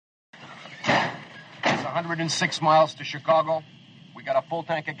106 miles to Chicago. We got a full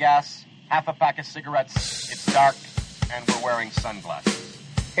tank of gas, half a pack of cigarettes. It's dark, and we're wearing sunglasses.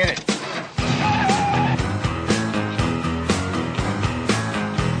 Hit it.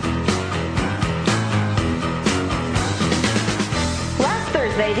 Last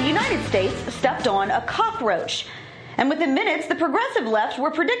Thursday, the United States stepped on a cockroach. And within minutes, the progressive left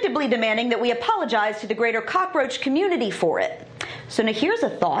were predictably demanding that we apologize to the greater cockroach community for it. So now here's a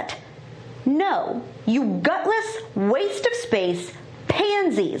thought. No, you gutless waste of space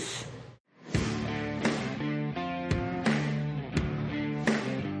pansies.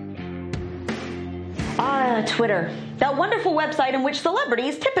 Twitter. That wonderful website in which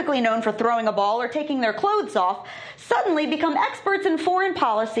celebrities, typically known for throwing a ball or taking their clothes off, suddenly become experts in foreign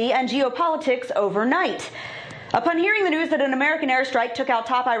policy and geopolitics overnight. Upon hearing the news that an American airstrike took out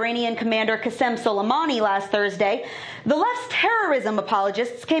top Iranian commander Qasem Soleimani last Thursday, the left's terrorism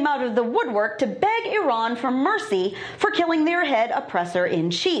apologists came out of the woodwork to beg Iran for mercy for killing their head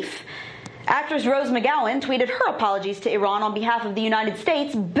oppressor-in-chief. Actress Rose McGowan tweeted her apologies to Iran on behalf of the United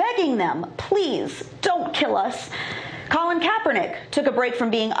States, begging them, please, don't kill us. Colin Kaepernick took a break from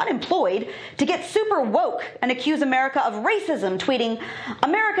being unemployed to get super woke and accuse America of racism, tweeting,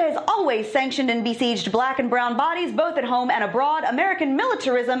 America has always sanctioned and besieged black and brown bodies, both at home and abroad. American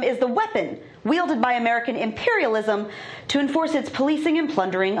militarism is the weapon wielded by American imperialism to enforce its policing and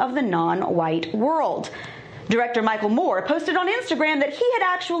plundering of the non-white world. Director Michael Moore posted on Instagram that he had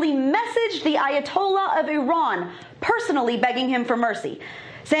actually messaged the Ayatollah of Iran, personally begging him for mercy,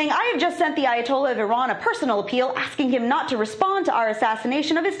 saying, I have just sent the Ayatollah of Iran a personal appeal asking him not to respond to our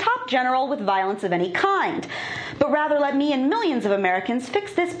assassination of his top general with violence of any kind, but rather let me and millions of Americans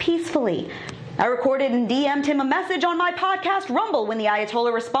fix this peacefully. I recorded and DM'd him a message on my podcast Rumble. When the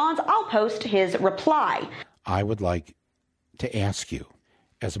Ayatollah responds, I'll post his reply. I would like to ask you,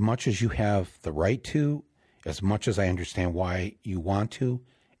 as much as you have the right to, as much as I understand why you want to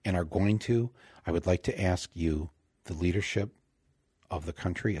and are going to, I would like to ask you, the leadership of the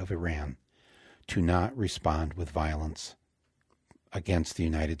country of Iran, to not respond with violence against the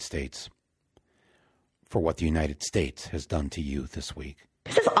United States for what the United States has done to you this week.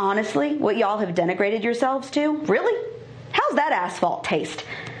 This is honestly what y'all have denigrated yourselves to? Really? How's that asphalt taste?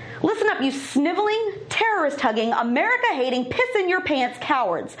 Listen up, you sniveling, terrorist-hugging, America-hating, piss-in-your-pants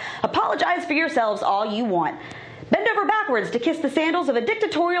cowards. Apologize for yourselves all you want. Bend over backwards to kiss the sandals of a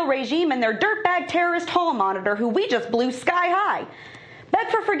dictatorial regime and their dirtbag terrorist hall monitor who we just blew sky high. Beg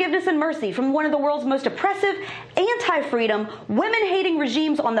for forgiveness and mercy from one of the world's most oppressive, anti-freedom, women-hating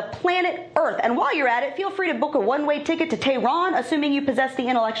regimes on the planet Earth. And while you're at it, feel free to book a one-way ticket to Tehran, assuming you possess the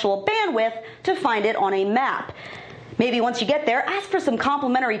intellectual bandwidth to find it on a map. Maybe once you get there, ask for some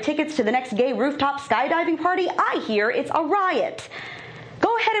complimentary tickets to the next gay rooftop skydiving party. I hear it's a riot.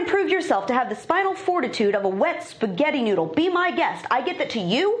 Go ahead and prove yourself to have the spinal fortitude of a wet spaghetti noodle. Be my guest. I get that to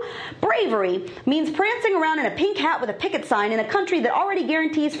you, bravery means prancing around in a pink hat with a picket sign in a country that already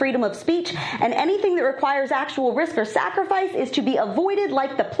guarantees freedom of speech, and anything that requires actual risk or sacrifice is to be avoided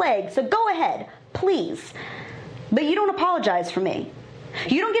like the plague. So go ahead, please. But you don't apologize for me.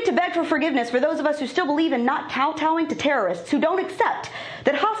 You don't get to beg for forgiveness for those of us who still believe in not kowtowing to terrorists, who don't accept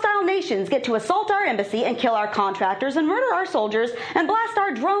that hostile nations get to assault our embassy and kill our contractors and murder our soldiers and blast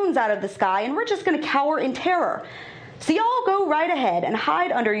our drones out of the sky, and we're just going to cower in terror. So y'all go right ahead and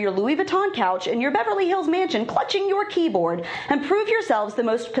hide under your Louis Vuitton couch in your Beverly Hills mansion, clutching your keyboard, and prove yourselves the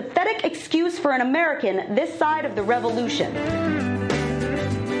most pathetic excuse for an American this side of the revolution.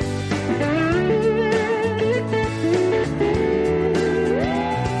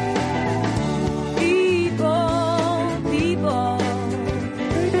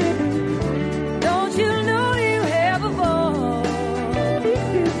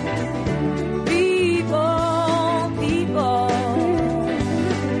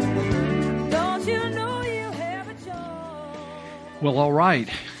 Well, all right.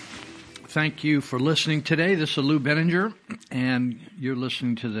 Thank you for listening today. This is Lou Benninger, and you're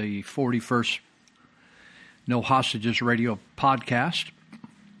listening to the 41st No Hostages Radio podcast.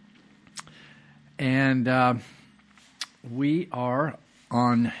 And we are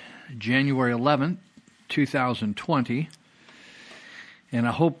on January 11th, 2020. And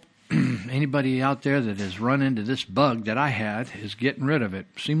I hope anybody out there that has run into this bug that I had is getting rid of it.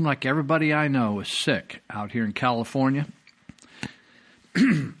 Seems like everybody I know is sick out here in California.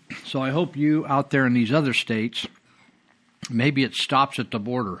 So I hope you out there in these other states, maybe it stops at the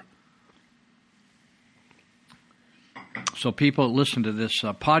border. So people that listen to this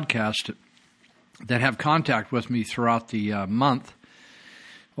podcast that have contact with me throughout the month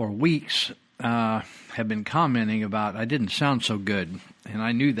or weeks have been commenting about I didn't sound so good. and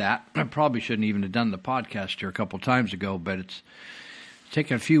I knew that. I probably shouldn't even have done the podcast here a couple times ago, but it's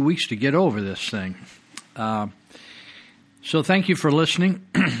taken a few weeks to get over this thing. So thank you for listening.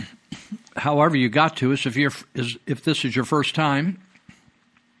 However you got to us, if this is your first time,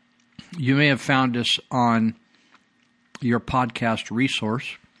 you may have found us on your podcast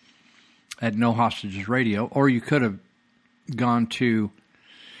resource at No Hostages Radio, or you could have gone to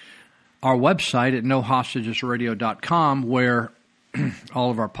our website at nohostagesradio.com, where all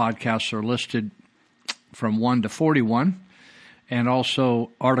of our podcasts are listed from 1 to 41, and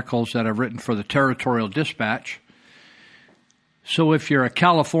also articles that I've written for the Territorial Dispatch. So if you're a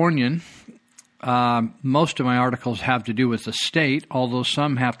Californian, most of my articles have to do with the state, although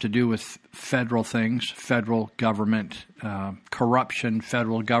some have to do with federal things, federal government corruption,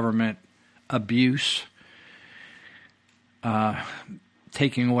 federal government abuse,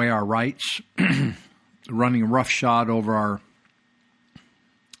 taking away our rights, running roughshod over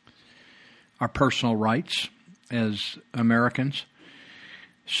our personal rights as Americans.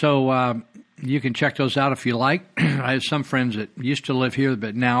 So you can check those out if you like. I have some friends that used to live here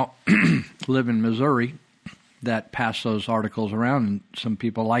but now live in Missouri that pass those articles around, and some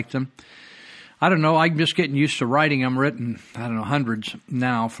people like them. I don't know. I'm just getting used to writing them. Written, hundreds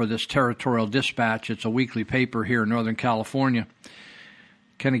now for this Territorial Dispatch. It's a weekly paper here in Northern California,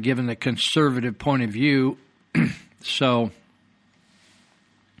 kind of given the conservative point of view. So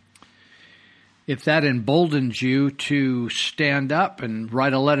if that emboldens you to stand up and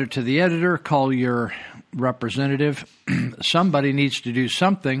write a letter to the editor, call your representative, somebody needs to do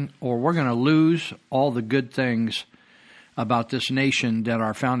something, or we're going to lose all the good things about this nation that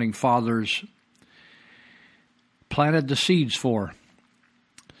our founding fathers planted the seeds for.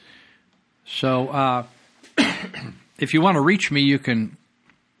 So if you want to reach me, you can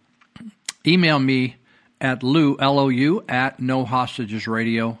email me at Lou, L-O-U, at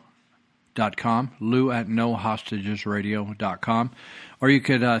nohostagesradio.com, Lou at nohostagesradio.com, or you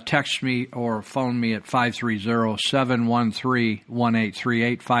could text me or phone me at 530-713-1838,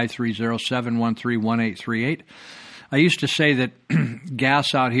 530-713-1838. I used to say that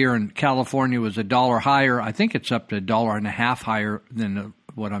gas out here in California was $1 higher. I think it's up to $1.50 higher than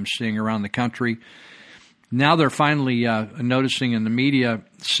what I'm seeing around the country. Now they're finally noticing in the media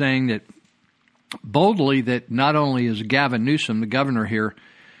saying that boldly that not only is Gavin Newsom, the governor here,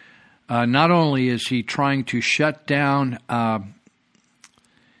 not only is he trying to shut down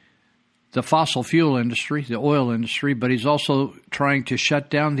the fossil fuel industry, the oil industry, but he's also trying to shut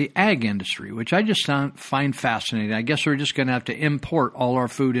down the ag industry, which I just find fascinating. I guess we're just going to have to import all our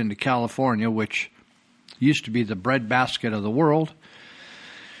food into California, which used to be the breadbasket of the world.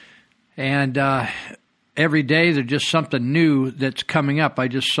 And every day there's just something new that's coming up. I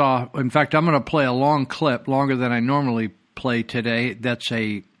just saw, in fact, I'm going to play a long clip, longer than I normally play today, that's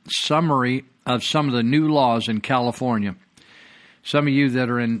a summary of some of the new laws in California. Some of you that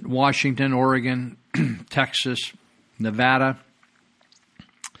are in Washington, Oregon, Texas, Nevada,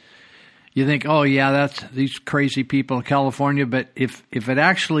 you think, oh, yeah, that's these crazy people in California. But if it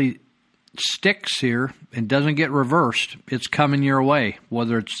actually sticks here and doesn't get reversed, it's coming your way,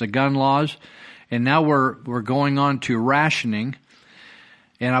 whether it's the gun laws. And now we're going on to rationing.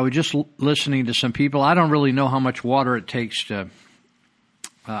 And I was just listening to some people. I don't really know how much water it takes to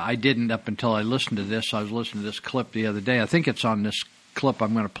I didn't up until I listened to this. I was listening to this clip the other day. I think it's on this clip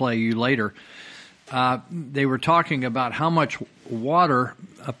I'm going to play you later. They were talking about how much water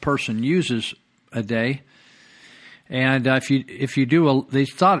a person uses a day. And if you do, they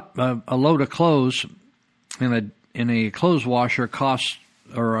thought a load of clothes in a clothes washer costs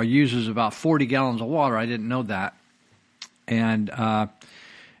or uses about 40 gallons of water. I didn't know that. And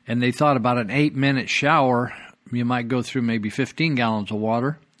they thought about an 8-minute shower, you might go through maybe 15 gallons of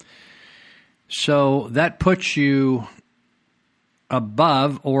water. So that puts you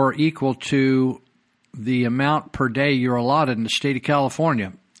above or equal to the amount per day you're allotted in the state of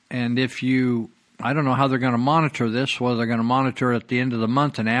California. And I don't know how they're going to monitor this, whether they're going to monitor it at the end of the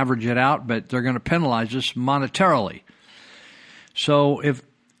month and average it out, but they're going to penalize us monetarily. So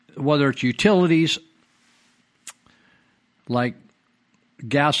whether it's utilities like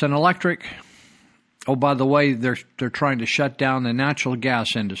gas and electric. Oh, by the way, they're trying to shut down the natural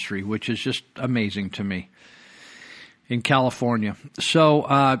gas industry, which is just amazing to me in California.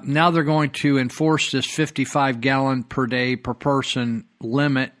 So now they're going to enforce this 55-gallon per day per person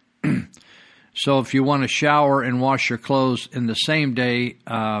limit. So if you want to shower and wash your clothes in the same day,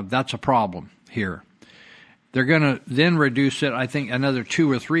 that's a problem here. They're going to then reduce it, I think, another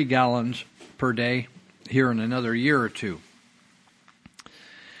 2 or 3 gallons per day here in another year or two.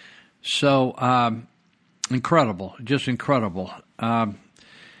 So incredible, just incredible.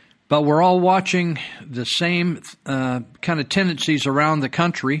 But we're all watching the same kind of tendencies around the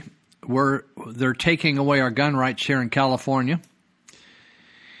country where they're taking away our gun rights here in California.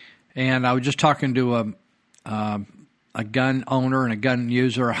 And I was just talking to a gun owner and a gun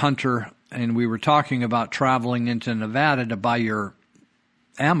user, a hunter, and we were talking about traveling into Nevada to buy your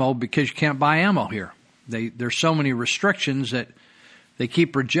ammo because you can't buy ammo here. There's so many restrictions that they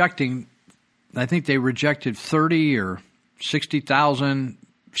keep rejecting. I think they rejected 30 or 60,000,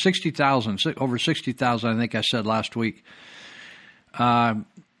 over 60,000, I think I said last week,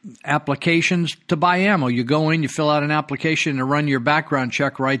 applications to buy ammo. You go in, you fill out an application to run your background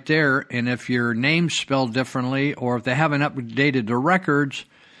check right there, and if your name's spelled differently or if they haven't updated their records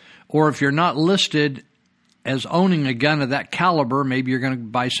or if you're not listed as owning a gun of that caliber, maybe you're going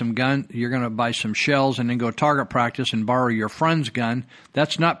to buy some shells and then go target practice and borrow your friend's gun.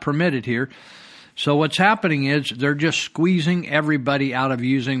 That's not permitted here. So what's happening is they're just squeezing everybody out of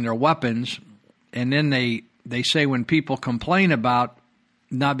using their weapons, and then they say when people complain about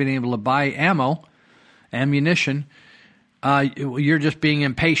not being able to buy ammunition, you're just being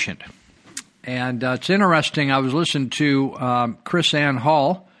impatient. And it's interesting. I was listening to Chris Ann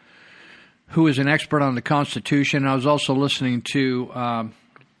Hall, who is an expert on the Constitution. I was also listening to,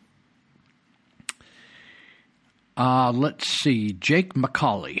 Jake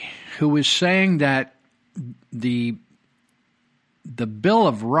McCauley, who is saying that the Bill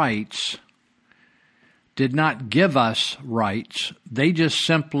of Rights did not give us rights. They just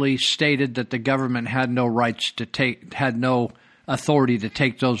simply stated that the government had no authority to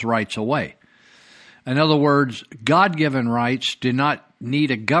take those rights away. In other words, God-given rights do not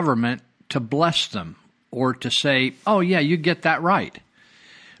need a government to bless them or to say, oh, yeah, you get that right.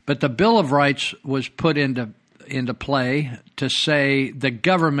 But the Bill of Rights was put into play to say the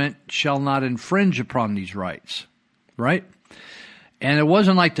government shall not infringe upon these rights, right? And it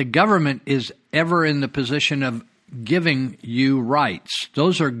wasn't like the government is ever in the position of giving you rights.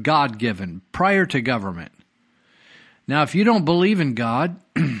 Those are God-given, prior to government. Now, if you don't believe in God,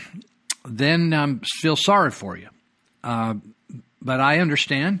 then feel sorry for you. But I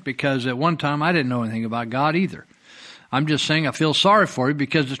understand, because at one time I didn't know anything about God either. I'm just saying I feel sorry for you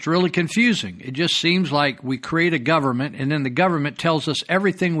because it's really confusing. It just seems like we create a government and then the government tells us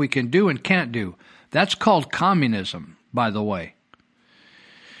everything we can do and can't do. That's called communism, by the way.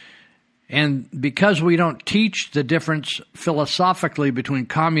 And because we don't teach the difference philosophically between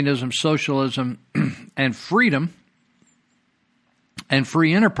communism, socialism, and freedom, and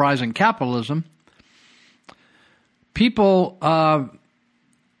free enterprise and capitalism, people all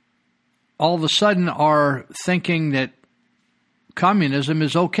of a sudden are thinking that communism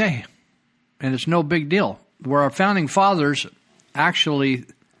is okay and it's no big deal. Where our founding fathers actually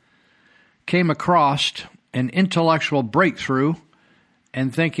came across an intellectual breakthrough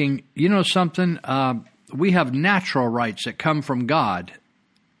and thinking, you know something, we have natural rights that come from God,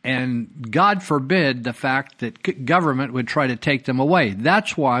 and God forbid the fact that government would try to take them away.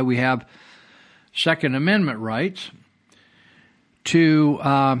 That's why we have Second Amendment rights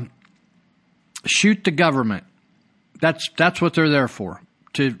to shoot the government. That's what they're there for,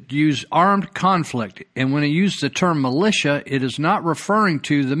 to use armed conflict. And when it uses the term militia, it is not referring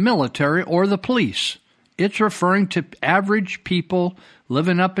to the military or the police. It's referring to average people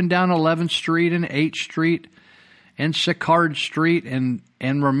living up and down 11th Street and 8th Street and Sicard Street and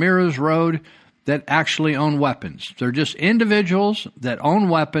Ramirez Road that actually own weapons. They're just individuals that own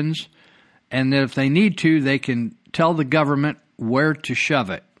weapons, and that if they need to, they can tell the government where to shove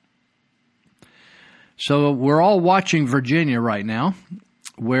it. So we're all watching Virginia right now,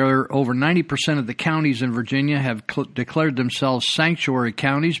 where over 90% of the counties in Virginia have declared themselves sanctuary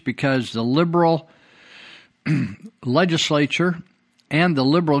counties because the liberal legislature and the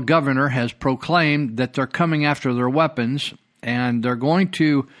liberal governor has proclaimed that they're coming after their weapons, and they're going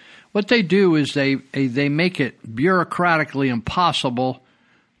to, what they do is they make it bureaucratically impossible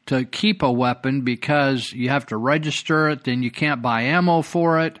to keep a weapon because you have to register it, then you can't buy ammo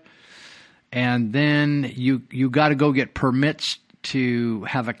for it, and then you got to go get permits to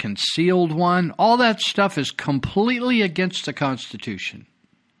have a concealed one. All that stuff is completely against the Constitution.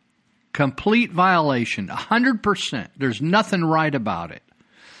 Complete violation, 100%. There's nothing right about it.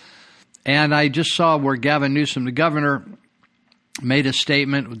 And I just saw where Gavin Newsom, the governor, made a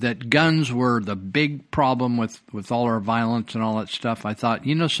statement that guns were the big problem with all our violence and all that stuff. I thought,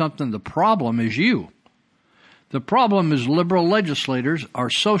 you know something? The problem is you. The problem is liberal legislators are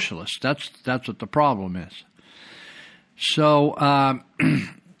socialists. That's what the problem is. So now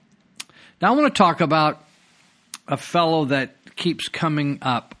I want to talk about a fellow that keeps coming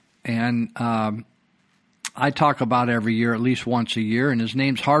up. And I talk about every year, at least once a year, and his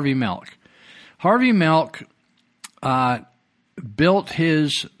name's Harvey Milk. Harvey Milk built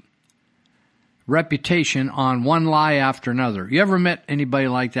his reputation on one lie after another. You ever met anybody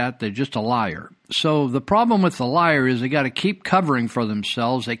like that? They're just a liar. So the problem with the liar is they got to keep covering for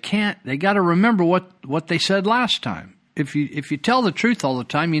themselves. They got to remember what they said last time. If you tell the truth all the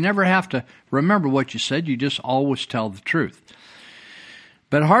time, you never have to remember what you said. You just always tell the truth.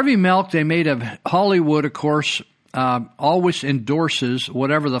 But Harvey Milk, they made of Hollywood, of course, always endorses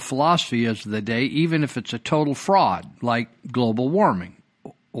whatever the philosophy is of the day, even if it's a total fraud, like global warming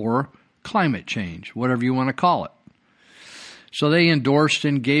or climate change, whatever you want to call it. So they endorsed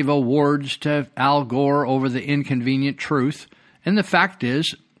and gave awards to Al Gore over the inconvenient truth. And the fact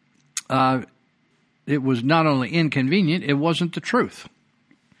is, it was not only inconvenient, it wasn't the truth.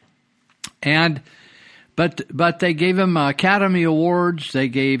 But they gave him Academy Awards, they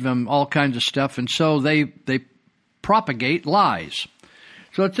gave him all kinds of stuff, and so they propagate lies.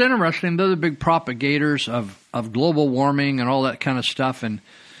 So it's interesting. They're the big propagators of global warming and all that kind of stuff. And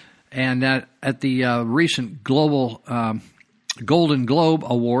at the recent global Golden Globe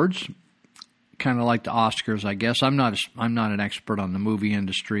Awards, kind of like the Oscars, I guess. I'm not an expert on the movie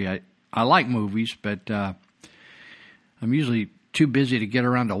industry. I like movies, but I'm usually too busy to get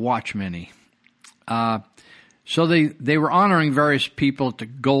around to watch many. So they were honoring various people at the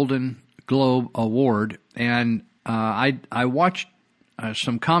Golden Globe Award, and I watched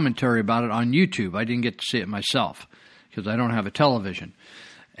some commentary about it on YouTube. I didn't get to see it myself because I don't have a television.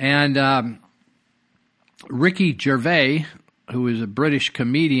 And Ricky Gervais, who is a British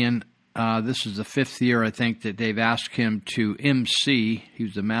comedian, this is the 5th year, I think, that they've asked him to MC. He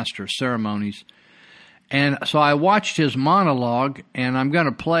was the master of ceremonies. And so I watched his monologue, and I'm going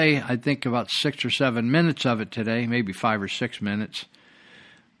to play, I think, about 6 or 7 minutes of it today, maybe 5 or 6 minutes.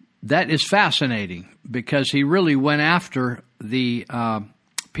 That is fascinating because he really went after the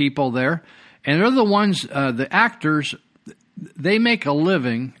people there. And they're the ones, the actors, they make a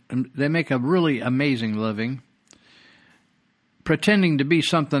living, they make a really amazing living, pretending to be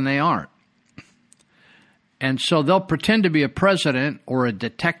something they aren't. And so they'll pretend to be a president or a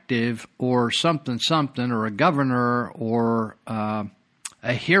detective or something or a governor or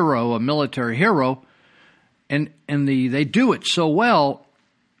a hero, a military hero, and they do it so well,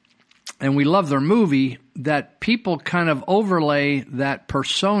 and we love their movie, that people kind of overlay that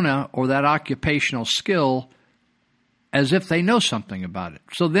persona or that occupational skill as if they know something about it.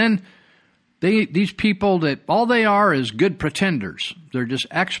 So then these people, that all they are is good pretenders. They're just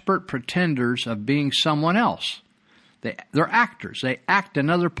expert pretenders of being someone else. They're actors. They act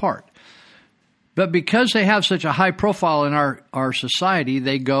another part. But because they have such a high profile in our society,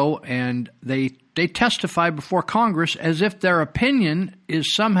 they go and they testify before Congress as if their opinion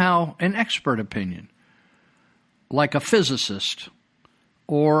is somehow an expert opinion, like a physicist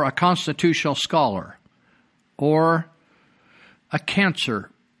or a constitutional scholar or a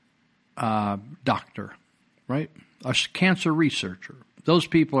cancer doctor, right? A cancer researcher. Those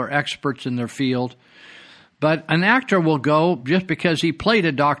people are experts in their field. But an actor will go just because he played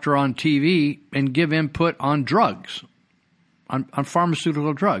a doctor on TV and give input on drugs, on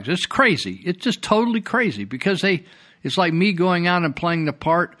pharmaceutical drugs. It's crazy. It's just totally crazy because it's like me going out and playing the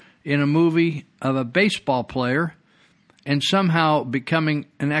part in a movie of a baseball player and somehow becoming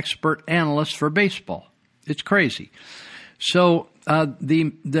an expert analyst for baseball. It's crazy. So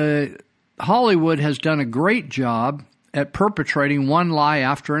the Hollywood has done a great job at perpetrating one lie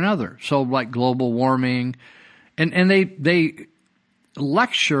after another. So like global warming, and they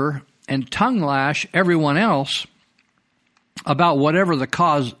lecture and tongue lash everyone else about whatever the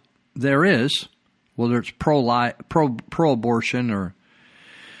cause there is, whether it's pro-abortion or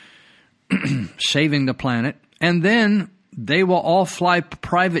saving the planet, and then they will all fly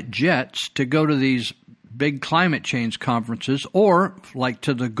private jets to go to these big climate change conferences, or like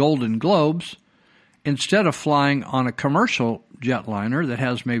to the Golden Globes, instead of flying on a commercial jetliner that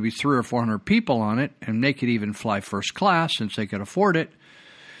has maybe 300 or 400 people on it, and they could even fly first class since they could afford it,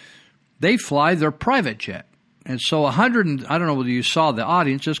 they fly their private jet. And so I don't know whether you saw the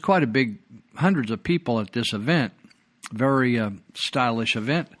audience, there's quite a big, hundreds of people at this event, very stylish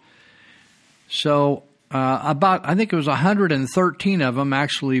event. So I think it was 113 of them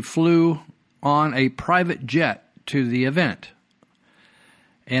actually flew on a private jet to the event.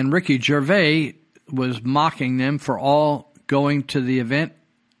 And Ricky Gervais was mocking them for all going to the event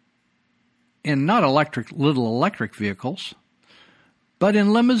in not little electric vehicles, but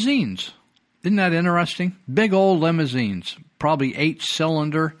in limousines. Isn't that interesting? Big old limousines, probably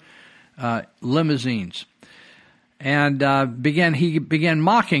 8-cylinder limousines. And he began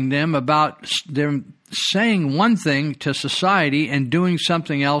mocking them about them saying one thing to society and doing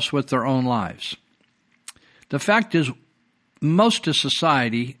something else with their own lives. The fact is, most of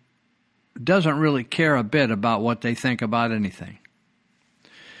society doesn't really care a bit about what they think about anything.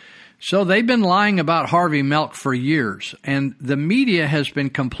 So they've been lying about Harvey Milk for years, and the media has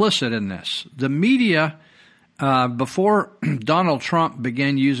been complicit in this. The media, before Donald Trump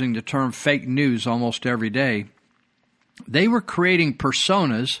began using the term fake news almost every day, they were creating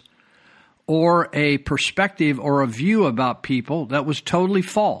personas or a perspective or a view about people that was totally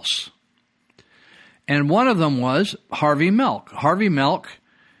false. And one of them was Harvey Milk. Harvey Milk,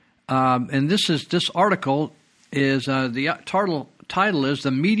 and this article is the title is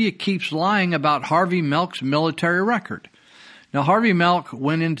 "The Media Keeps Lying About Harvey Milk's Military Record." Now, Harvey Milk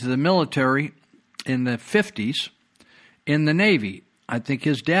went into the military in the 50s in the Navy. I think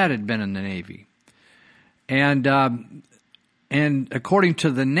his dad had been in the Navy. And according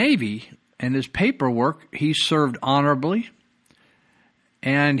to the Navy and his paperwork, he served honorably,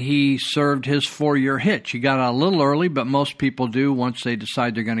 and he served his 4-year hitch. He got out a little early, but most people do. Once they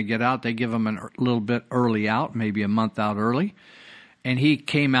decide they're going to get out, they give them a little bit early out, maybe a month out early. And he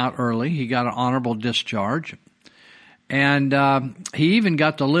came out early. He got an honorable discharge. And he even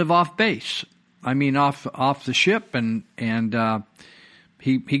got to live off base. I mean, off the ship, and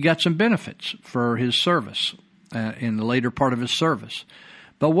he got some benefits for his service in the later part of his service.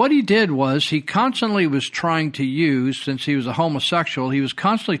 But what he did was he constantly was trying to use, since he was a homosexual, he was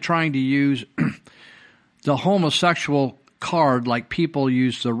constantly trying to use the homosexual card like people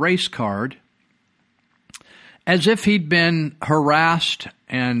use the race card, as if he'd been harassed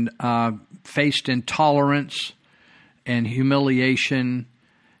and faced intolerance and humiliation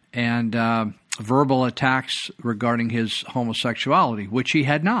and verbal attacks regarding his homosexuality, which he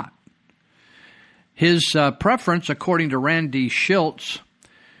had not. His preference, according to Randy Shilts,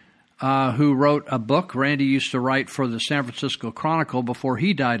 who wrote a book. Randy used to write for the San Francisco Chronicle before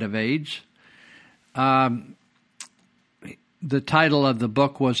he died of AIDS. The title of the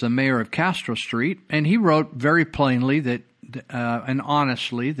book was The Mayor of Castro Street, and he wrote very plainly that and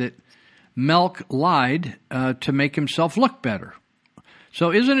honestly that Milk lied to make himself look better.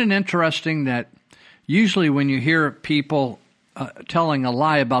 So isn't it interesting that usually when you hear people telling a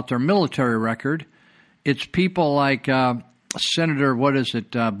lie about their military record, it's people like Senator,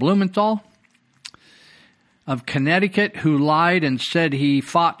 Blumenthal of Connecticut, who lied and said he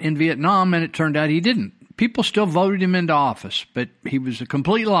fought in Vietnam, and it turned out he didn't. People still voted him into office, but he was a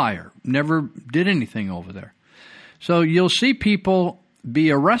complete liar, never did anything over there. So you'll see people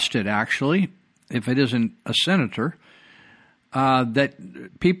be arrested, actually, if it isn't a senator, that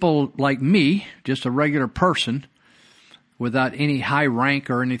people like me, just a regular person, without any high rank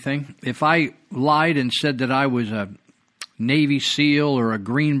or anything, if I lied and said that I was a Navy SEAL or a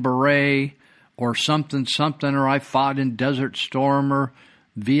Green Beret or something, or I fought in Desert Storm or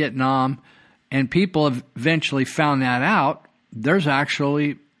Vietnam, and people have eventually found that out, there's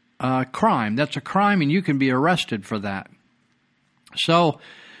actually a crime. That's a crime, and you can be arrested for that. So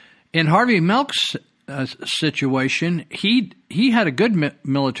in Harvey Milk's situation, he had a good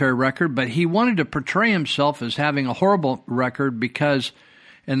military record, but he wanted to portray himself as having a horrible record because,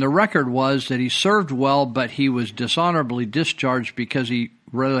 and the record was that he served well, but he was dishonorably discharged because he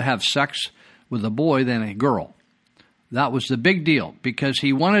rather have sex with a boy than a girl. That was the big deal because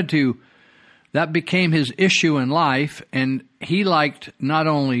he wanted to. That became his issue in life, and he liked not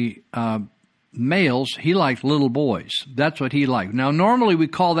only males, he liked little boys. That's what he liked. Now, normally we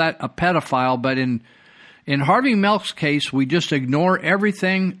call that a pedophile, but in Harvey Milk's case, we just ignore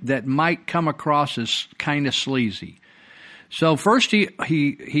everything that might come across as kind of sleazy. So first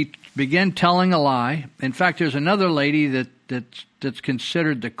he began telling a lie. In fact, there's another lady that's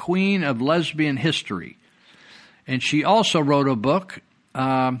considered the queen of lesbian history, and she also wrote a book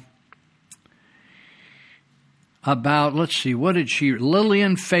about,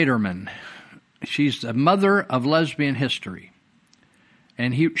 Lillian Faderman. She's the mother of lesbian history.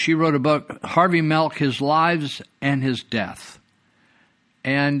 And she wrote a book, Harvey Milk, His Lives and His Death.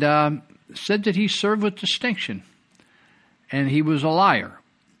 And said that he served with distinction. And he was a liar.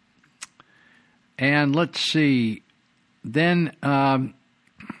 And then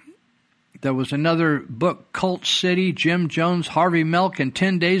there was another book, Cult City, Jim Jones, Harvey Milk, in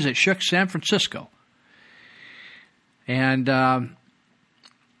 10 Days It Shook San Francisco. And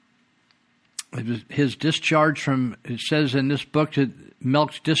his discharge it says in this book that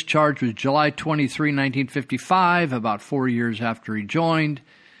Milk's discharge was July 23, 1955, about 4 years after he joined.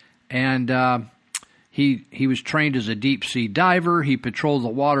 And he was trained as a deep-sea diver. He patrolled the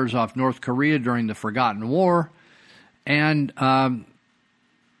waters off North Korea during the Forgotten War. And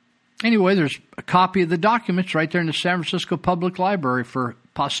anyway, there's a copy of the documents right there in the San Francisco Public Library for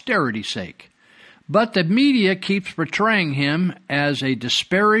posterity's sake. But the media keeps portraying him as a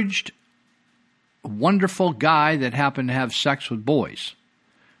disparaged, wonderful guy that happened to have sex with boys.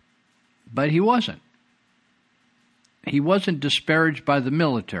 But he wasn't. He wasn't disparaged by the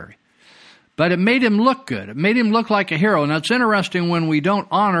military. But it made him look good. It made him look like a hero. Now, it's interesting when we don't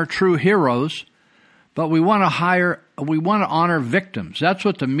honor true heroes, but we want to honor victims. That's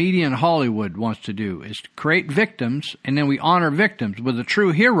what the media in Hollywood wants to do, is to create victims, and then we honor victims. With a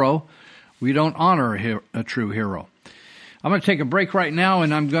true hero, we don't honor a true hero. I'm going to take a break right now,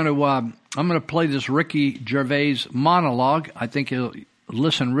 and I'm going to play this Ricky Gervais monologue. I think you'll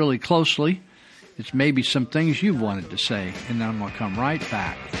listen really closely. It's maybe some things you've wanted to say, and then I'm going to come right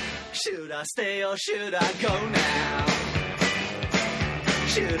back. Should I stay or should I go now?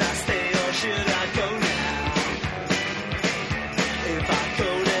 Should I stay or should I go now? If I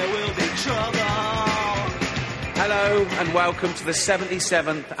go, there will be trouble. Hello and welcome to the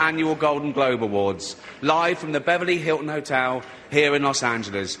 77th Annual Golden Globe Awards, live from the Beverly Hilton Hotel here in Los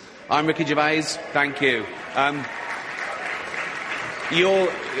Angeles. I'm Ricky Gervais. Thank you.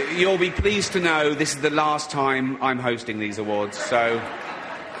 You'll be pleased to know this is the last time I'm hosting these awards, so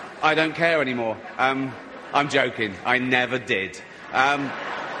I don't care anymore. I'm joking. I never did.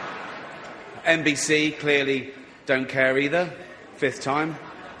 NBC clearly don't care either. 5th time.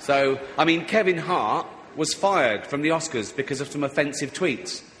 So, I mean, Kevin Hart was fired from the Oscars because of some offensive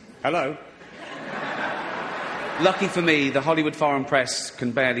tweets. Hello. Lucky for me, the Hollywood Foreign Press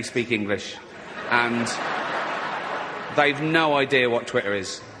can barely speak English. And they've no idea what Twitter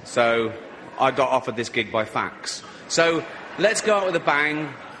is. So I got offered this gig by fax. So let's go out with a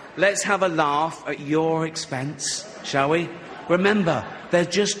bang. Let's have a laugh at your expense, shall we? Remember, they're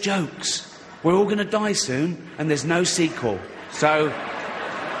just jokes. We're all going to die soon, and there's no sequel. So,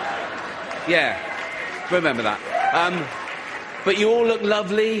 yeah, remember that. But you all look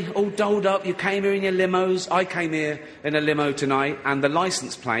lovely, all dolled up. You came here in your limos. I came here in a limo tonight, and the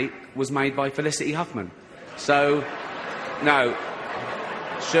licence plate was made by Felicity Huffman. So, no,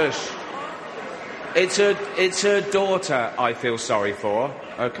 shush. It's her daughter I feel sorry for,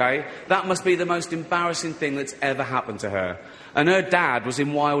 okay? That must be the most embarrassing thing that's ever happened to her. And her dad was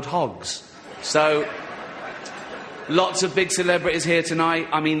in Wild Hogs. So, lots of big celebrities here tonight.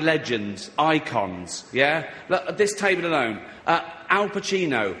 I mean, legends, icons, yeah? Look, at this table alone. Al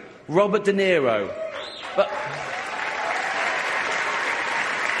Pacino, Robert De Niro. But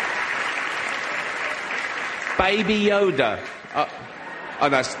Baby Yoda. Oh,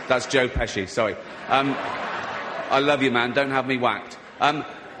 that's Joe Pesci, sorry. I love you, man. Don't have me whacked.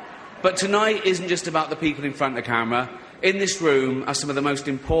 But tonight isn't just about the people in front of the camera. In this room are some of the most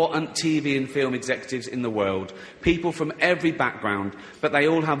important TV and film executives in the world. People from every background, but they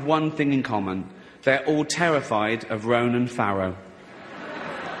all have one thing in common. They're all terrified of Ronan Farrow.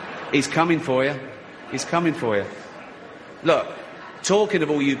 He's coming for you. He's coming for you. Look, talking of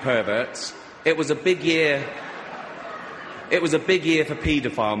all you perverts, it was a big year... It was a big year for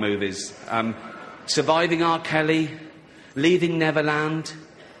paedophile movies. Surviving R. Kelly, Leaving Neverland,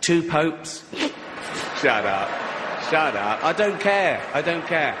 Two Popes. Shut up. Shut up. I don't care. I don't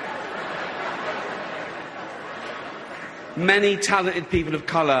care. Many talented people of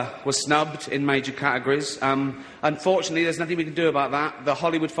colour were snubbed in major categories. Unfortunately, there's nothing we can do about that. The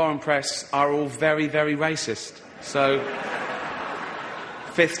Hollywood Foreign Press are all very, very racist. So,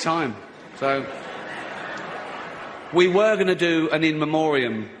 5th time. So... We were going to do an in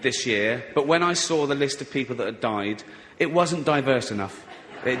memoriam this year, but when I saw the list of people that had died, it wasn't diverse enough.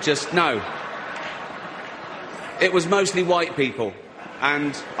 No. It was mostly white people,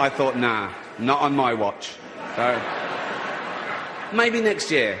 and I thought, nah, not on my watch. So, maybe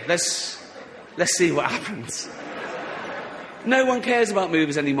next year. Let's see what happens. No one cares about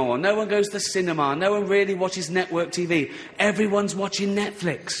movies anymore. No one goes to the cinema. No one really watches network TV. Everyone's watching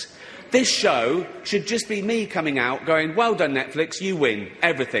Netflix. This show should just be me coming out going, well done, Netflix, you win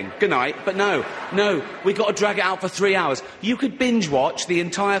everything. Good night. But no, we got to drag it out for 3 hours. You could binge watch the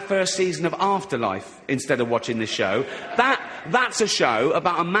entire first season of Afterlife instead of watching this show. That's a show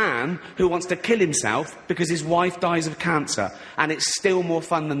about a man who wants to kill himself because his wife dies of cancer. And it's still more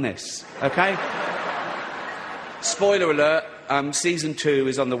fun than this, okay? Spoiler alert, season 2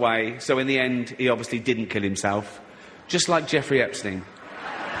 is on the way, so in the end, he obviously didn't kill himself. Just like Jeffrey Epstein.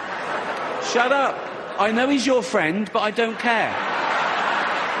 Shut up. I know he's your friend, but I don't care.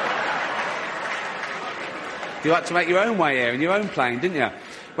 You had to make your own way here in your own plane, didn't you?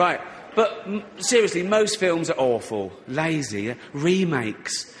 Right. But seriously, most films are awful, lazy,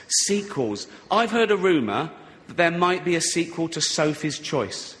 remakes, sequels. I've heard a rumour that there might be a sequel to Sophie's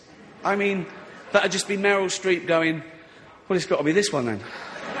Choice. I mean, that'd just be Meryl Streep going, well, it's got to be this one then.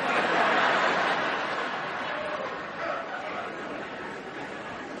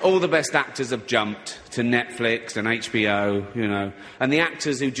 All the best actors have jumped to Netflix and HBO, you know. And the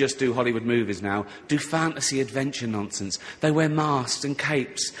actors who just do Hollywood movies now do fantasy adventure nonsense. They wear masks and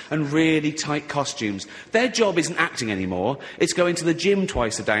capes and really tight costumes. Their job isn't acting anymore. It's going to the gym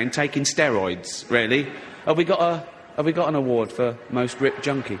twice a day and taking steroids, really. Have we got an award for most ripped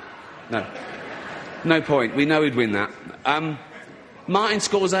junkie? No. No point. We know he'd win that. Martin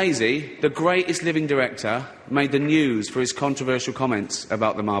Scorsese, the greatest living director, made the news for his controversial comments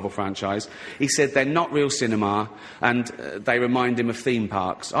about the Marvel franchise. He said they're not real cinema and they remind him of theme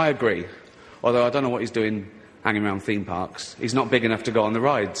parks. I agree. Although I don't know what he's doing hanging around theme parks. He's not big enough to go on the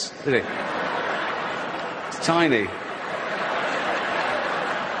rides, is he? It's tiny.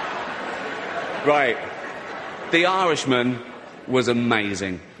 Right. The Irishman was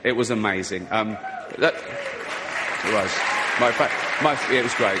amazing. It was amazing. It was. It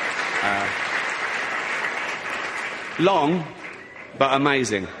was great. Long, but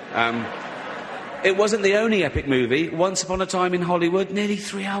amazing. It wasn't the only epic movie. Once Upon a Time in Hollywood, nearly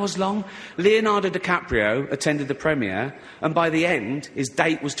 3 hours long. Leonardo DiCaprio attended the premiere, and by the end, his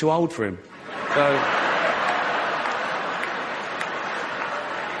date was too old for him. So...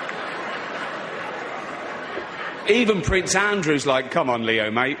 Even Prince Andrew's like, come on,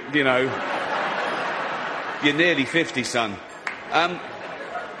 Leo, mate, you know. You're nearly 50, son.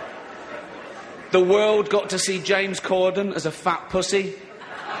 The world got to see James Corden as a fat pussy.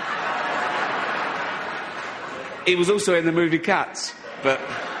 He was also in the movie Cats, but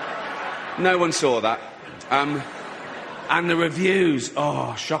no one saw that. And the reviews,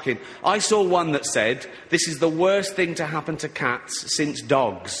 oh, shocking. I saw one that said, this is the worst thing to happen to cats since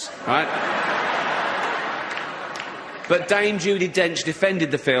dogs, right? But Dame Judi Dench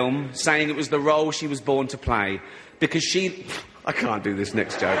defended the film, saying it was the role she was born to play, because she... I can't do this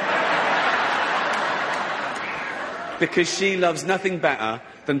next joke. Because she loves nothing better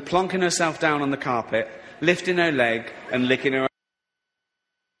than plonking herself down on the carpet, lifting her leg and licking her...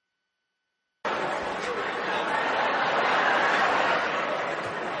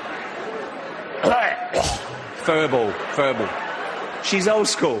 Furball. She's old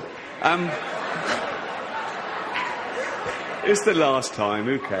school. It's the last time,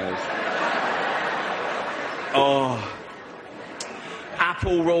 who cares? Oh.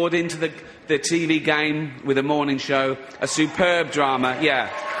 Apple roared into the TV game with a morning show. A superb drama, yeah.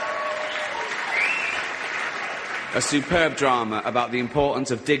 A superb drama about the importance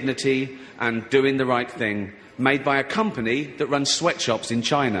of dignity and doing the right thing, made by a company that runs sweatshops in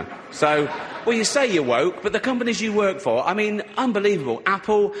China. So, well, you say you're woke, but the companies you work for, I mean, unbelievable.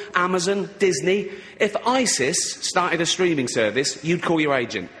 Apple, Amazon, Disney. If ISIS started a streaming service, you'd call your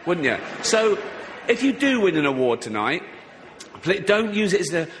agent, wouldn't you? So, if you do win an award tonight, don't use it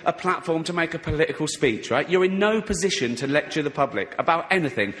as a platform to make a political speech, right? You're in no position to lecture the public about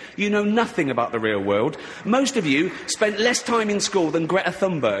anything. You know nothing about the real world. Most of you spent less time in school than Greta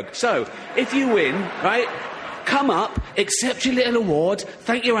Thunberg. So, if you win, right, come up, accept your little award,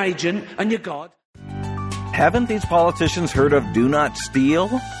 thank your agent and your God. Haven't these politicians heard of Do Not Steal?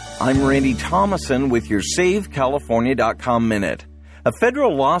 I'm Randy Thomason with your SaveCalifornia.com Minute. A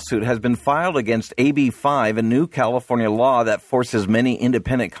federal lawsuit has been filed against AB 5, a new California law that forces many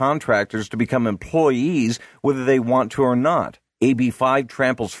independent contractors to become employees whether they want to or not. AB 5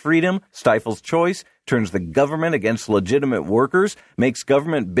 tramples freedom, stifles choice, turns the government against legitimate workers, makes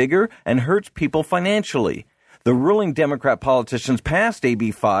government bigger, and hurts people financially. The ruling Democrat politicians passed AB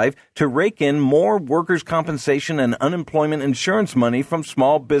 5 to rake in more workers' compensation and unemployment insurance money from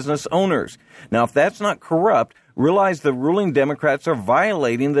small business owners. Now, if that's not corrupt, realize the ruling Democrats are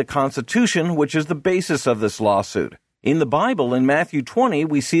violating the Constitution, which is the basis of this lawsuit. In the Bible, in Matthew 20,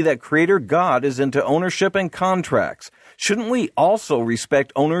 we see that Creator God is into ownership and contracts. Shouldn't we also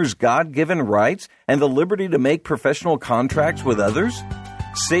respect owners' God-given rights and the liberty to make professional contracts with others?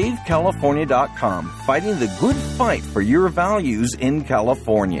 SaveCalifornia.com, fighting the good fight for your values in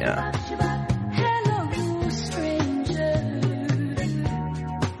California.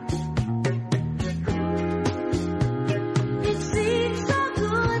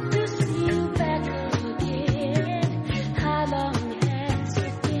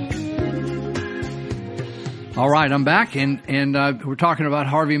 All right, I'm back, and we're talking about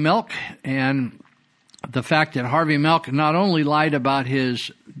Harvey Milk and the fact that Harvey Milk not only lied about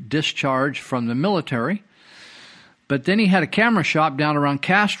his discharge from the military, but then he had a camera shop down around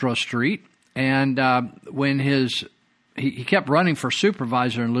Castro Street, and when he kept running for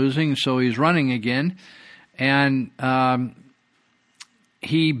supervisor and losing, so he's running again, And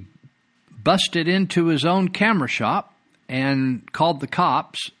he busted into his own camera shop and called the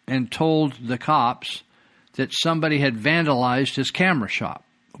cops and told the cops that somebody had vandalized his camera shop,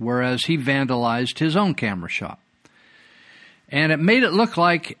 whereas he vandalized his own camera shop. And it made it look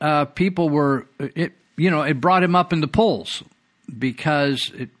like people were, it brought him up in the polls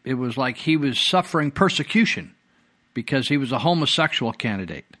because it was like he was suffering persecution because he was a homosexual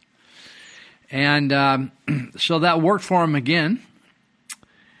candidate. And so that worked for him again.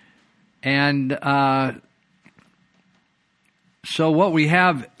 And so what we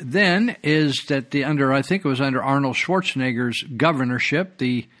have then is that I think it was under Arnold Schwarzenegger's governorship,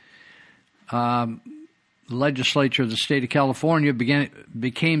 the legislature of the state of California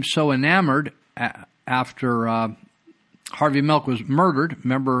became so enamored after Harvey Milk was murdered.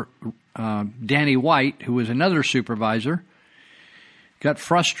 Remember, Danny White, who was another supervisor, got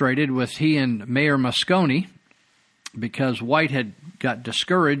frustrated with he and Mayor Moscone because White had got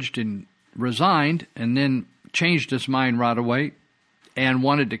discouraged and resigned and then changed his mind right away and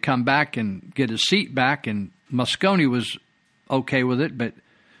wanted to come back and get his seat back, and Moscone was okay with it, but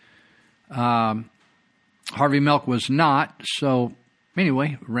Harvey Milk was not. So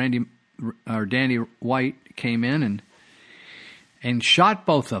anyway, Danny White came in and shot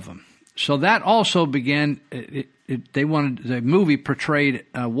both of them. So that also began. The movie portrayed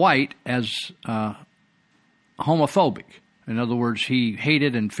White as homophobic. In other words, he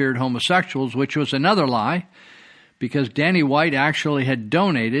hated and feared homosexuals, which was another lie, because Danny White actually had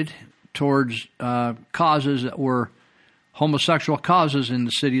donated towards causes that were homosexual causes in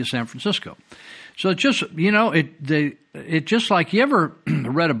the city of San Francisco. So it just, it just like you ever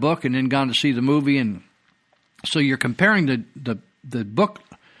read a book and then gone to see the movie, and so you're comparing the book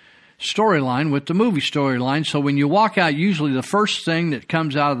storyline with the movie storyline. So when you walk out, usually the first thing that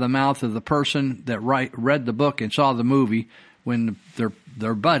comes out of the mouth of the person that read the book and saw the movie, when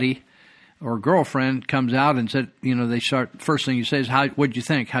their buddy or girlfriend comes out and said, they start, first thing you say is, what'd you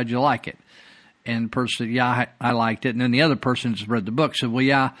think? How'd you like it? And the person said, yeah, I liked it. And then the other person that's read the book said, well,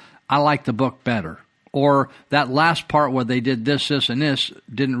 yeah, I like the book better. Or that last part where they did this, this, and this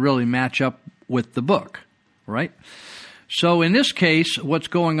didn't really match up with the book, right? So in this case, what's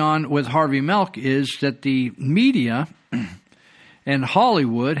going on with Harvey Milk is that the media and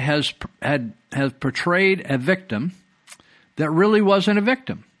Hollywood has portrayed a victim that really wasn't a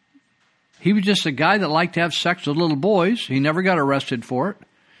victim. He was just a guy that liked to have sex with little boys. He never got arrested for it.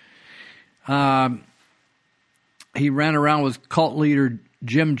 He ran around with cult leader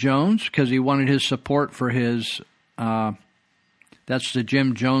Jim Jones because he wanted his support for his, that's the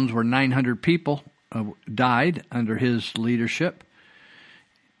Jim Jones where 900 people died under his leadership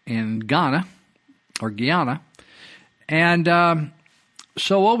in Guyana. And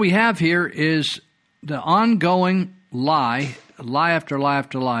so what we have here is the ongoing lie after lie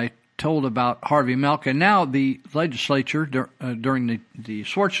after lie told about Harvey Milk. And now the legislature during the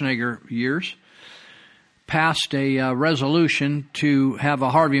Schwarzenegger years passed a resolution to have a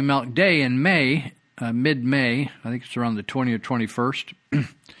Harvey Milk Day in May, mid-May, I think it's around the 20th or 21st,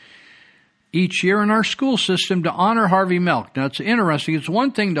 each year in our school system to honor Harvey Milk. Now, it's interesting. It's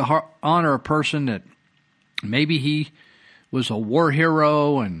one thing to honor a person that maybe he was a war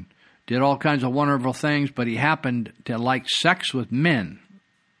hero and did all kinds of wonderful things, but he happened to like sex with men.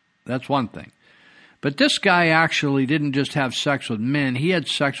 That's one thing. But this guy actually didn't just have sex with men. He had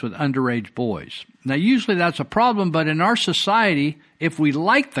sex with underage boys. Now, usually that's a problem, but in our society, if we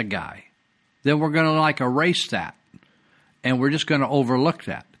like the guy, then we're going to erase that, and we're just going to overlook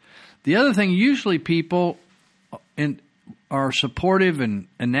that. The other thing, usually people are supportive and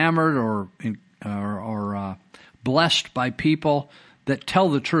enamored or blessed by people that tell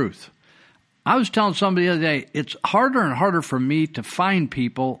the truth. I was telling somebody the other day, it's harder and harder for me to find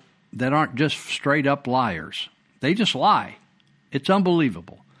people that aren't just straight up liars. They just lie. It's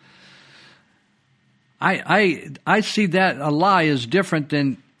unbelievable. I see that a lie is different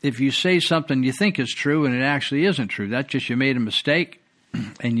than if you say something you think is true and it actually isn't true. That's just you made a mistake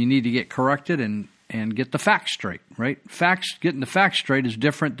and you need to get corrected and get the facts straight, right? Getting the facts straight is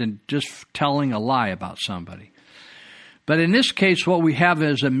different than just telling a lie about somebody. But in this case, what we have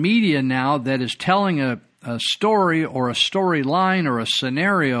is a media now that is telling a story or a storyline or a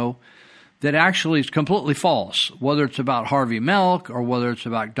scenario that actually is completely false, whether it's about Harvey Milk or whether it's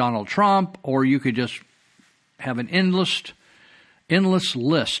about Donald Trump, or you could just have an endless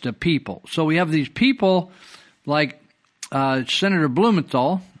list of people. So we have these people like Senator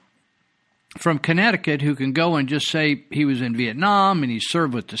Blumenthal from Connecticut who can go and just say he was in Vietnam and he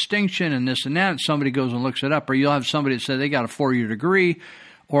served with distinction and this and that. And somebody goes and looks it up. Or you'll have somebody that said they got a 4-year degree,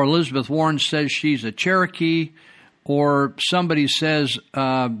 or Elizabeth Warren says she's a Cherokee, or somebody says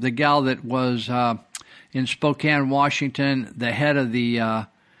the gal that was in Spokane, Washington, the head of the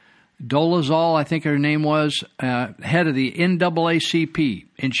Dolezal, I think her name was, head of the NAACP,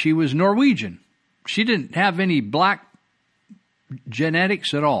 and she was Norwegian. She didn't have any black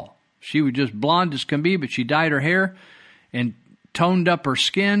genetics at all. She was just blonde as can be, but she dyed her hair and toned up her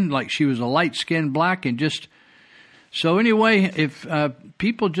skin like she was a light-skinned black, and just... So anyway, if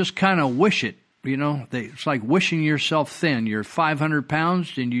people just kind of wish it, it's like wishing yourself thin. You're 500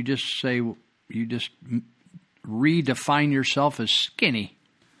 pounds, and you just redefine yourself as skinny.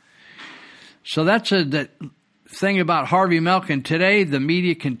 So that's the thing about Harvey Milk. And today, the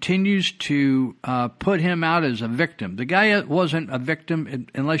media continues to put him out as a victim. The guy wasn't a victim,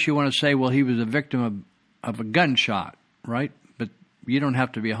 unless you want to say, well, he was a victim of a gunshot, right? But you don't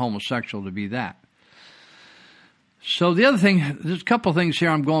have to be a homosexual to be that. So the other thing, there's a couple things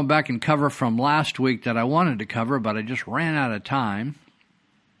here I'm going back and cover from last week that I wanted to cover, but I just ran out of time.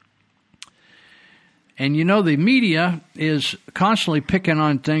 And the media is constantly picking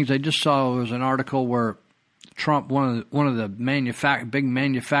on things. I just saw there was an article where Trump, one of the big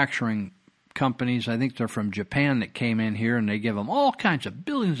manufacturing companies, I think they're from Japan, that came in here, and they give them all kinds of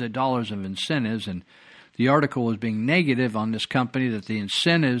billions of dollars of incentives. And the article was being negative on this company, that the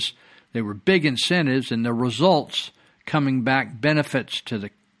incentives, they were big incentives, and the results coming back benefits to the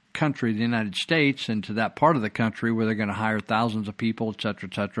country, the United States, and to that part of the country where they're going to hire thousands of people, et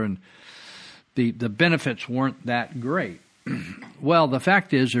cetera, and the benefits weren't that great. Well, the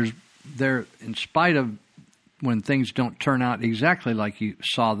fact is, in spite of when things don't turn out exactly like you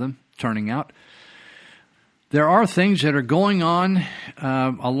saw them turning out, there are things that are going on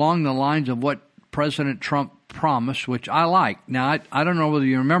along the lines of what President Trump promised, which I like. Now, I don't know whether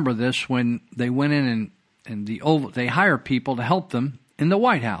you remember this, when they went in and they hire people to help them in the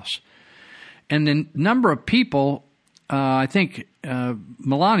White House. And the number of people, I think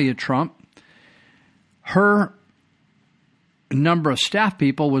Melania Trump, her number of staff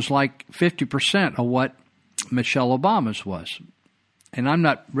people was like 50% of what Michelle Obama's was. And I'm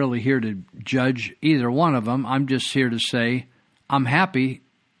not really here to judge either one of them. I'm just here to say I'm happy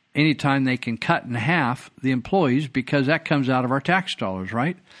anytime they can cut in half the employees, because that comes out of our tax dollars,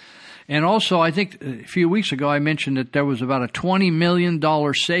 right? And also, I think a few weeks ago I mentioned that there was about a $20 million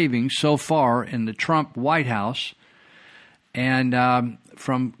savings so far in the Trump White House, and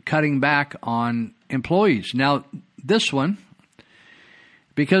from cutting back on employees. Now, this one,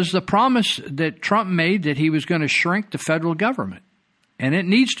 because the promise that Trump made that he was going to shrink the federal government, and it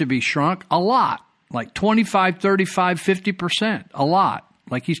needs to be shrunk a lot, like 25, 35, 50%, a lot.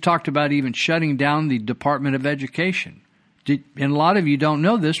 Like he's talked about even shutting down the Department of Education. And a lot of you don't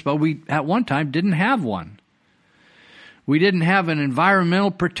know this, but we at one time didn't have one. We didn't have an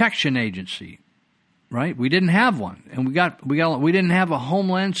Environmental Protection Agency, right? We didn't have one. And we didn't have a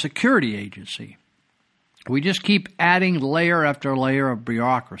Homeland Security Agency. We just keep adding layer after layer of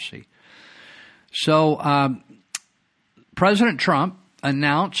bureaucracy. So President Trump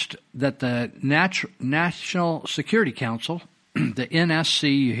announced that the National Security Council, the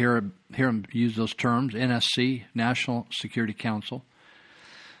NSC, you hear him use those terms, NSC, National Security Council,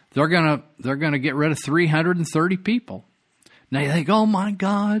 they're gonna get rid of 330 people. Now you think, oh my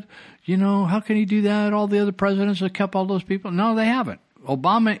God, how can he do that? All the other presidents have kept all those people. No, they haven't.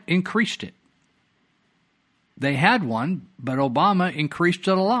 Obama increased it. They had one, but Obama increased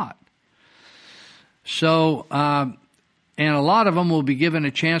it a lot. So, and a lot of them will be given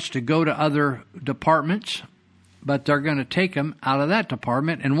a chance to go to other departments, but they're going to take them out of that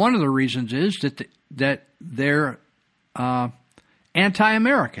department. And one of the reasons is that they're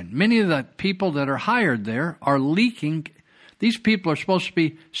anti-American. Many of the people that are hired there are leaking. These people are supposed to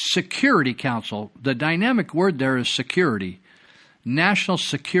be Security Council. The dynamic word there is security, national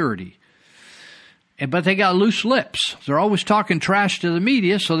security. But they got loose lips. They're always talking trash to the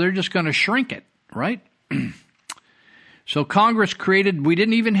media, so they're just going to shrink it, right? So Congress we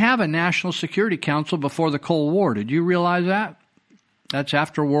didn't even have a National Security Council before the Cold War. Did you realize that? That's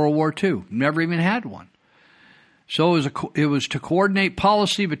after World War II. Never even had one. So it was to coordinate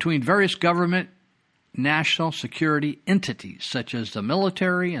policy between various government national security entities, such as the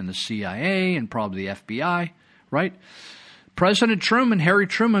military and the CIA and probably the FBI, right? President Truman, Harry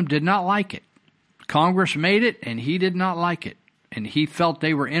Truman, did not like it. Congress made it, and he did not like it. And he felt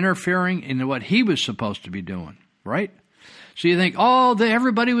they were interfering in what he was supposed to be doing, right? So you think,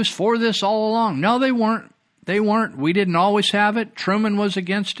 everybody was for this all along. No, they weren't. They weren't. We didn't always have it. Truman was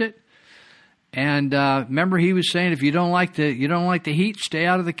against it. And remember, he was saying, if you don't like the heat, stay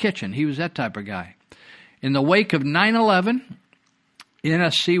out of the kitchen. He was that type of guy. In the wake of 9/11,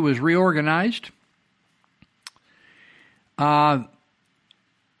 NSC was reorganized.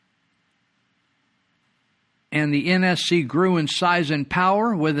 And the NSC grew in size and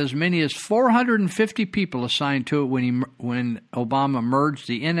power with as many as 450 people assigned to it when Obama merged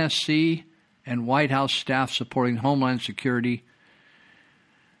the NSC and White House staff supporting Homeland Security,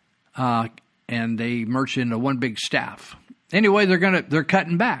 and they merged into one big staff. Anyway, they're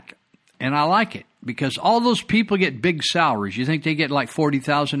cutting back, and I like it because all those people get big salaries. You think they get like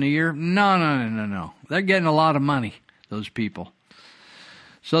 $40,000 a year? No. They're getting a lot of money, those people.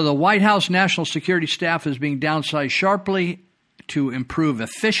 So the White House National Security Staff is being downsized sharply to improve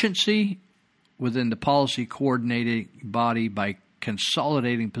efficiency within the policy coordinating body by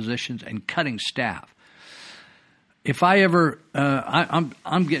consolidating positions and cutting staff. If I ever, I'm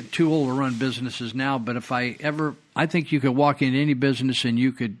getting too old to run businesses now, but if I think you could walk into any business and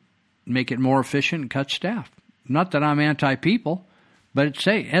you could make it more efficient and cut staff. Not that I'm anti-people, but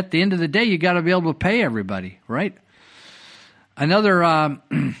at the end of the day, you got to be able to pay everybody, right? Another, I'm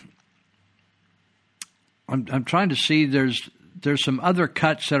trying to see. There's some other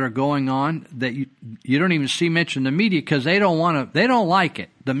cuts that are going on that you don't even see mentioned in the media because they don't like it.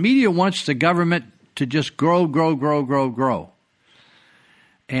 The media wants the government to just grow,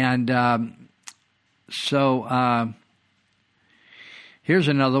 and so here's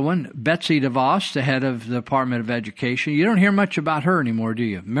another one. Betsy DeVos, the head of the Department of Education. You don't hear much about her anymore, do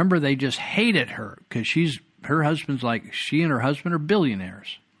you? Remember, they just hated her because she and her husband are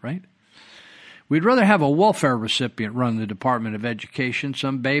billionaires, right? We'd rather have a welfare recipient run the Department of Education,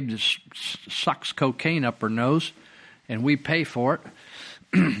 some babe that sucks cocaine up her nose, and we pay for it.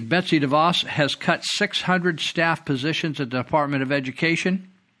 Betsy DeVos has cut 600 staff positions at the Department of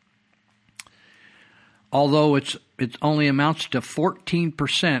Education, although it only amounts to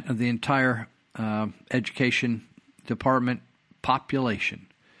 14% of the entire education department population.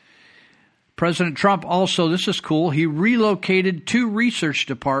 President Trump also, this is cool, he relocated 2 research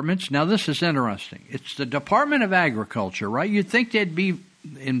departments. Now, this is interesting. It's the Department of Agriculture, right? You'd think they'd be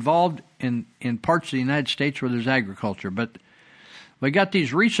involved in parts of the United States where there's agriculture, but we got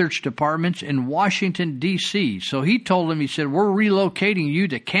these research departments in Washington, D.C. So he told them, he said, we're relocating you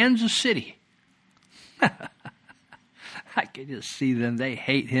to Kansas City. I can just see them. They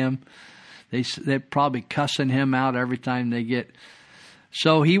hate him. They're probably cussing him out every time they get.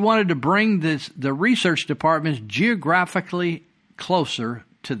 So he wanted to bring the research departments geographically closer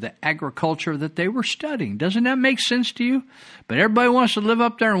to the agriculture that they were studying. Doesn't that make sense to you? But everybody wants to live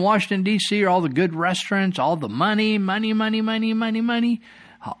up there in Washington, D.C., or all the good restaurants, all the money,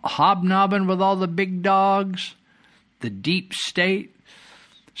 hobnobbing with all the big dogs, the deep state.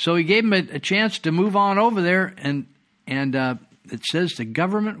 So he gave them a chance to move on over there, and it says the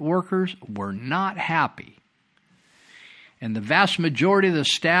government workers were not happy. And the vast majority of the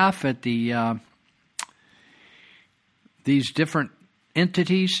staff at these different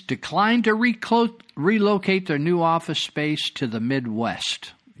entities declined to relocate their new office space to the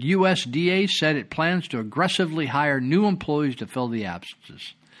Midwest. USDA said it plans to aggressively hire new employees to fill the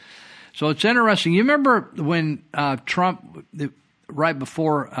absences. So it's interesting. You remember when Trump, right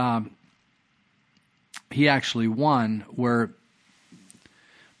before he actually won, where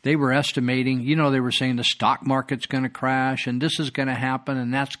they were estimating, they were saying the stock market's going to crash and this is going to happen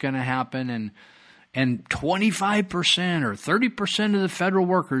and that's going to happen. And 25% or 30% of the federal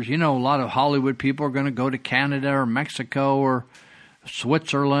workers, a lot of Hollywood people are going to go to Canada or Mexico or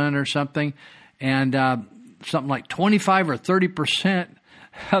Switzerland or something. And something like 25 or 30%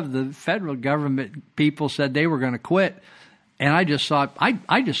 of the federal government people said they were going to quit. And I just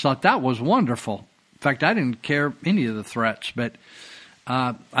thought that was wonderful. In fact, I didn't care any of the threats, but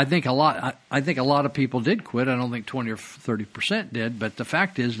I think a lot of people did quit. I don't think 20 or 30% did, but the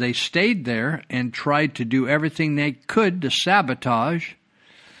fact is they stayed there and tried to do everything they could to sabotage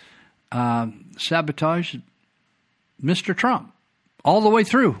Mr. Trump all the way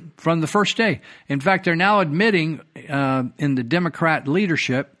through from the first day. In fact, they're now admitting in the Democrat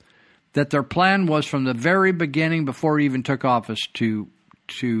leadership that their plan was from the very beginning, before he even took office, to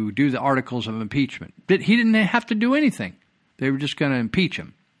do the articles of impeachment. But he didn't have to do anything. They were just going to impeach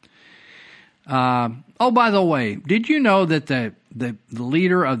him. By the way, did you know that the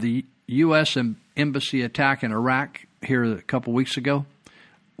leader of the U.S. embassy attack in Iraq here a couple weeks ago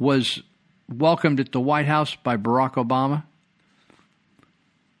was welcomed at the White House by Barack Obama?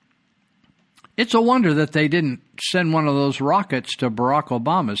 It's a wonder that they didn't send one of those rockets to Barack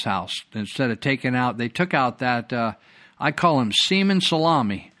Obama's house instead of they took out that, I call him Seaman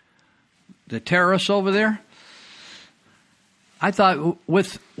Salami, the terrorists over there. I thought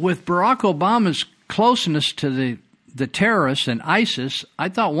with Barack Obama's closeness to the terrorists and ISIS, I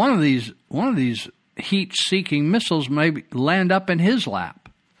thought one of these heat-seeking missiles may land up in his lap.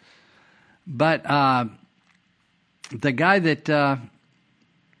 But the guy that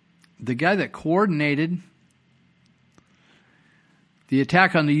coordinated the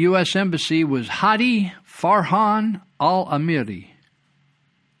attack on the U.S. Embassy was Hadi Farhan al-Amiri.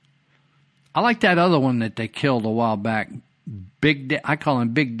 I like that other one that they killed a while back. I call him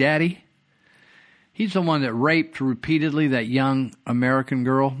Big Daddy. He's the one that raped repeatedly that young American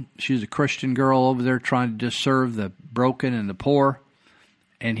girl. She's a Christian girl over there trying to just serve the broken and the poor.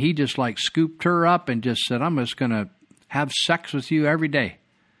 And he just like scooped her up and just said, I'm just going to have sex with you every day.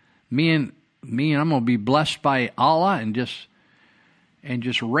 Me and I'm going to be blessed by Allah and just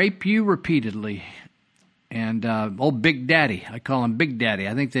rape you repeatedly. And old Big Daddy, I call him Big Daddy.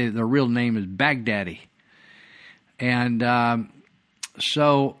 I think their real name is Baghdadi. And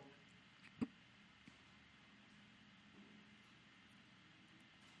so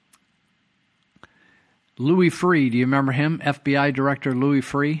Louis Freeh, do you remember him? FBI Director Louis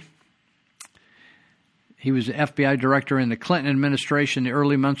Freeh. He was the FBI director in the Clinton administration, the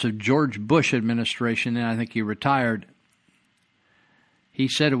early months of George Bush administration, and I think he retired. He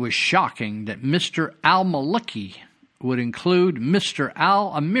said it was shocking that Mr. al-Maliki would include Mr.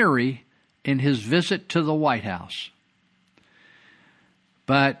 al-Amiri in his visit to the White House.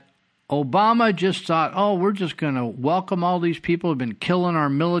 But Obama just thought, we're just going to welcome all these people who have been killing our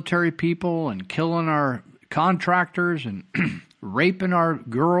military people and killing our contractors and raping our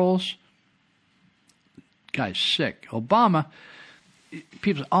girls. Guy's sick. Obama,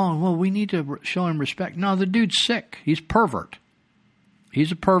 people say, we need to show him respect. No, the dude's sick. He's pervert.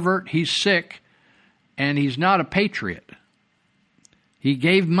 He's a pervert. He's sick. And he's not a patriot. He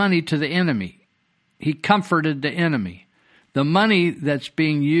gave money to the enemy. He comforted the enemy. The money that's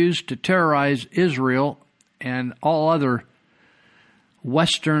being used to terrorize Israel and all other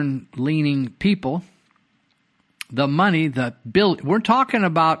Western-leaning people, the money, we're talking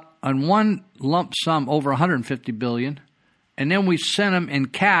about on one lump sum over $150 billion, and then we sent them in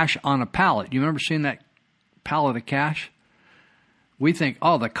cash on a pallet. You remember seeing that pallet of cash? We think,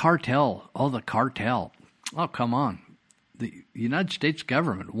 the cartel. Oh, come on. The United States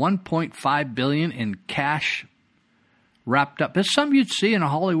government, $1.5 billion in cash wrapped up. It's something you'd see in a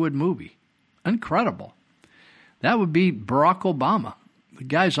Hollywood movie. Incredible. That would be Barack Obama. The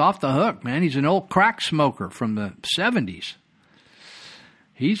guy's off the hook, man. He's an old crack smoker from the 70s.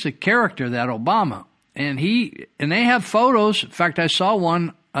 He's a character, that Obama. And they have photos. In fact, I saw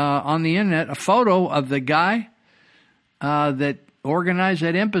one on the internet, a photo of the guy that organized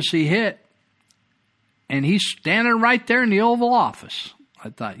that embassy hit. And he's standing right there in the Oval Office. I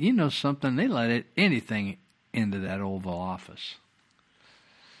thought, something, they let anything into that Oval Office.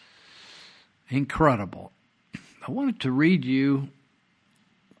 Incredible. I wanted to read you,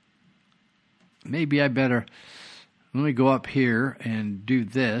 maybe I better, let me go up here and do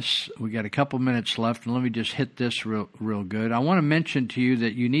this. We got a couple minutes left, and let me just hit this real good. I want to mention to you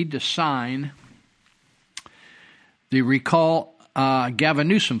that you need to sign the Recall Gavin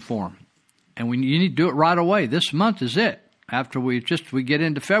Newsom form. And you need to do it right away. This month is it. After we get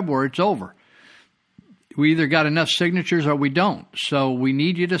into February, it's over. We either got enough signatures or we don't. So we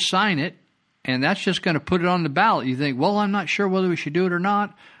need you to sign it, and that's just going to put it on the ballot. You think, I'm not sure whether we should do it or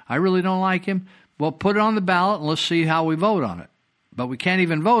not. I really don't like him. Well, put it on the ballot, and let's see how we vote on it. But we can't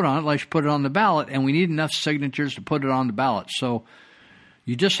even vote on it unless you put it on the ballot, and we need enough signatures to put it on the ballot. So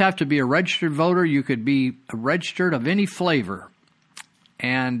you just have to be a registered voter. You could be registered of any flavor.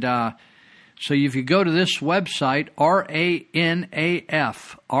 And so if you go to this website,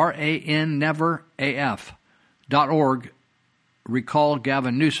 RANAF.org, Recall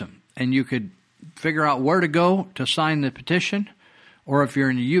Gavin Newsom, and you could figure out where to go to sign the petition. Or if you're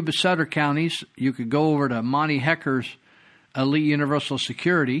in the Yuba Sutter counties, you could go over to Monty Hecker's Elite Universal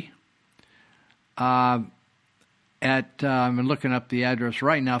Security. I'm looking up the address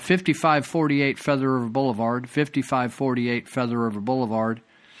right now, 5548 Feather River Boulevard, 5548 Feather River Boulevard.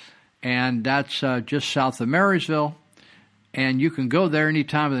 And that's just south of Marysville. And you can go there any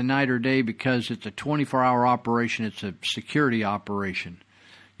time of the night or day because it's a 24-hour operation. It's a security operation.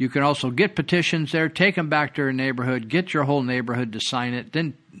 You can also get petitions there, take them back to your neighborhood, get your whole neighborhood to sign it,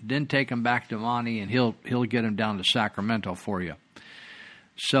 then take them back to Monty, and he'll get them down to Sacramento for you.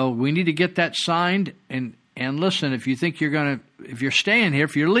 So we need to get that signed. And listen, if you think if you're staying here,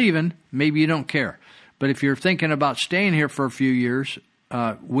 if you're leaving, maybe you don't care. But if you're thinking about staying here for a few years,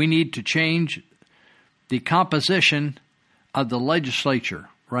 we need to change the composition of the legislature,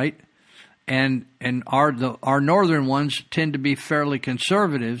 right? And our northern ones tend to be fairly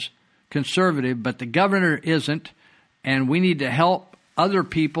conservative, but the governor isn't, And we need to help other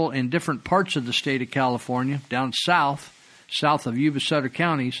people in different parts of the state of California, down south of Yuba Sutter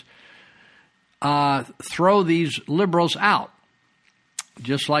counties, throw these liberals out,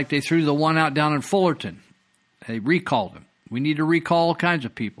 just like they threw the one out down in Fullerton. They recalled him. We need to recall all kinds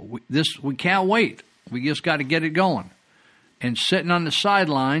of people. We can't wait. We just got to get it going. And sitting on the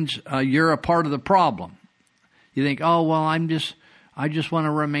sidelines, you're a part of the problem. You think, oh, well, I just want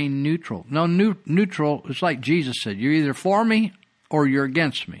to remain neutral. No, neutral is like Jesus said. You're either for me or you're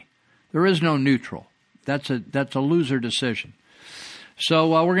against me. There is no neutral. That's a loser decision. So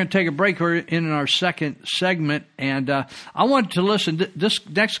we're going to take a break. We're in our second segment, and I want to listen. This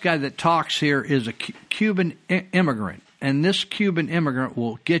next guy that talks here is a Cuban immigrant, and this Cuban immigrant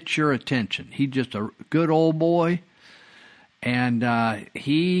will get your attention. He's just a good old boy, and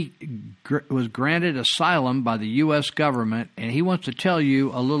he was granted asylum by the U.S. government, and he wants to tell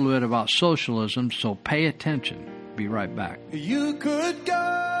you a little bit about socialism, so pay attention. Be right back. You could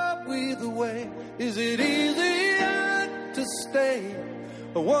go either way. Is it easier to stay?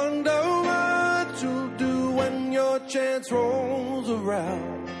 I wonder what you'll do when your chance rolls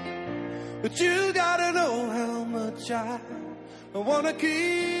around. But you gotta know how much I wanna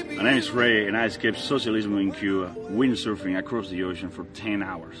keep you. My name is Ray, and I escaped socialism in Cuba, windsurfing across the ocean for 10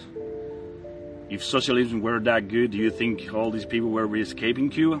 hours. If socialism were that good, do you think all these people were escaping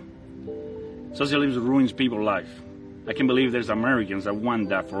Cuba? Socialism ruins people's life. I can't believe there's Americans that want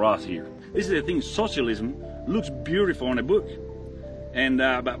that for us here. This is the thing, socialism looks beautiful on a book. And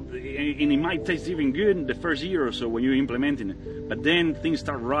it might taste even good in the first year or so when you're implementing it. But then things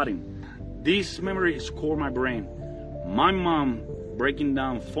start rotting. This memory scored my brain. My mom breaking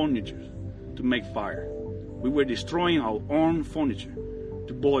down furniture to make fire. We were destroying our own furniture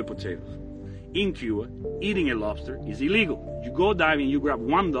to boil potatoes. In Cuba, eating a lobster is illegal. You go diving, you grab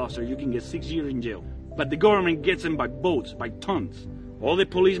one lobster, you can get 6 years in jail. But the government gets them by boats, by tons. All the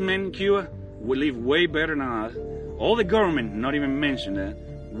policemen in Cuba will live way better than us. All the government, not even mention that,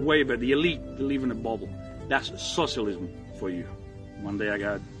 way better. The elite, they live in a bubble. That's socialism for you. One day I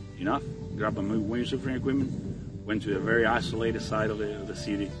got enough, grabbed my windsurfing equipment, went to a very isolated side of the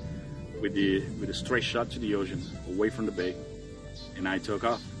city with a straight shot to the ocean, away from the bay, and I took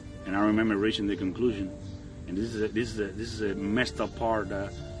off. And I remember reaching the conclusion, and this is a messed up part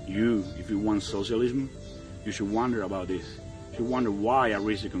that if you want socialism, you should wonder about this. You should wonder why I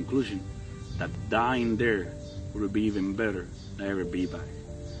reached the conclusion that dying there would be even better than ever be back.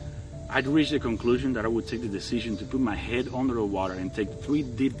 I'd reached the conclusion that I would take the decision to put my head under the water and take 3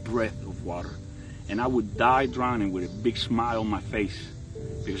 deep breaths of water, and I would die drowning with a big smile on my face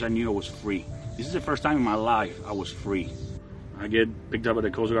because I knew I was free. This is the first time in my life I was free. I get picked up at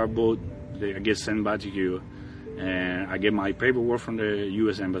the Coast Guard boat, I get sent back to Cuba, and I get my paperwork from the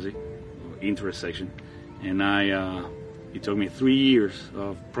U.S. Embassy, interest section, and it took me 3 years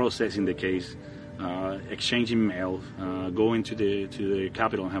of processing the case, exchanging mail, going to the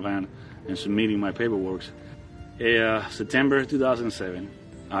capital in Havana and submitting my paperwork. September 2007,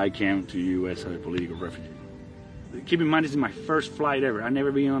 I came to the U.S. as a political refugee. Keep in mind, this is my first flight ever. I've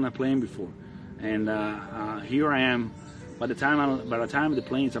never been on a plane before, and here I am. By the time the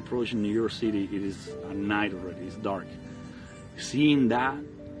plane's approaching New York City, it is at night already. It's dark. Seeing that,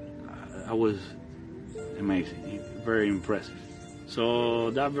 I was amazing, very impressive. So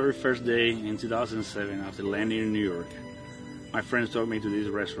that very first day in 2007, after landing in New York, my friends took me to this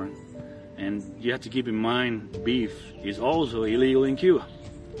restaurant. And you have to keep in mind, beef is also illegal in Cuba.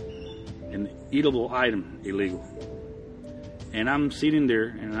 An eatable item, illegal. And I'm sitting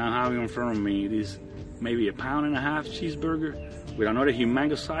there, and I'm having in front of me this maybe a 1.5 pound cheeseburger with another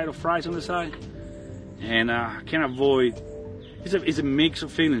humongous side of fries on the side. And I can't avoid, it's a mix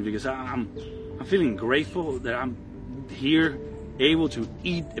of feelings because I'm feeling grateful that I'm here able to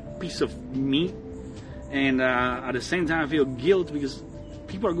eat a piece of meat. And at the same time I feel guilt because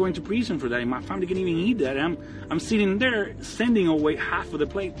people are going to prison for that and my family can't even eat that. And I'm sitting there sending away half of the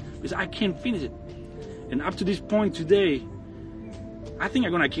plate because I can't finish it. And up to this point today, I think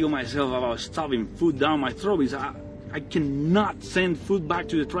I'm gonna kill myself about stuffing food down my throat because I cannot send food back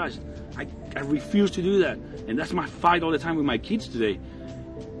to the trash. I refuse to do that. And that's my fight all the time with my kids today.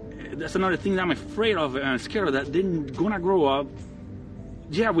 That's another thing that I'm afraid of and I'm scared of, that they're gonna grow up,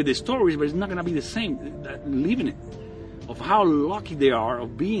 with the stories, but it's not gonna be the same, living it. Of how lucky they are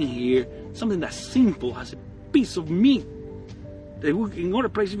of being here, something that's simple as a piece of meat. In other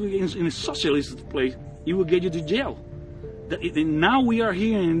places, in a socialist place, it will get you to jail. Now we are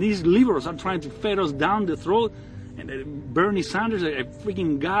here and these liberals are trying to feed us down the throat. And Bernie Sanders, a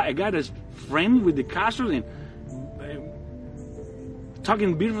freaking guy, a guy that's friend with the Castros and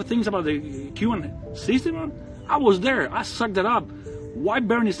talking beautiful things about the Cuban system. I was there. I sucked it up. Why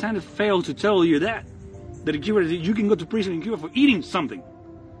Bernie Sanders failed to tell you that in Cuba, that you can go to prison in Cuba for eating something?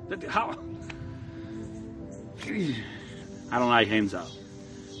 How? I don't like hands-out.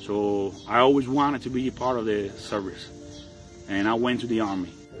 So I always wanted to be a part of the service. And I went to the Army.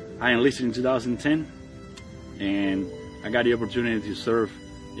 I enlisted in 2010, and I got the opportunity to serve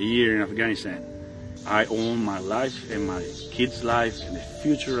a year in Afghanistan. I owe my life and my kids' life and the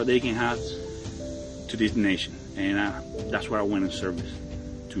future that they can have to this nation. And that's why I went in service,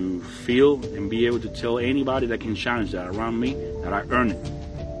 to feel and be able to tell anybody that can challenge that around me that I earned it.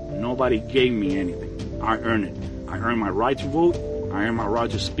 Nobody gave me anything. I earned it. I earned my right to vote, I earned my right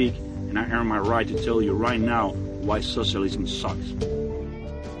to speak, and I earned my right to tell you right now why socialism sucks.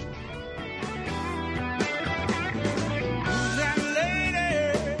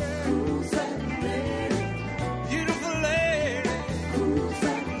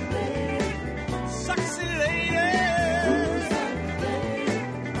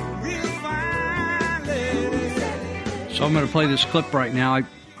 So I'm going to play this clip right now.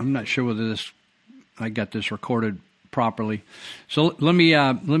 I'm not sure whether I got this recorded properly. So let me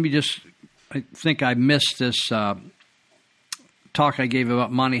just. I think I missed this talk I gave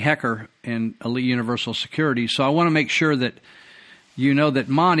about Monty Hecker and Elite Universal Security. So I want to make sure that you know that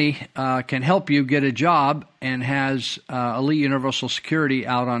Monty can help you get a job and has Elite Universal Security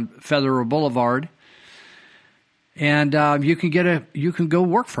out on Federal Boulevard, and you can go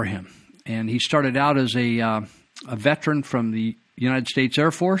work for him. And he started out as a veteran from the United States Air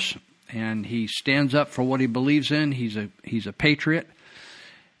Force, and he stands up for what he believes in. He's a patriot,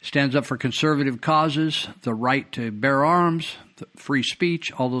 stands up for conservative causes, the right to bear arms, the free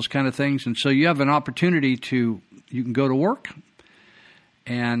speech, all those kind of things. And so you have an opportunity you can go to work,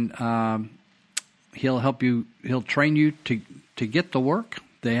 and he'll help you. He'll train you to get the work.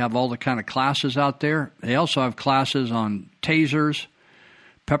 They have all the kind of classes out there. They also have classes on tasers,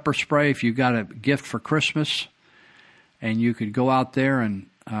 pepper spray, if you got a gift for Christmas. And you could go out there and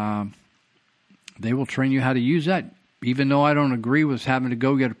they will train you how to use that. Even though I don't agree with having to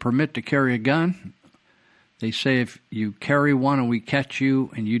go get a permit to carry a gun, they say if you carry one and we catch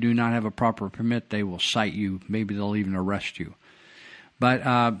you and you do not have a proper permit, they will cite you. Maybe they'll even arrest you.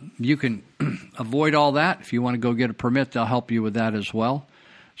 But you can avoid all that. If you want to go get a permit, they'll help you with that as well.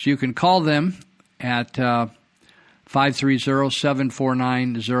 So you can call them at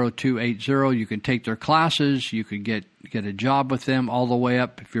 530-749-0280. You can take their classes. You could get a job with them all the way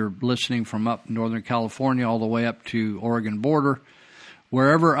up, if you're listening from up Northern California, all the way up to Oregon border.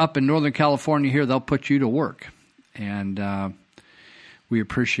 Wherever up in Northern California here, they'll put you to work. And we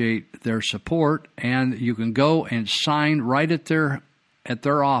appreciate their support. And you can go and sign right at their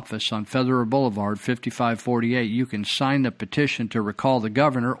office on Federal Boulevard, 5548. You can sign the petition to recall the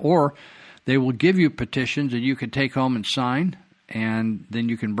governor, or they will give you petitions that you can take home and sign, and then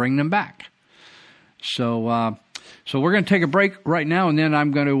you can bring them back. So we're going to take a break right now, and then I'm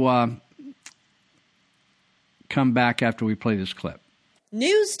going to come back after we play this clip.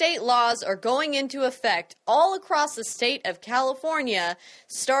 New state laws are going into effect all across the state of California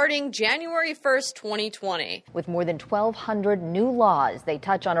starting January 1st, 2020. With more than 1,200 new laws, they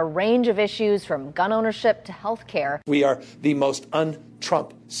touch on a range of issues from gun ownership to health care. We are the most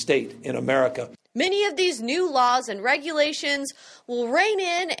un-Trump state in America. Many of these new laws and regulations will rein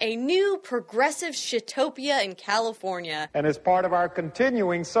in a new progressive shitopia in California. And as part of our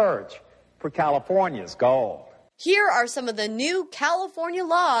continuing search for California's gold. Here are some of the new California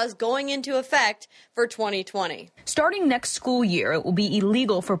laws going into effect for 2020. Starting next school year, it will be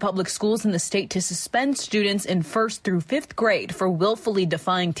illegal for public schools in the state to suspend students in 1st through 5th grade for willfully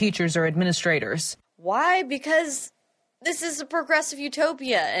defying teachers or administrators. Why? Because this is a progressive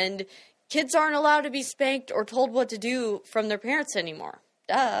utopia, and kids aren't allowed to be spanked or told what to do from their parents anymore.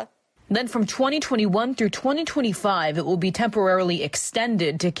 Duh. Then from 2021 through 2025, it will be temporarily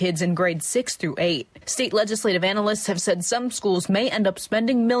extended to kids in grades 6 through 8. State legislative analysts have said some schools may end up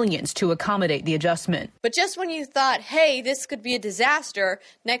spending millions to accommodate the adjustment. But just when you thought, hey, this could be a disaster,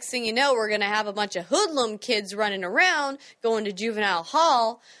 next thing you know, we're going to have a bunch of hoodlum kids running around going to juvenile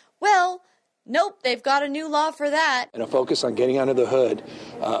hall. Well, nope, they've got a new law for that. And a focus on getting under the hood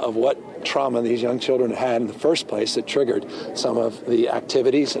of what trauma these young children had in the first place that triggered some of the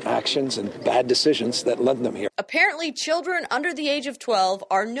activities and actions and bad decisions that led them here. Apparently, children under the age of 12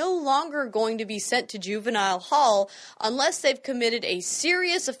 are no longer going to be sent to juvenile hall unless they've committed a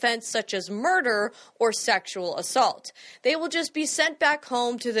serious offense such as murder or sexual assault. They will just be sent back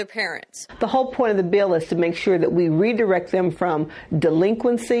home to their parents. The whole point of the bill is to make sure that we redirect them from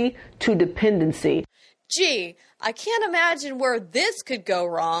delinquency to dependency. Gee, I can't imagine where this could go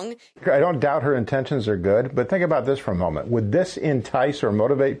wrong. I don't doubt her intentions are good, but think about this for a moment. Would this entice or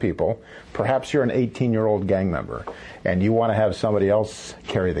motivate people? Perhaps you're an 18-year-old gang member, and you want to have somebody else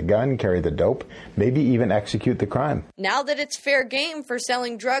carry the gun, carry the dope, maybe even execute the crime. Now that it's fair game for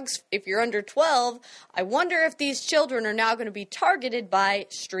selling drugs if you're under 12, I wonder if these children are now going to be targeted by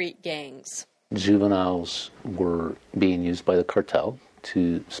street gangs. Juveniles were being used by the cartel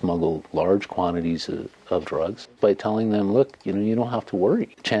to smuggle large quantities of drugs by telling them, look, you don't have to worry.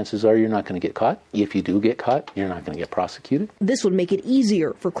 Chances are you're not going to get caught. If you do get caught, you're not going to get prosecuted. This would make it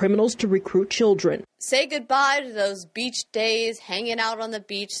easier for criminals to recruit children. Say goodbye to those beach days, hanging out on the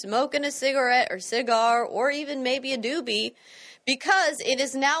beach, smoking a cigarette or cigar, or even maybe a doobie, because it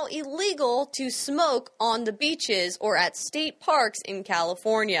is now illegal to smoke on the beaches or at state parks in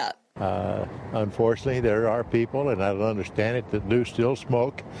California. Unfortunately, there are people, and I don't understand it, that do still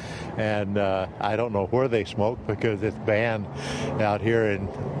smoke. And I don't know where they smoke because it's banned out here in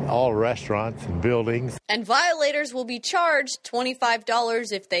all restaurants and buildings. And violators will be charged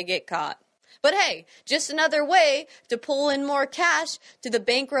 $25 if they get caught. But hey, just another way to pull in more cash to the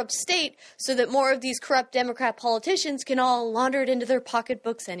bankrupt state so that more of these corrupt Democrat politicians can all launder it into their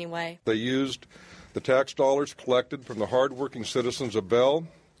pocketbooks anyway. They used the tax dollars collected from the hardworking citizens of Bell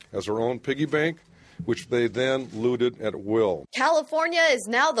as their own piggy bank, which they then looted at will. California is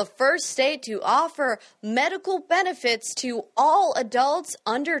now the first state to offer medical benefits to all adults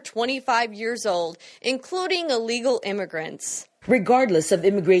under 25 years old, including illegal immigrants. Regardless of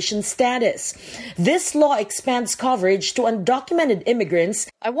immigration status. This law expands coverage to undocumented immigrants.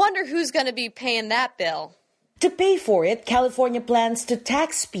 I wonder who's going to be paying that bill. To pay for it, California plans to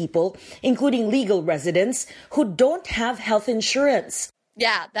tax people, including legal residents, who don't have health insurance.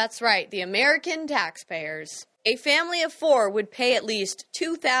 Yeah, that's right, the American taxpayers. A family of 4 would pay at least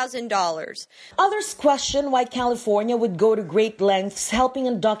 $2,000. Others question why California would go to great lengths helping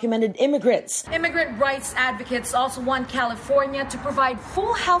undocumented immigrants. Immigrant rights advocates also want California to provide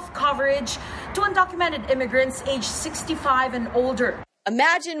full health coverage to undocumented immigrants aged 65 and older.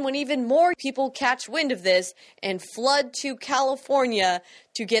 Imagine when even more people catch wind of this and flood to California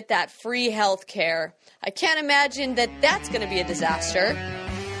to get that free health care. I can't imagine that that's going to be a disaster.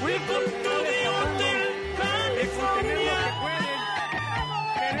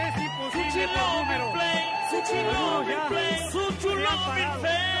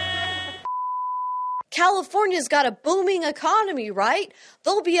 California's got a booming economy, right?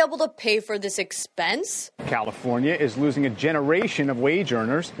 They'll be able to pay for this expense. California is losing a generation of wage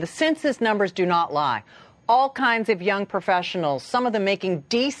earners. The census numbers do not lie. All kinds of young professionals, some of them making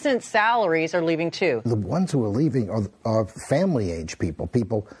decent salaries, are leaving too. The ones who are leaving are family-age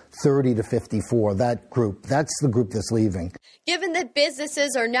people 30 to 54, that group. That's the group that's leaving. Given that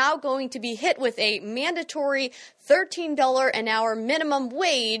businesses are now going to be hit with a mandatory $13 an hour minimum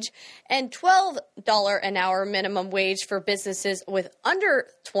wage and $12 an hour minimum wage for businesses with under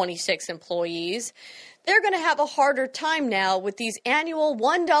 26 employees, they're going to have a harder time now with these annual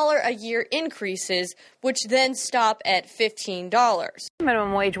 $1 a year increases, which then stop at $15.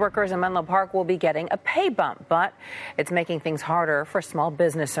 Minimum wage workers in Menlo Park will be getting a pay bump, but it's making things harder for small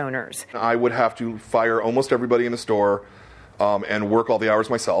business owners. I would have to fire almost everybody in the store and work all the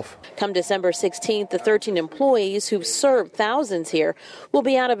hours myself. Come December 16th, the 13 employees who've served thousands here will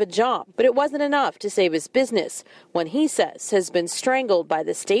be out of a job. But it wasn't enough to save his business, one he says has been strangled by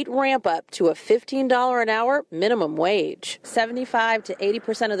the state ramp up to a $15 an hour minimum wage. 75 to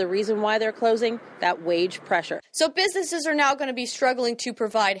 80% of the reason why they're closing, that wage pressure. So businesses are now going to be struggling to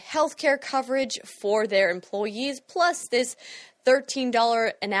provide health care coverage for their employees, plus this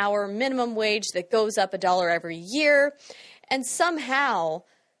 $13 an hour minimum wage that goes up $1 every year. And somehow,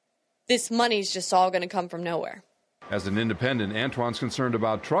 this money's just all going to come from nowhere. As an independent, Antoine's concerned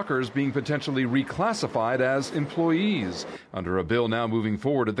about truckers being potentially reclassified as employees under a bill now moving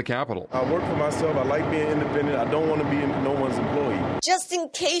forward at the Capitol. I work for myself. I like being independent. I don't want to be no one's employee. Just in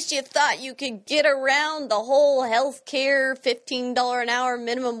case you thought you could get around the whole health care $15 an hour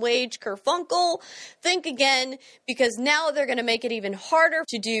minimum wage kerfunkel, think again, because now they're going to make it even harder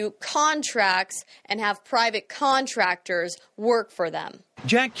to do contracts and have private contractors work for them.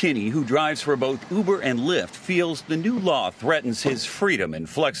 Jack Kinney, who drives for both Uber and Lyft, feels the new law threatens his freedom and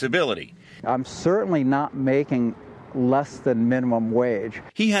flexibility. I'm certainly not making less than minimum wage.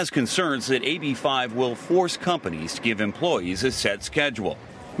 He has concerns that AB 5 will force companies to give employees a set schedule.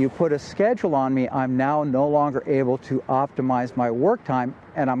 You put a schedule on me, I'm now no longer able to optimize my work time,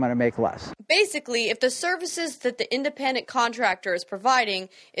 and I'm going to make less. Basically, if the services that the independent contractor is providing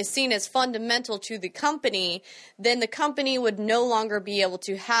is seen as fundamental to the company, then the company would no longer be able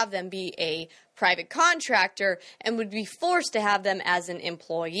to have them be a private contractor and would be forced to have them as an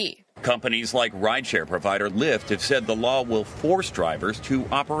employee. Companies like rideshare provider Lyft have said the law will force drivers to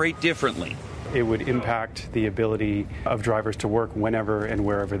operate differently. It would impact the ability of drivers to work whenever and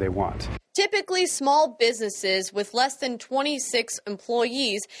wherever they want. Typically, small businesses with less than 26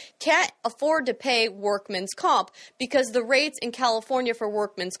 employees can't afford to pay workman's comp because the rates in California for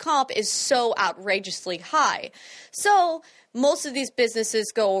workman's comp is so outrageously high. So most of these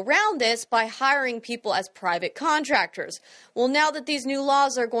businesses go around this by hiring people as private contractors. Well, now that these new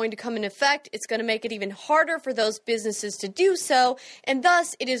laws are going to come in effect, it's going to make it even harder for those businesses to do so, and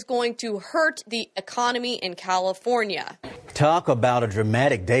thus it is going to hurt the economy in California. Talk about a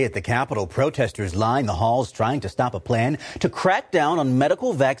dramatic day at the Capitol. Protesters line the halls trying to stop a plan to crack down on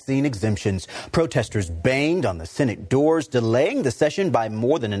medical vaccine exemptions. Protesters banged on the Senate doors, delaying the session by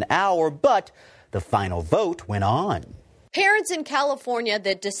more than an hour, but the final vote went on. Parents in California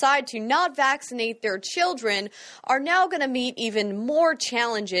that decide to not vaccinate their children are now going to meet even more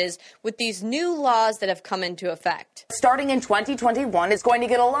challenges with these new laws that have come into effect. Starting in 2021, it's going to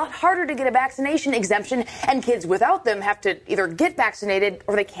get a lot harder to get a vaccination exemption, and kids without them have to either get vaccinated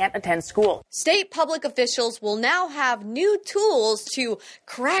or they can't attend school. State public officials will now have new tools to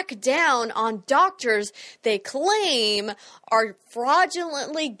crack down on doctors they claim are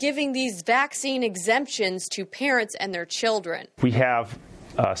fraudulently giving these vaccine exemptions to parents and their children. We have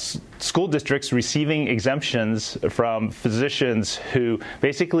school districts receiving exemptions from physicians who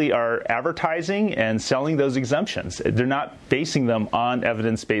basically are advertising and selling those exemptions. They're not basing them on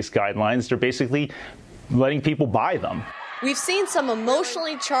evidence-based guidelines. They're basically letting people buy them. We've seen some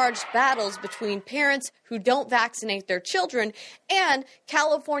emotionally charged battles between parents who don't vaccinate their children and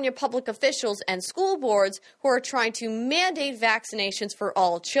California public officials and school boards who are trying to mandate vaccinations for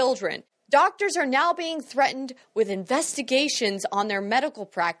all children. Doctors are now being threatened with investigations on their medical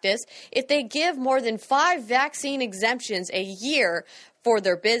practice if they give more than 5 vaccine exemptions a year for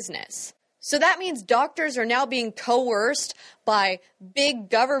their business. So that means doctors are now being coerced by big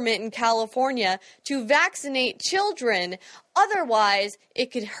government in California to vaccinate children. Otherwise,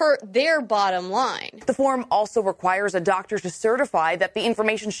 it could hurt their bottom line. The form also requires a doctor to certify that the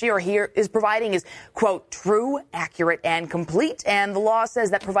information she or he is providing is, quote, true, accurate, and complete. And the law says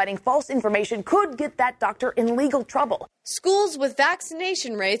that providing false information could get that doctor in legal trouble. Schools with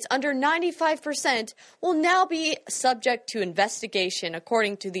vaccination rates under 95% will now be subject to investigation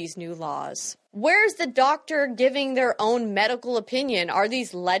according to these new laws. Where's the doctor giving their own medical opinion? Are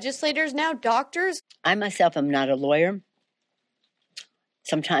these legislators now doctors? I myself am not a lawyer.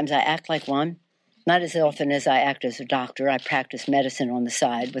 Sometimes I act like one. Not as often as I act as a doctor. I practice medicine on the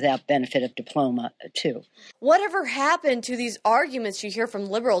side without benefit of diploma, too. Whatever happened to these arguments you hear from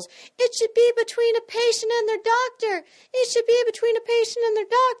liberals? It should be between a patient and their doctor. It should be between a patient and their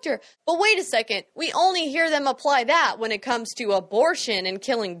doctor. But wait a second. We only hear them apply that when it comes to abortion and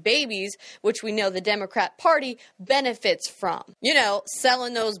killing babies, which we know the Democrat Party benefits from. You know,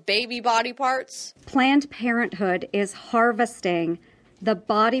 selling those baby body parts. Planned Parenthood is harvesting the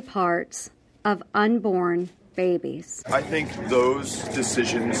body parts of unborn babies. I think those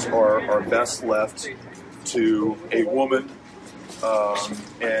decisions are best left to a woman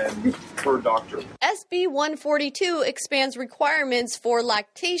and her doctor. SB 142 expands requirements for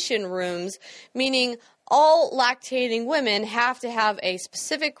lactation rooms, meaning all lactating women have to have a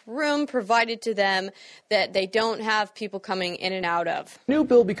specific room provided to them that they don't have people coming in and out of. New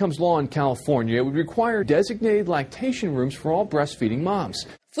bill becomes law in California. It would require designated lactation rooms for all breastfeeding moms.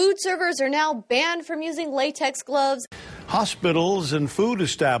 Food servers are now banned from using latex gloves. Hospitals and food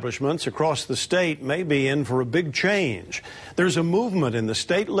establishments across the state may be in for a big change. There's a movement in the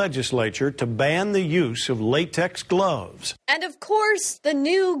state legislature to ban the use of latex gloves. And of course, the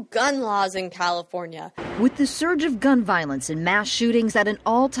new gun laws in California. With the surge of gun violence and mass shootings at an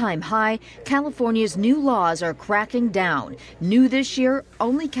all-time high, California's new laws are cracking down. New this year,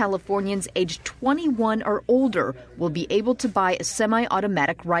 only Californians aged 21 or older will be able to buy a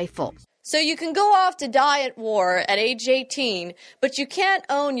semi-automatic rifle. So you can go off to die at war at age 18, but you can't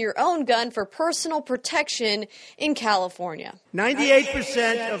own your own gun for personal protection in California.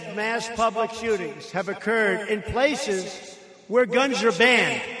 98% of mass public shootings have occurred in places where guns are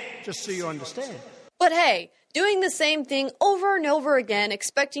banned, just so you understand. But hey, doing the same thing over and over again,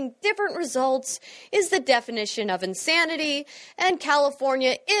 expecting different results, is the definition of insanity, and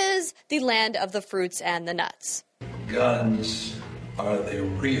California is the land of the fruits and the nuts. Guns are the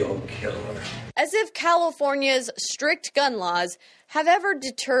real killer. As if California's strict gun laws have ever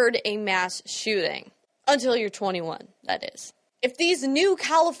deterred a mass shooting. Until you're 21, that is. If these new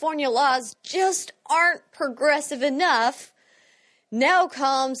California laws just aren't progressive enough, Now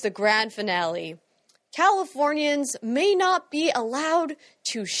comes the grand finale. Californians may not be allowed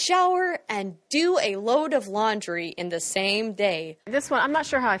to shower and do a load of laundry in the same day. This one, I'm not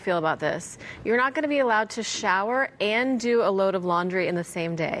sure how I feel about this. You're not going to be allowed to shower and do a load of laundry in the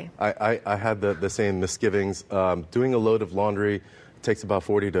same day. I had the same misgivings. Doing a load of laundry takes about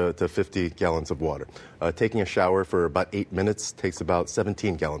 40 to 50 gallons of water. Taking a shower for about 8 minutes takes about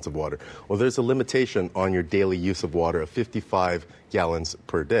 17 gallons of water. Well, there's a limitation on your daily use of water of 55 gallons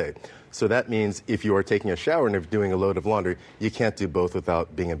per day. So that means if you are taking a shower and if doing a load of laundry, you can't do both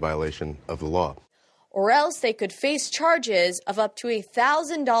without being in violation of the law. Or else they could face charges of up to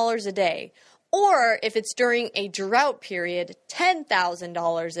 $1,000 a day. Or if it's during a drought period,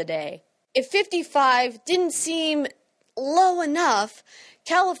 $10,000 a day. If 55 didn't seem low enough,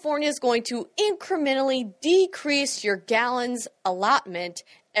 California is going to incrementally decrease your gallons allotment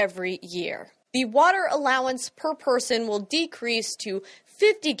every year. The water allowance per person will decrease to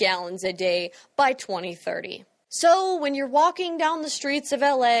 50 gallons a day by 2030. So when you're walking down the streets of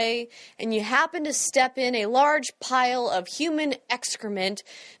LA and you happen to step in a large pile of human excrement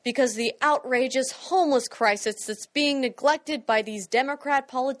because the outrageous homeless crisis that's being neglected by these Democrat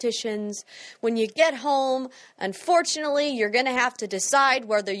politicians, when you get home, unfortunately, you're going to have to decide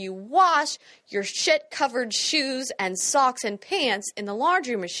whether you wash your shit-covered shoes and socks and pants in the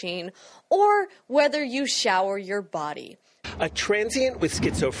laundry machine or whether you shower your body. A transient with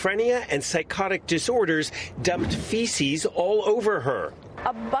schizophrenia and psychotic disorders dumped feces all over her.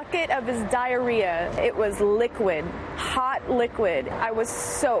 A bucket of his diarrhea. It was liquid, hot liquid. I was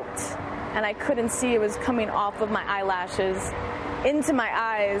soaked, and I couldn't see. It was coming off of my eyelashes into my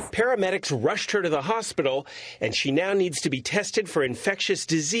eyes. Paramedics rushed her to the hospital, and she now needs to be tested for infectious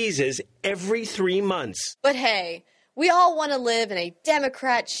diseases every 3 months. But hey, we all want to live in a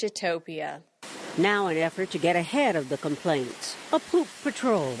Democrat shitopia. Now an effort to get ahead of the complaints. A poop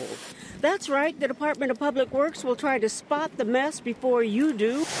patrol. That's right, the Department of Public Works will try to spot the mess before you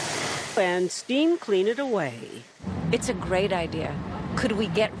do and steam clean it away. It's a great idea. Could we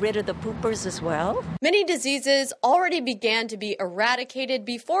get rid of the poopers as well? Many diseases already began to be eradicated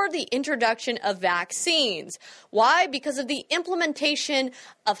before the introduction of vaccines. Why? Because of the implementation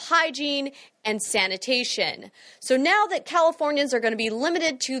of hygiene and sanitation. So now that Californians are going to be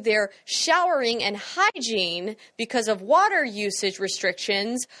limited to their showering and hygiene because of water usage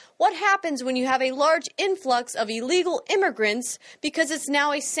restrictions, what happens when you have a large influx of illegal immigrants because it's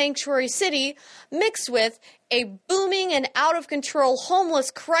now a sanctuary city mixed with a booming and out-of-control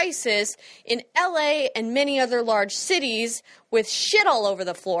homeless crisis in LA and many other large cities with shit all over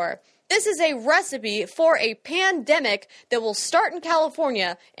the floor? This is a recipe for a pandemic that will start in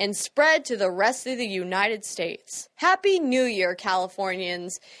California and spread to the rest of the United States. Happy New Year,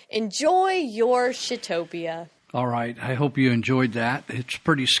 Californians. Enjoy your shitopia. All right. I hope you enjoyed that. It's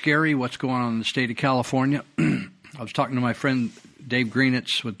pretty scary what's going on in the state of California. I was talking to my friend Dave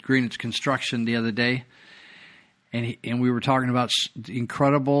Greenitz with Greenitz Construction the other day, and we were talking about the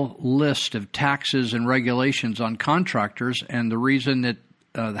incredible list of taxes and regulations on contractors, and the reason that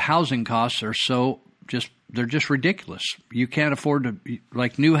the housing costs are they're just ridiculous. You can't afford to,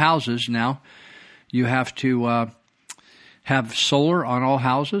 like new houses now, you have to have solar on all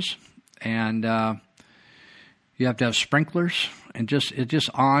houses, and you have to have sprinklers, and it's just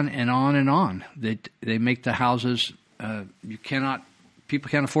on and on and on. They make the houses, people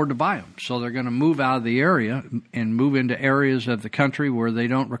can't afford to buy them. So they're going to move out of the area and move into areas of the country where they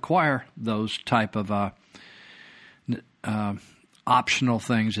don't require those type of optional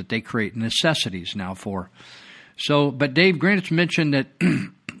things that they create necessities now for. So, but Dave Greenitz mentioned that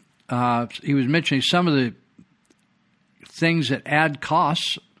he was mentioning some of the things that add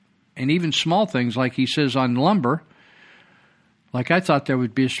costs, and even small things like he says on lumber. Like I thought there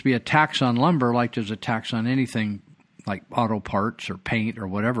would just be a tax on lumber, like there's a tax on anything like auto parts or paint or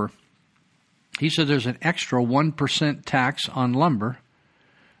whatever. He said there's an extra 1% tax on lumber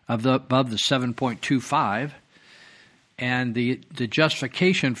above the 7.25. And the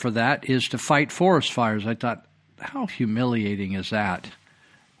justification for that is to fight forest fires. I thought, how humiliating is that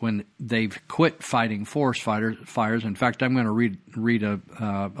when they've quit fighting forest fires? In fact, I'm going to read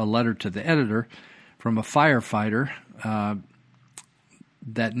a letter to the editor from a firefighter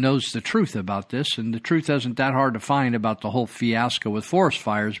that knows the truth about this. And the truth isn't that hard to find about the whole fiasco with forest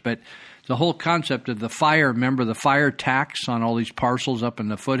fires. But the whole concept of the fire, remember the fire tax on all these parcels up in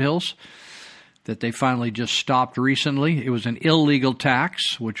the foothills that they finally just stopped recently. It was an illegal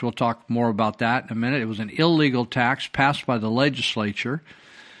tax, which we'll talk more about that in a minute. It was an illegal tax passed by the legislature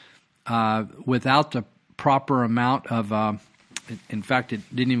without the proper amount of, in fact, it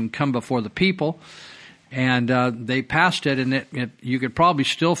didn't even come before the people. And they passed it, and you could probably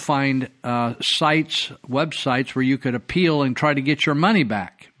still find websites where you could appeal and try to get your money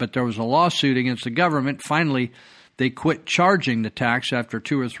back. But there was a lawsuit against the government. Finally, they quit charging the tax after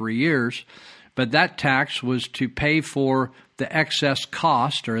 2 or 3 years. But that tax was to pay for the excess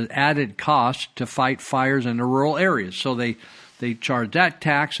cost or added cost to fight fires in the rural areas. So they charged that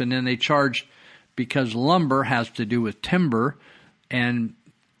tax, and then they charged, because lumber has to do with timber, and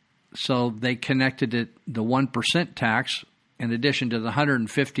so they connected it, the 1% tax, in addition to the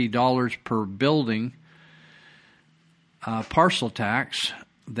 $150 per building parcel tax.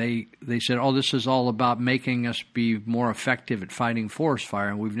 They said, oh, this is all about making us be more effective at fighting forest fire,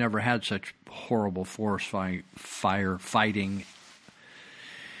 and we've never had such horrible forest fire fighting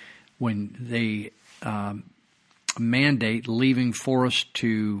when they mandate leaving forests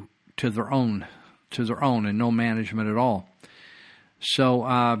to their own and no management at all. So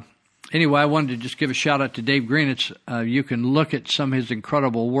anyway, I wanted to just give a shout out to Dave Greenitz. You can look at some of his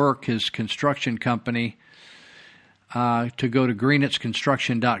incredible work, his construction company, to go to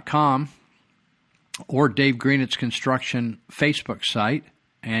greenitzconstruction.com or Dave Greenitz Construction Facebook site,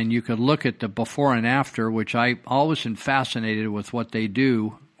 and you could look at the before and after, which I always am fascinated with what they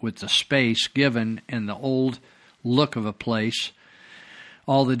do with the space given and the old look of a place.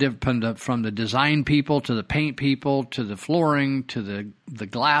 All the different, from the design people to the paint people to the flooring to the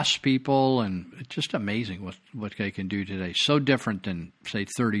glass people, and it's just amazing what they can do today. So different than, say,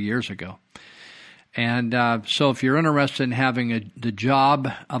 30 years ago. And so if you're interested in having the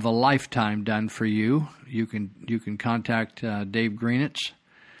job of a lifetime done for you, you can contact Dave Greenitz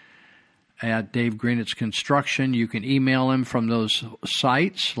at Dave Greenitz Construction. You can email him from those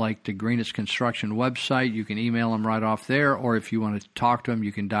sites, like the Greenitz Construction website. You can email him right off there, or if you want to talk to him,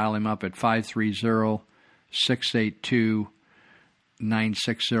 you can dial him up at 530-682-9602,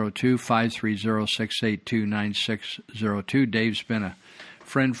 530-682-9602. Dave's been a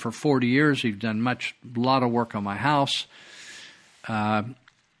friend for 40 years. He's done a lot of work on my house.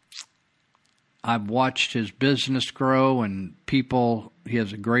 I've watched his business grow, and he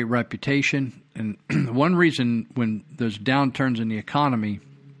has a great reputation. And one reason when there's downturns in the economy,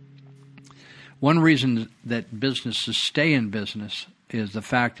 one reason that businesses stay in business is the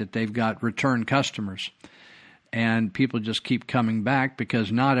fact that they've got return customers. And people just keep coming back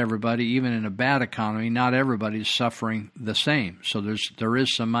because not everybody, even in a bad economy, not everybody's suffering the same. So there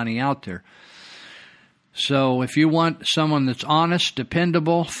is some money out there. So if you want someone that's honest,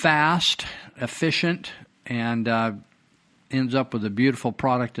 dependable, fast, efficient, and ends up with a beautiful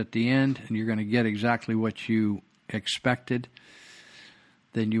product at the end, and you're going to get exactly what you expected,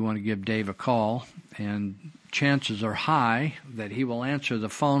 then you want to give Dave a call. And chances are high that he will answer the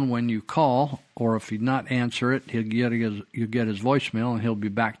phone when you call, or if he not answer it, you'll get his voicemail, and he'll be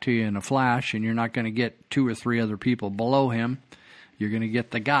back to you in a flash, and you're not going to get 2 or 3 other people below him. You're going to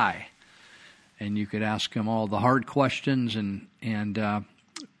get the guy. And you could ask him all the hard questions and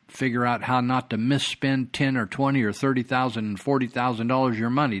figure out how not to misspend $10,000 or $20,000 or $30,000 and $40,000 your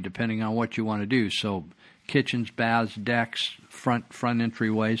money, depending on what you want to do. So kitchens, baths, decks, front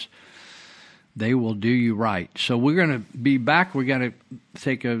entryways, they will do you right. So we're going to be back. We're going to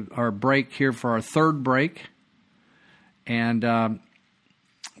take our break here for our third break. And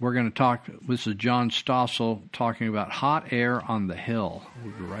we're going to talk. This is John Stossel talking about hot air on the hill.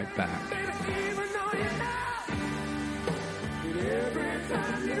 We'll be right back.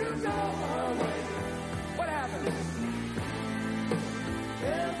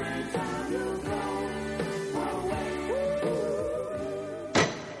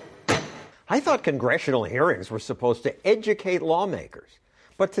 I thought congressional hearings were supposed to educate lawmakers,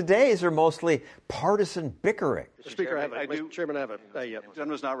 but today's are mostly partisan bickering. Speaker, Mr. Chairman, I have a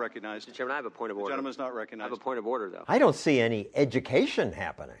gentleman is not recognized. Mr. Chairman, I have a point of order. The gentleman is not recognized. I have a point of order, though. I don't see any education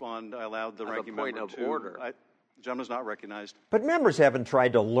happening. I allowed the ranking member to. The gentleman is not recognized. But members haven't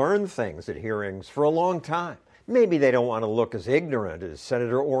tried to learn things at hearings for a long time. Maybe they don't want to look as ignorant as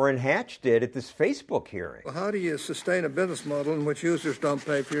Senator Orrin Hatch did at this Facebook hearing. Well, how do you sustain a business model in which users don't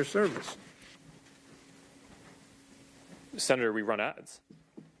pay for your service? Senator, we run ads.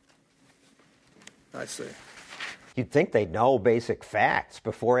 I see. You'd think they'd know basic facts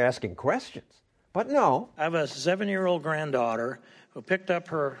before asking questions, but no. I have a 7-year-old granddaughter who picked up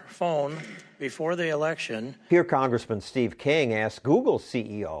her phone before the election. Here, Congressman Steve King asked Google's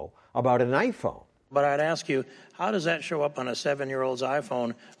CEO about an iPhone. But I'd ask you, how does that show up on a 7-year-old's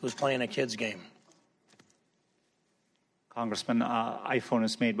iPhone who's playing a kid's game? Congressman, iPhone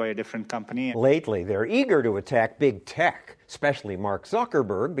is made by a different company. Lately, they're eager to attack big tech, especially Mark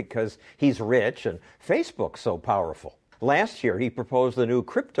Zuckerberg, because he's rich and Facebook's so powerful. Last year, he proposed a new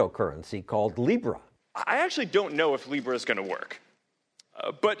cryptocurrency called Libra. I actually don't know if Libra is going to work.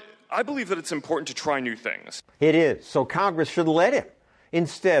 But I believe that it's important to try new things. It is, so Congress should let him.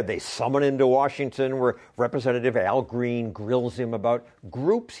 Instead, they summon him to Washington where Representative Al Green grills him about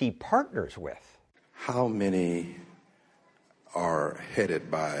groups he partners with. How many are headed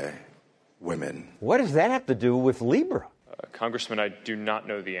by women? What does that have to do with Libra? Congressman, I do not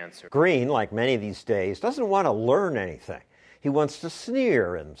know the answer. Green, like many these days, doesn't want to learn anything. He wants to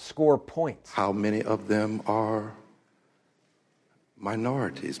sneer and score points. How many of them are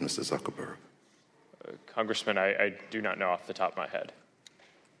minorities, Mr. Zuckerberg? Congressman, I do not know off the top of my head.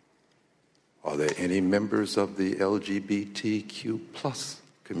 Are there any members of the LGBTQ plus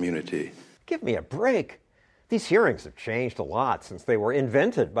community? Give me a break. These hearings have changed a lot since they were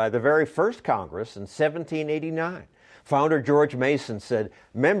invented by the very first Congress in 1789. Founder George Mason said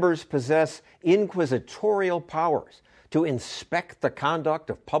members possess inquisitorial powers to inspect the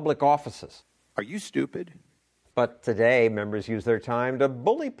conduct of public offices. Are you stupid? But today, members use their time to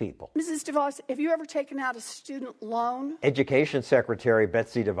bully people. Mrs. DeVos, have you ever taken out a student loan? Education Secretary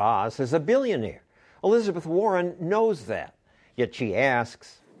Betsy DeVos is a billionaire. Elizabeth Warren knows that. Yet she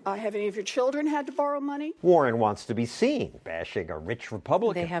asks, have any of your children had to borrow money? Warren wants to be seen bashing a rich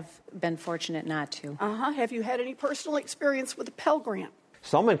Republican. They have been fortunate not to. Have you had any personal experience with a Pell Grant?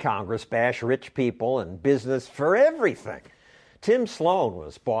 Some in Congress bash rich people and business for everything. Tim Sloan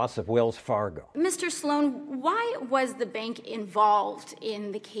was boss of Wells Fargo. Mr. Sloan, why was the bank involved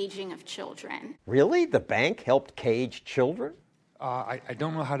in the caging of children? Really? The bank helped cage children? I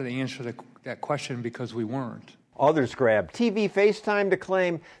don't know how to answer that question because we weren't. Others grab TV FaceTime to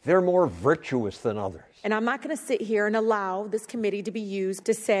claim they're more virtuous than others. And I'm not going to sit here and allow this committee to be used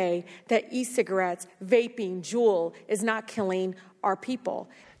to say that e-cigarettes, vaping, Juul is not killing our people.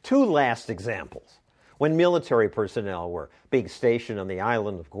 Two last examples. When military personnel were being stationed on the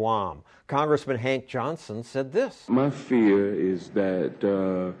island of Guam, Congressman Hank Johnson said this. My fear is that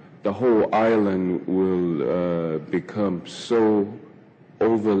the whole island will become so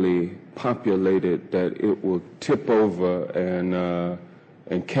overly populated that it will tip over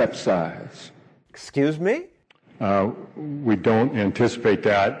and capsize. Excuse me? We don't anticipate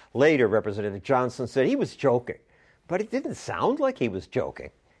that. Later, Representative Johnson said he was joking, but it didn't sound like he was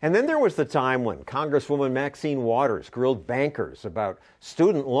joking. And then there was the time when Congresswoman Maxine Waters grilled bankers about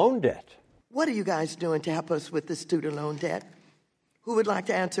student loan debt. What are you guys doing to help us with the student loan debt? Who would like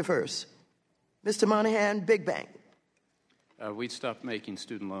to answer first? Mr. Monahan, Big Bank. We stopped making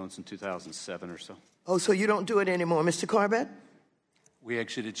student loans in 2007 or so. Oh, so you don't do it anymore. Mr. Corbett? We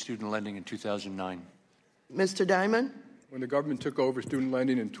exited student lending in 2009. Mr. Diamond? When the government took over student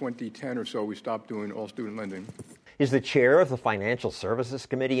lending in 2010 or so, we stopped doing all student lending. Is the chair of the Financial Services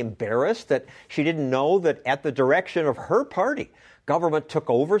Committee embarrassed that she didn't know that at the direction of her party, government took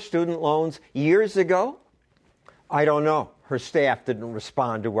over student loans years ago? I don't know. Her staff didn't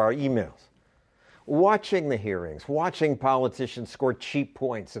respond to our emails. Watching the hearings, watching politicians score cheap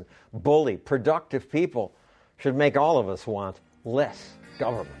points and bully productive people should make all of us want less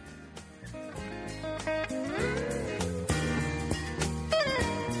government.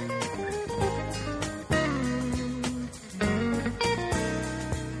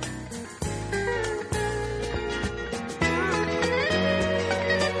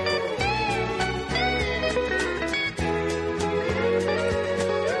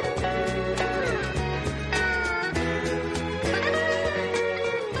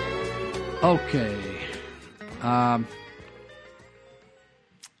 Okay.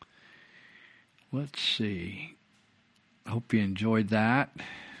 Let's see. Hope you enjoyed that.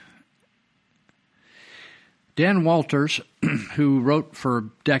 Dan Walters, who wrote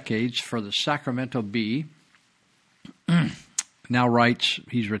for decades for the Sacramento Bee, now writes,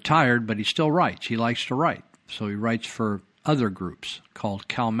 he's retired, but he still writes. He likes to write. So he writes for other groups called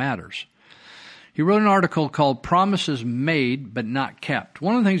Cal Matters. He wrote an article called Promises Made But Not Kept.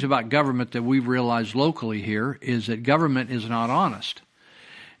 One of the things about government that we've realized locally here is that government is not honest.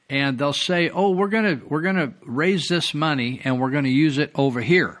 And they'll say, oh, we're gonna raise this money and we're going to use it over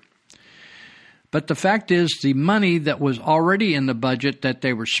here. But the fact is the money that was already in the budget that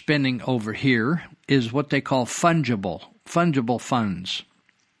they were spending over here is what they call fungible funds.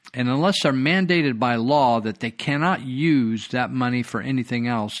 And unless they're mandated by law that they cannot use that money for anything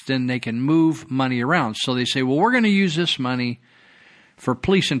else, then they can move money around. So they say, well, we're going to use this money for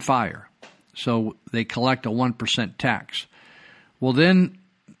police and fire. So they collect a 1% tax. Well, then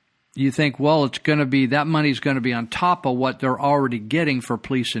you think, well, it's going to be, that money's going to be on top of what they're already getting for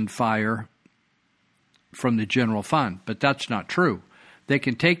police and fire from the general fund. But that's not true. They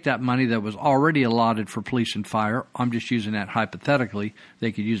can take that money that was already allotted for police and fire. I'm just using that hypothetically.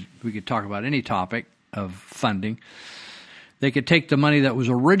 We could talk about any topic. of funding. They could take the money that was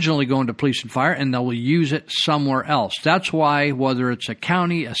originally going to police and fire and they'll use it somewhere else. That's why whether it's a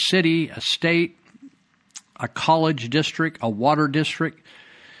county, a city, a state, a college district, a water district,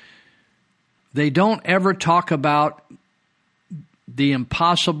 they don't ever talk about the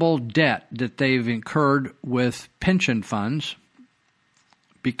impossible debt that they've incurred with pension funds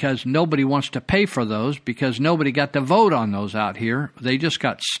because nobody wants to pay for those because nobody got to vote on those out here. They just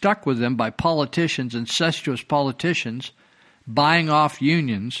got stuck with them by politicians, incestuous politicians, buying off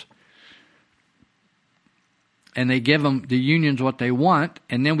unions, and they give them the unions what they want,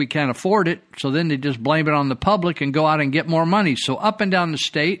 and then we can't afford it, so then they just blame it on the public and go out and get more money. So up and down the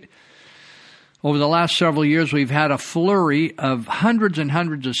state, over the last several years, we've had a flurry of hundreds and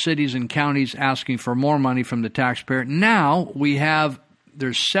hundreds of cities and counties asking for more money from the taxpayer. Now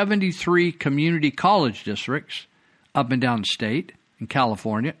there's 73 community college districts up and down the state in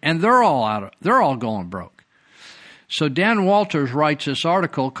California, and they're all going broke. So Dan Walters writes this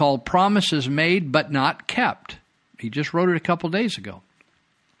article called Promises Made But Not Kept. He just wrote it a couple days ago.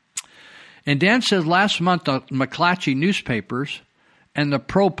 And Dan says last month the McClatchy newspapers and the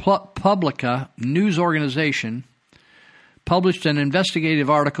ProPublica news organization published an investigative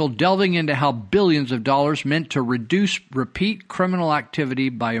article delving into how billions of dollars meant to reduce repeat criminal activity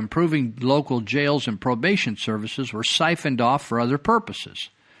by improving local jails and probation services were siphoned off for other purposes.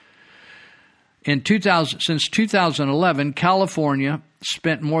 Since 2011, California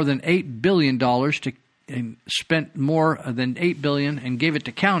spent more than $8 billion and gave it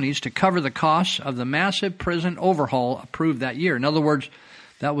to counties to cover the costs of the massive prison overhaul approved that year. In other words,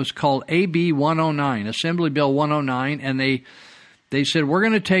 that was called AB 109, Assembly Bill 109, and they said we're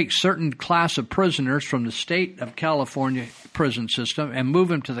going to take certain class of prisoners from the state of California prison system and move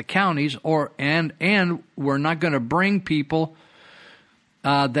them to the counties, and we're not going to bring people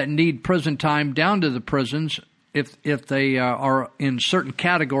that need prison time down to the prisons if they are in certain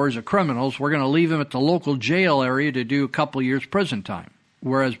categories of criminals. We're going to leave them at the local jail area to do a couple of years prison time,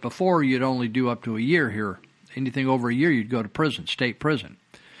 whereas before you'd only do up to a year here. Anything over a year, you'd go to prison, state prison.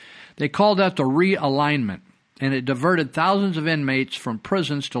 They called that the realignment, and it diverted thousands of inmates from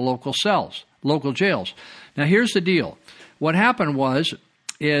prisons to local jails. Now, here's the deal. What happened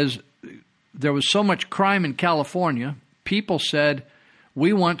is there was so much crime in California, people said,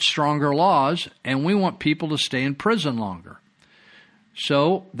 we want stronger laws, and we want people to stay in prison longer.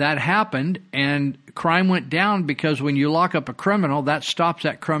 So that happened, and crime went down because when you lock up a criminal, that stops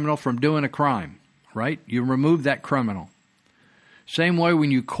that criminal from doing a crime, right? You remove that criminal. Same way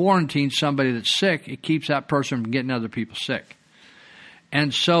when you quarantine somebody that's sick, it keeps that person from getting other people sick.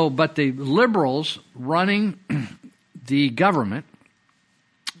 And so, but the liberals running the government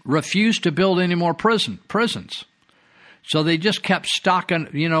refused to build any more prisons. So they just kept stocking,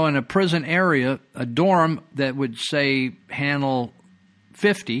 in a prison area, a dorm that would, say, handle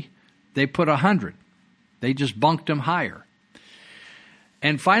 50, they put 100. They just bunked them higher.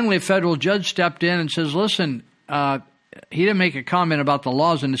 And finally, a federal judge stepped in and says, listen, he didn't make a comment about the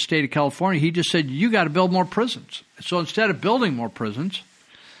laws in the state of California. He just said, you got to build more prisons. So instead of building more prisons,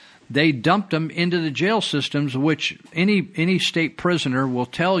 they dumped them into the jail systems, which any state prisoner will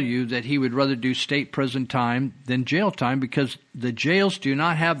tell you that he would rather do state prison time than jail time because the jails do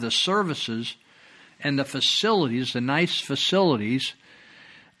not have the services and the facilities, the nice facilities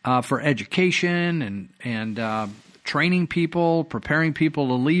for education and training people, preparing people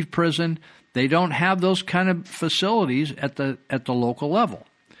to leave prison. They don't have those kind of facilities at the local level.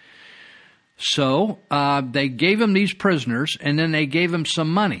 So they gave them these prisoners, and then they gave them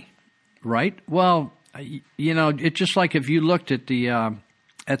some money. Right? Well, it's just like if you looked at the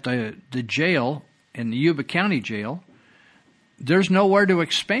jail in the Yuba County Jail, there's nowhere to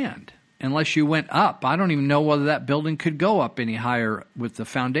expand unless you went up. I don't even know whether that building could go up any higher with the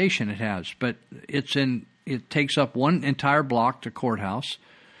foundation it has, but it takes up one entire block, the courthouse.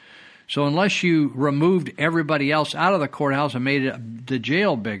 So unless you removed everybody else out of the courthouse and made the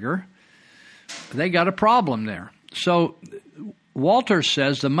jail bigger, they got a problem there. So Walters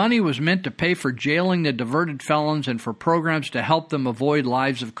says the money was meant to pay for jailing the diverted felons and for programs to help them avoid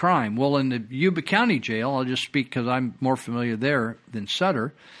lives of crime. Well, in the Yuba County Jail, I'll just speak because I'm more familiar there than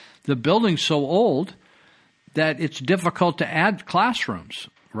Sutter, the building's so old that it's difficult to add classrooms,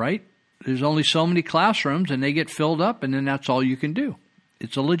 right? There's only so many classrooms, and they get filled up, and then that's all you can do.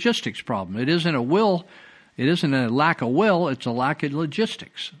 It's a logistics problem. It isn't a lack of will, it's a lack of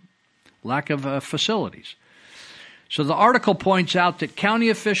logistics, lack of facilities. So the article points out that county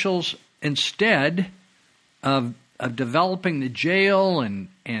officials, instead of developing the jail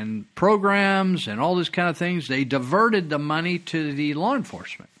and programs and all these kind of things, they diverted the money to the law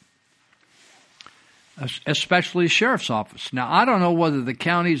enforcement. especially the sheriff's office. Now, I don't know whether the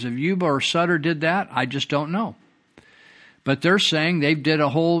counties of Yuba or Sutter did that. I just don't know. But they're saying they did a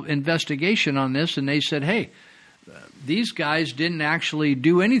whole investigation on this, and they said, hey, these guys didn't actually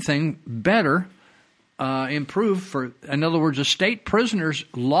do anything better, improve. In other words, the state prisoners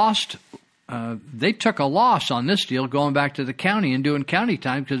lost. They took a loss on this deal going back to the county and doing county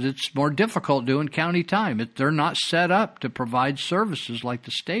time because it's more difficult doing county time. They're not set up to provide services like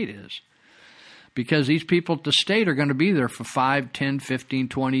the state is, because these people at the state are going to be there for 5, 10, 15,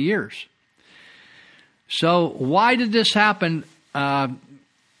 20 years. So why did this happen,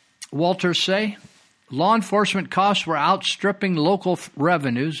 Walters say? Law enforcement costs were outstripping local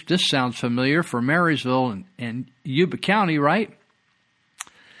revenues. This sounds familiar for Marysville and Yuba County, right?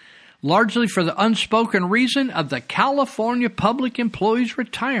 Largely for the unspoken reason of the California Public Employees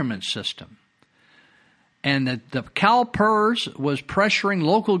Retirement System. And that the CalPERS was pressuring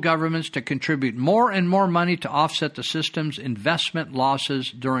local governments to contribute more and more money to offset the system's investment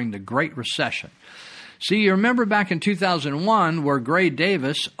losses during the Great Recession. See, you remember back in 2001 where Gray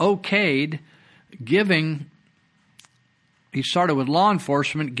Davis okayed giving, he started with law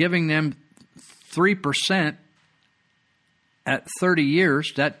enforcement, giving them 3% at 30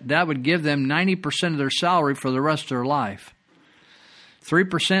 years. That would give them 90% of their salary for the rest of their life.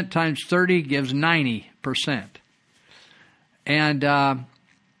 3% times 30 gives 90%. And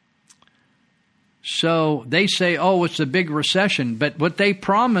so they say, oh, it's a big recession. But what they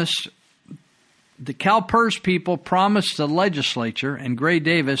promised, the CalPERS people promised the legislature and Gray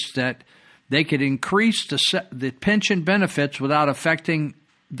Davis that they could increase the pension benefits without affecting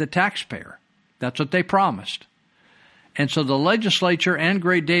the taxpayer. That's what they promised. And so the legislature and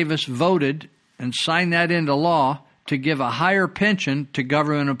Gray Davis voted and signed that into law to give a higher pension to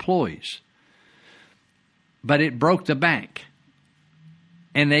government employees. But it broke the bank.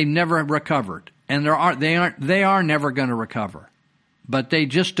 And they never recovered. And they are never going to recover. But they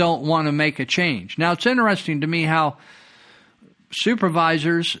just don't want to make a change. Now, it's interesting to me how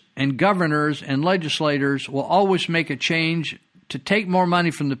supervisors and governors and legislators will always make a change to take more money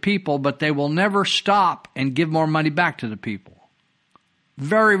from the people, but they will never stop and give more money back to the people.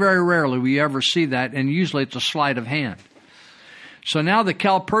 Very, very rarely will you ever see that, and usually it's a sleight of hand. So now the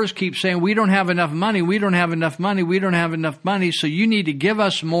CalPERS keep saying, we don't have enough money, we don't have enough money, we don't have enough money, so you need to give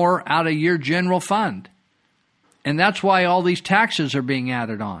us more out of your general fund. And that's why all these taxes are being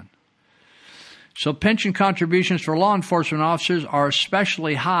added on. So pension contributions for law enforcement officers are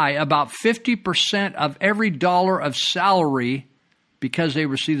especially high, about 50% of every dollar of salary, because they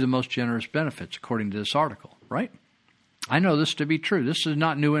receive the most generous benefits, according to this article, right? I know this to be true. This is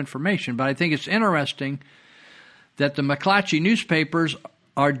not new information, but I think it's interesting that the McClatchy newspapers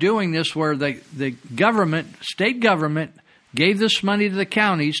are doing this where the government, state government, gave this money to the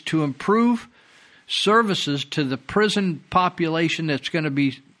counties to improve services to the prison population that's going to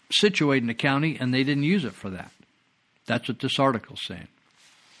be situated in the county, and they didn't use it for that. That's what this article's saying.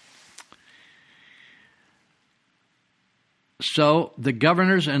 So the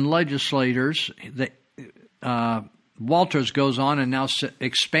governors and legislators, Walters goes on and now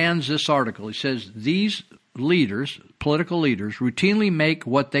expands this article. He says these leaders, political leaders, routinely make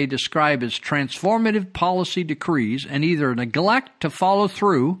what they describe as transformative policy decrees and either neglect to follow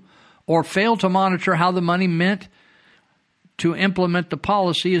through or fail to monitor how the money meant to implement the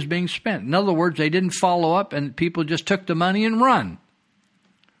policy is being spent. In other words, they didn't follow up and people just took the money and run.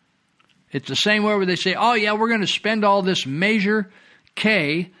 It's the same way where they say, oh yeah, we're going to spend all this Measure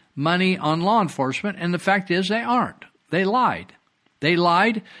K money on law enforcement, and the fact is they aren't. They lied. They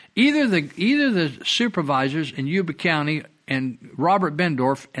lied. Either the supervisors in Yuba County and Robert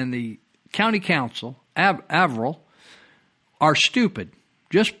Bendorf and the county council, Averill, are stupid.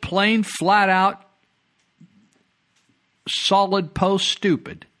 Just plain, flat out, solid post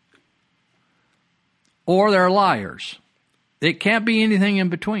stupid. Or they're liars. It can't be anything in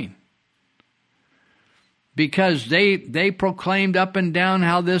between. Because they proclaimed up and down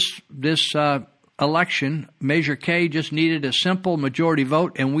how this election, Measure K, just needed a simple majority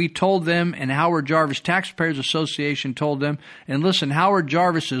vote, and we told them, and Howard Jarvis Taxpayers Association told them, and listen, Howard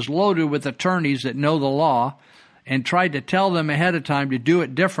Jarvis is loaded with attorneys that know the law, and tried to tell them ahead of time to do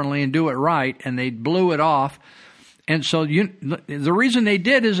it differently and do it right, and they blew it off. And so the reason they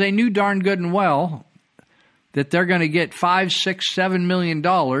did is they knew darn good and well that they're going to get $5, $6, $7 million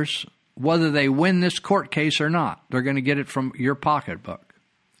whether they win this court case or not. They're going to get it from your pocketbook.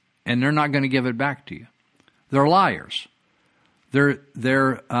 And they're not going to give it back to you. They're liars. They're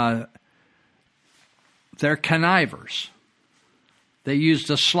connivers. They used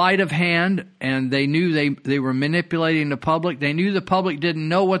a sleight of hand, and they knew they were manipulating the public. They knew the public didn't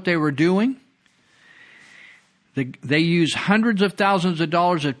know what they were doing. They use hundreds of thousands of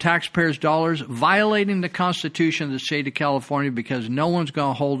dollars of taxpayers' dollars, violating the Constitution of the state of California because no one's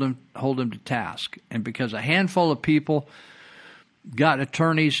going to hold them to task. And because a handful of people got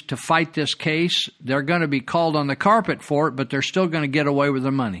attorneys to fight this case, they're going to be called on the carpet for it, but they're still going to get away with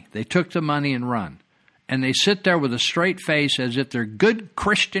their money. They took the money and run. And they sit there with a straight face as if they're good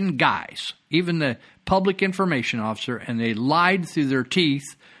Christian guys, even the public information officer, and they lied through their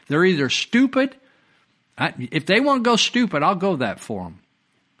teeth. They're either stupid. If they want to go stupid, I'll go that for them.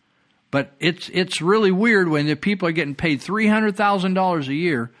 But it's really weird when the people are getting paid $300,000 a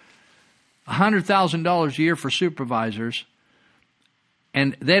year, $100,000 a year for supervisors,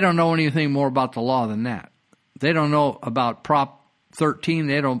 and they don't know anything more about the law than that. They don't know about Prop 13.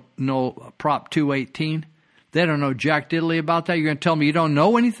 They don't know Prop 218. They don't know jack diddly about that. You're going to tell me you don't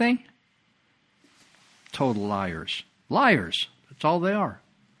know anything? Total liars. Liars. That's all they are.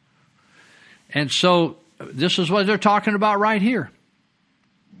 And so this is what they're talking about right here.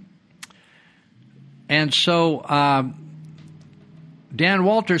 And so Dan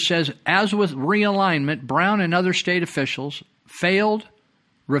Walters says, as with realignment, Brown and other state officials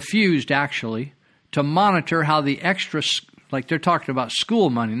refused actually, to monitor how the extra, like they're talking about school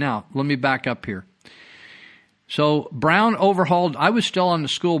money. Now, let me back up here. So Brown overhauled, I was still on the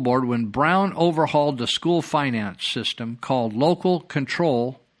school board when Brown overhauled the school finance system called Local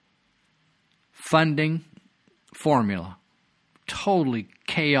Control Funding Formula. Totally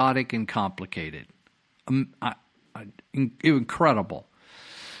chaotic and complicated. Incredible.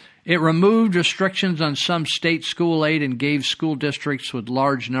 It removed restrictions on some state school aid and gave school districts with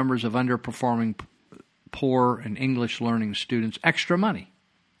large numbers of underperforming poor and English learning students extra money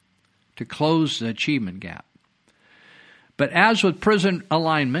to close the achievement gap. But as with prison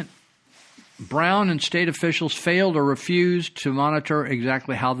alignment, Brown and state officials failed or refused to monitor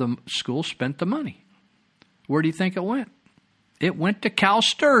exactly how the school spent the money. Where do you think it went? It went to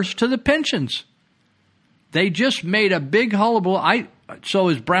CalSTRS, to the pensions. They just made a big hullabaloo. So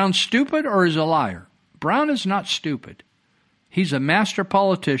is Brown stupid or is he a liar? Brown is not stupid. He's a master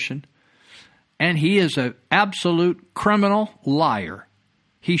politician, and he is an absolute criminal liar.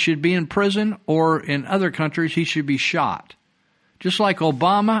 He should be in prison, or in other countries, he should be shot. Just like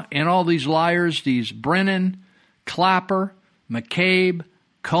Obama and all these liars, these Brennan, Clapper, McCabe,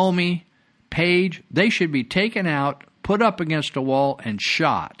 Comey, Page, they should be taken out, put up against a wall, and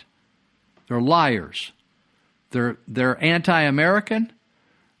shot. They're liars. They're anti-American.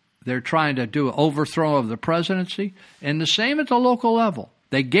 They're trying to do an overthrow of the presidency. And the same at the local level.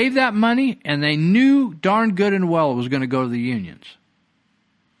 They gave that money, and they knew darn good and well it was going to go to the unions.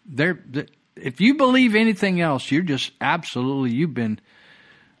 If you believe anything else, you're just absolutely,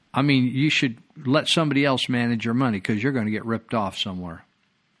 you should let somebody else manage your money because you're going to get ripped off somewhere.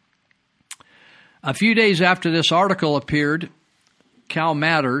 A few days after this article appeared, Cal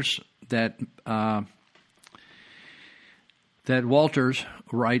Matters, that Walters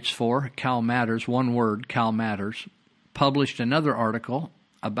writes for, Cal Matters, one word, Cal Matters, published another article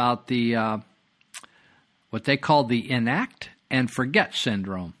about the what they call the enact and forget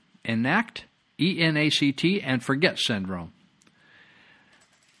syndrome. Enact, E-N-A-C-T, and forget syndrome,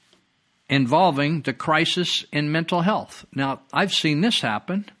 involving the crisis in mental health. Now, I've seen this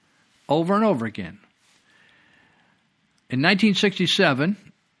happen over and over again. In 1967,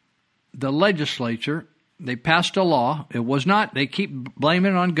 the legislature, they passed a law. It was not, they keep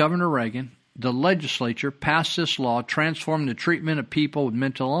blaming it on Governor Reagan. The legislature passed this law, transforming the treatment of people with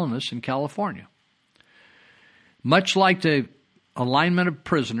mental illness in California. Much like the alignment of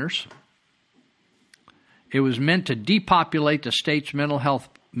prisoners, it was meant to depopulate the state's mental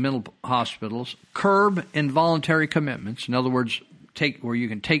hospitals, curb involuntary commitments. In other words, where you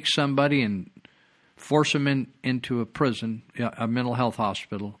can take somebody and force them into a prison, a mental health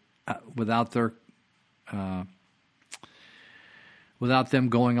hospital, without them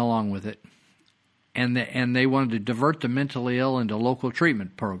going along with it. And they wanted to divert the mentally ill into local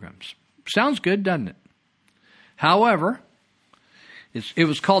treatment programs. Sounds good, doesn't it? However, it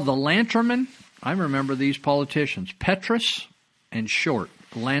was called the Lanterman. I remember these politicians, Petrus and Short.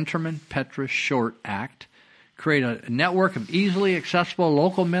 Lanterman, Petrus, Short Act. Create a network of easily accessible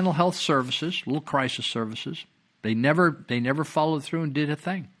local mental health services, little crisis services. They never followed through and did a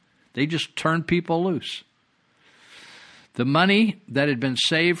thing. They just turned people loose. The money that had been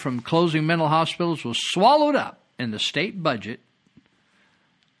saved from closing mental hospitals was swallowed up in the state budget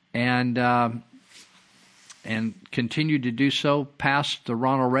and continued to do so past the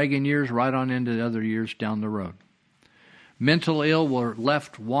Ronald Reagan years, right on into the other years down the road. Mental ill were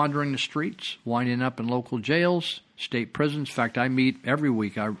left wandering the streets, winding up in local jails, state prisons. In fact, I meet every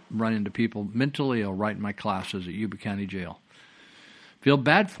week. I run into people mentally ill right in my classes at Yuba County Jail. Feel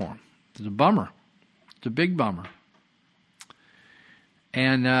bad for them. It's a bummer. It's a big bummer.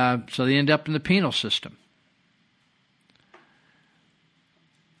 And so they end up in the penal system.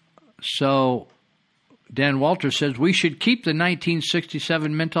 So Dan Walters says we should keep the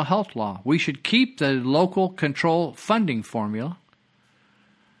 1967 mental health law. We should keep the local control funding formula.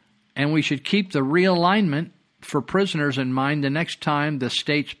 And we should keep the realignment for prisoners in mind the next time the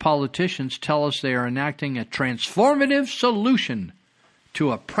state's politicians tell us they are enacting a transformative solution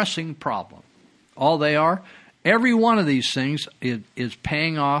to a pressing problem. All they are, every one of these things is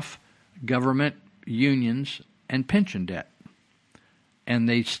paying off government, unions, and pension debt. And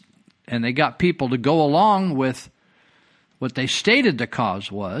they got people to go along with what they stated the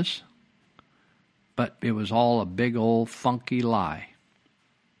cause was, but it was all a big old funky lie.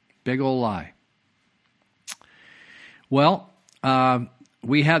 Big old lie. Well,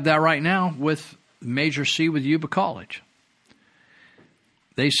 we have that right now with Major C with Yuba College.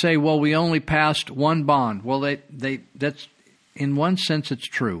 They say, well, we only passed one bond. Well, that's in one sense it's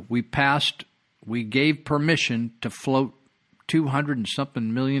true. We gave permission to float $200 and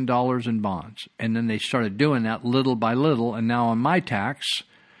something million in bonds. And then they started doing that little by little. And now on my tax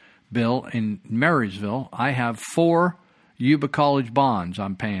bill in Marysville, I have 4 Yuba College bonds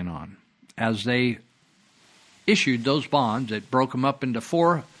I'm paying on. As they issued those bonds, it broke them up into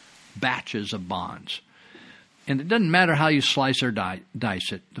 4 batches of bonds. And it doesn't matter how you slice or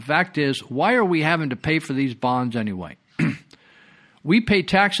dice it. The fact is, why are we having to pay for these bonds anyway? We pay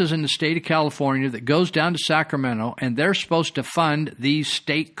taxes in the state of California that goes down to Sacramento, and they're supposed to fund these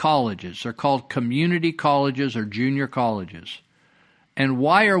state colleges. They're called community colleges or junior colleges. And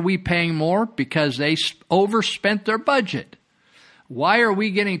why are we paying more? Because they overspent their budget. Why are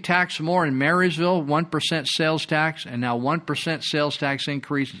we getting taxed more in Marysville, 1% sales tax, and now 1% sales tax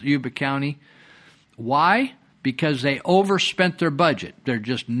increase in Yuba County? Why? Because they overspent their budget. There's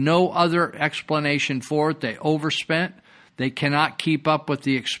just no other explanation for it. They overspent. They cannot keep up with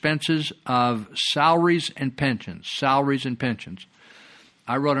the expenses of salaries and pensions. Salaries and pensions.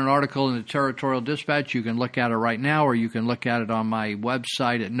 I wrote an article in the Territorial Dispatch. You can look at it right now, or you can look at it on my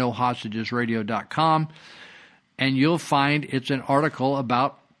website at nohostagesradio.com, and you'll find it's an article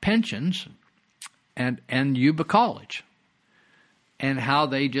about pensions and Yuba College and how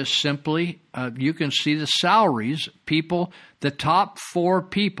they just simply, you can see the salaries, people, the top 4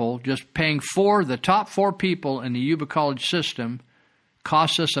 people, just paying for the top 4 people in the Yuba College system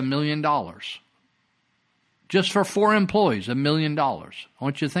costs us $1 million. Just for 4 employees, $1 million. I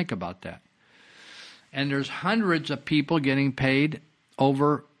want you to think about that. And there's hundreds of people getting paid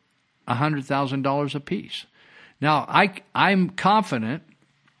over $100,000 apiece. Now, I'm confident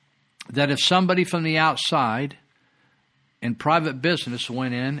that if somebody from the outside in private business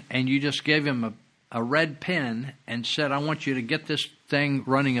went in and you just gave him a red pen and said, I want you to get this thing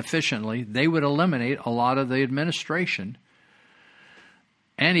running efficiently, they would eliminate a lot of the administration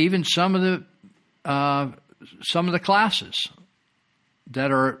and even some of the classes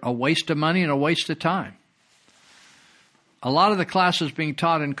that are a waste of money and a waste of time. A lot of the classes being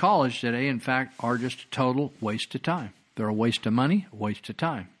taught in college today, in fact, are just a total waste of time. They're a waste of money, a waste of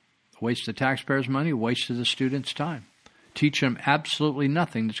time. A waste of taxpayers' money, a waste of the students' time. Teach them absolutely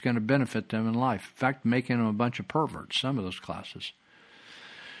nothing that's going to benefit them in life. In fact, making them a bunch of perverts, some of those classes.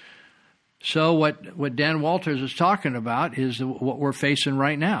 So what Dan Walters is talking about is what we're facing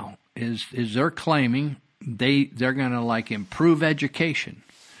right now, is they're claiming they're going to improve education.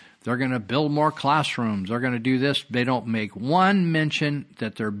 They're going to build more classrooms. They're going to do this. They don't make one mention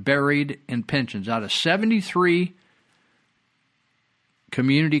that they're buried in pensions. Out of 73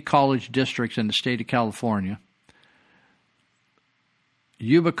 community college districts in the state of California,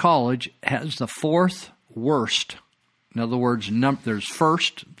 Yuba College has the 4th worst. In other words, there's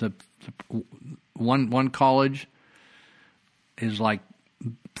first, the one college is like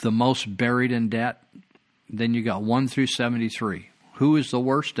the most buried in debt. Then you got 1 through 73. Who is the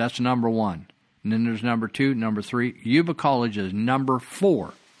worst? That's number 1. And then there's number 2, number 3. Yuba College is number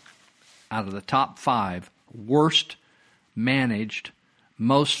 4 out of the top 5 worst managed,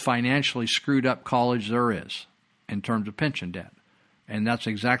 most financially screwed up college there is in terms of pension debt. And that's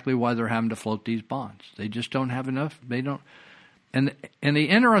exactly why they're having to float these bonds. They just don't have enough. They don't. And the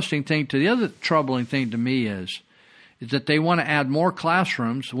interesting thing, the other troubling thing to me is that they want to add more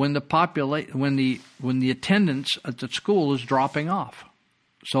classrooms when the attendance at the school is dropping off.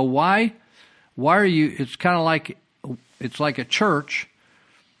 So why are you? It's kind of like a church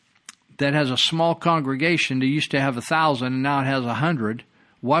that has a small congregation that used to have 1,000 and now it has 100.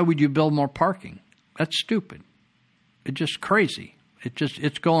 Why would you build more parking? That's stupid. just crazy.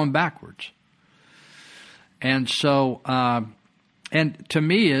 It's going backwards. And so, and to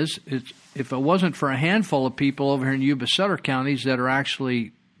me if it wasn't for a handful of people over here in Yuba Sutter counties that are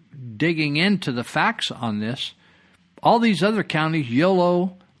actually digging into the facts on this, all these other counties,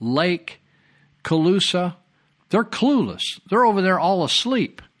 Yolo, Lake, Colusa, they're clueless. They're over there all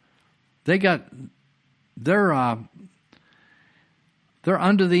asleep. They're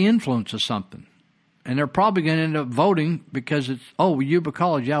under the influence of something. And they're probably going to end up voting because it's, Yuba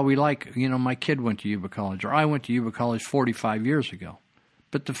College, yeah, we like, my kid went to Yuba College, or I went to Yuba College 45 years ago.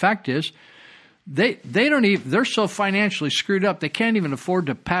 But the fact is, they're so financially screwed up, they can't even afford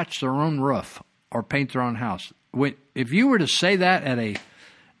to patch their own roof or paint their own house. If you were to say that at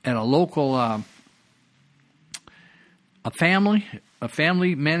a local, a family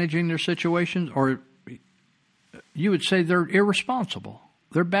managing their situations, or you would say they're irresponsible.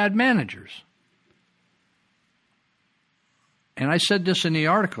 They're bad managers. And I said this in the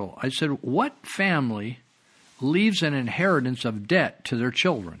article. I said, what family leaves an inheritance of debt to their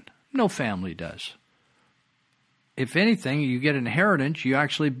children? No family does. If anything, you get inheritance, you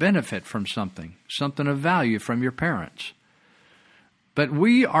actually benefit from something of value from your parents. But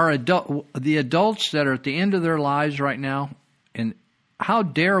we are the adults that are at the end of their lives right now, and how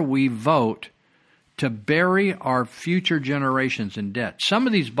dare we vote to bury our future generations in debt? Some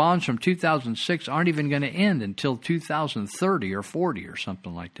of these bonds from 2006 aren't even going to end until 2030 or 40 or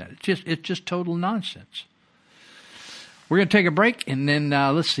something like that. It's just total nonsense. We're going to take a break, and then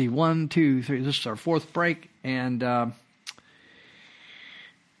let's see, 1, 2, 3. This is our fourth break, and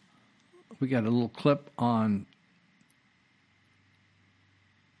we got a little clip on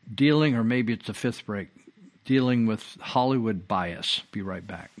dealing, or maybe it's the fifth break, dealing with Hollywood bias. Be right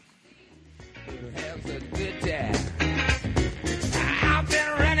back. Have a good time. I've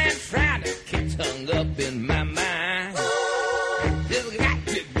been running, trying to get hung up in my mind. Just got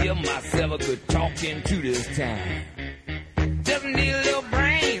to give myself a good talking to this time. Just need a little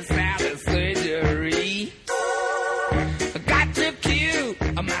brain salad surgery. I got to cue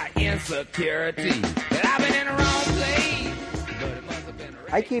my insecurity that I've been in the wrong place. But it must have been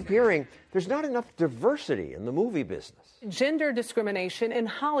I keep hearing there's not enough diversity in the movie business. Gender discrimination in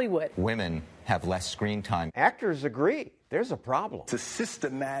Hollywood. Women have less screen time. Actors agree. There's a problem. It's a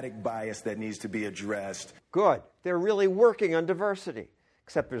systematic bias that needs to be addressed. Good. They're really working on diversity.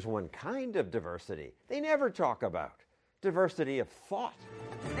 Except there's one kind of diversity they never talk about. Diversity of thought.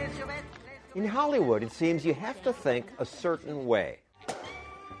 In Hollywood, it seems you have to think a certain way.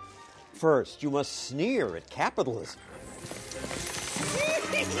 First, you must sneer at capitalism.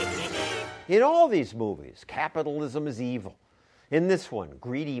 In all these movies, capitalism is evil. In this one,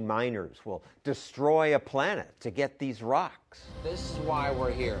 greedy miners will destroy a planet to get these rocks. This is why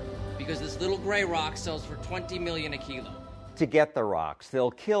we're here. Because this little gray rock sells for $20 million a kilo. To get the rocks,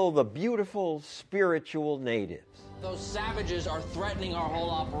 they'll kill the beautiful, spiritual natives. Those savages are threatening our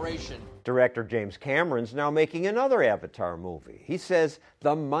whole operation. Director James Cameron's now making another Avatar movie. He says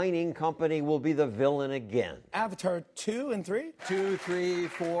the mining company will be the villain again. Avatar 2 and 3? 2, 3,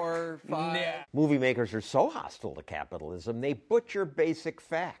 4, 5. Nah. Movie makers are so hostile to capitalism, they butcher basic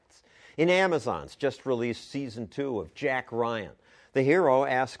facts. In Amazon's just released season 2 of Jack Ryan, the hero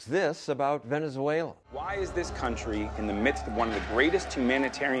asks this about Venezuela. Why is this country in the midst of one of the greatest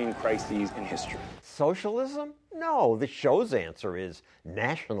humanitarian crises in history? Socialism? No, the show's answer is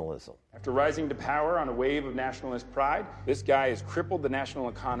nationalism. After rising to power on a wave of nationalist pride, this guy has crippled the national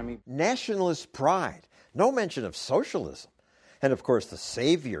economy. Nationalist pride. No mention of socialism. And of course, the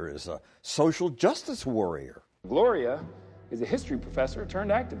savior is a social justice warrior. Gloria is a history professor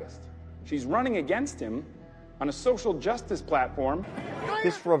turned activist. She's running against him on a social justice platform.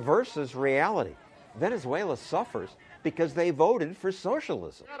 This reverses reality. Venezuela suffers because they voted for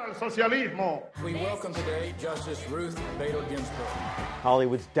socialism. We welcome today Justice Ruth Bader Ginsburg.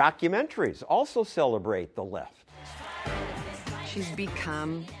 Hollywood's documentaries also celebrate the left. She's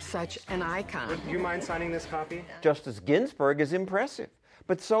become such an icon. Would you mind signing this copy? Justice Ginsburg is impressive,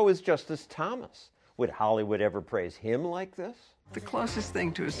 but so is Justice Thomas. Would Hollywood ever praise him like this? The closest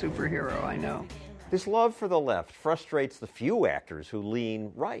thing to a superhero I know. This love for the left frustrates the few actors who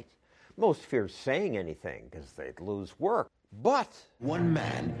lean right. Most fear saying anything because they'd lose work. But one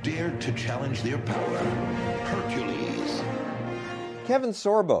man dared to challenge their power, Hercules. Kevin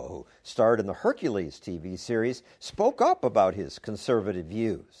Sorbo, who starred in the Hercules TV series, spoke up about his conservative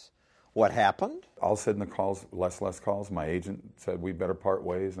views. What happened? All of a sudden the calls, less calls. My agent said, we better part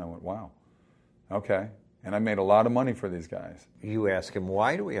ways. And I went, wow, okay. And I made a lot of money for these guys. You asked him,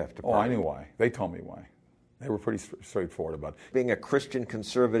 why do we have to part? Oh, I knew why. They told me why. They were pretty straightforward about it. Being a Christian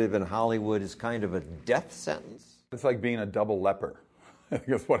conservative in Hollywood is kind of a death sentence. It's like being a double leper. I think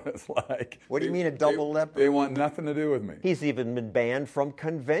that's what it's like. What do you mean a double leper? They want nothing to do with me. He's even been banned from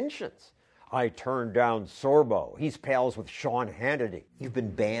conventions. I turned down Sorbo. He's pals with Sean Hannity. You've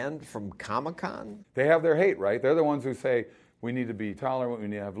been banned from Comic-Con? They have their hate, right? They're the ones who say, we need to be tolerant, we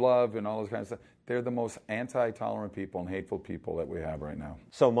need to have love, and all those kinds of stuff. They're the most anti-tolerant people and hateful people that we have right now.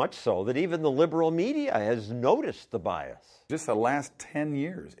 So much so that even the liberal media has noticed the bias. Just the last 10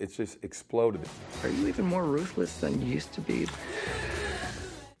 years, it's just exploded. Are you even more ruthless than you used to be?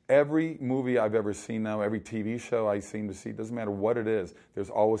 Every movie I've ever seen now, every TV show I seem to see, doesn't matter what it is, there's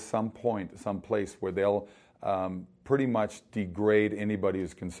always some point, some place where they'll pretty much degrade anybody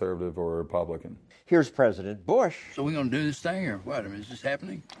who's conservative or Republican. Here's President Bush. So we're going to do this thing, or what? I mean, is this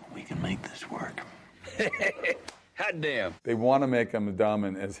happening? We can make this work. Hot damn. They want to make them dumb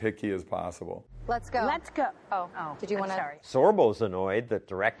and as hicky as possible. Let's go. Let's go. Oh, did you want to? Sorry. Sorbo's annoyed that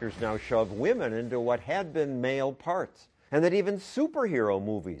directors now shove women into what had been male parts, and that even superhero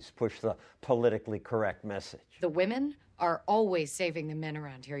movies push the politically correct message. The women are always saving the men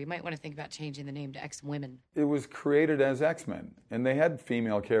around here. You might want to think about changing the name to X-Women. It was created as X-Men, and they had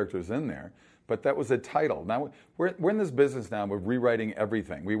female characters in there, but that was a title. Now, we're in this business now of rewriting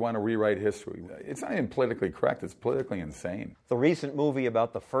everything. We want to rewrite history. It's not even politically correct. It's politically insane. The recent movie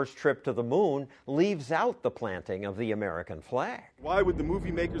about the first trip to the moon leaves out the planting of the American flag. Why would the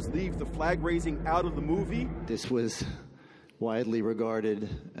movie makers leave the flag raising out of the movie? This was widely regarded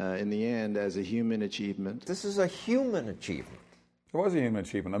in the end as a human achievement. This is a human achievement. It was a human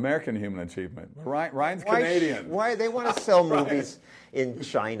achievement, American human achievement. Ryan's Canadian. Why they want to sell movies in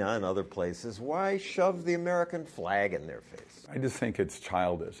China and other places? Why shove the American flag in their face? I just think it's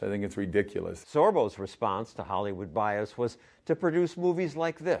childish. I think it's ridiculous. Sorbo's response to Hollywood bias was to produce movies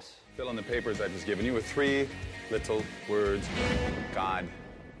like this. Fill in the papers I've just given you with 3 little words. God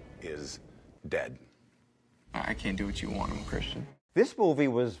is dead. I can't do what you want, I'm a Christian. This movie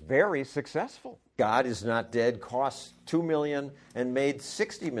was very successful. God is Not Dead cost $2 million and made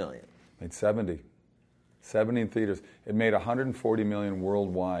 $60 million. Made 70 in theaters. It made $140 million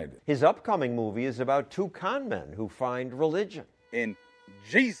worldwide. His upcoming movie is about 2 con men who find religion. In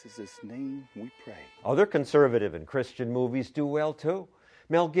Jesus' name we pray. Other conservative and Christian movies do well too.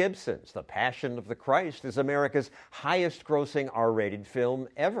 Mel Gibson's The Passion of the Christ is America's highest-grossing R-rated film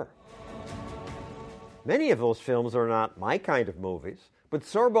ever. Many of those films are not my kind of movies, but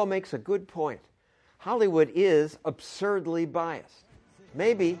Sorbo makes a good point. Hollywood is absurdly biased.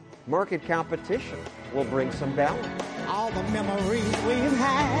 Maybe market competition will bring some balance. All the memories we've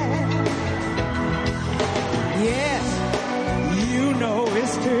had, yes, you know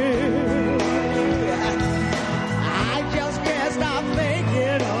it's true. I just can't stop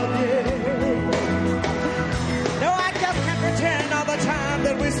thinking of you. No, I just can't pretend all the time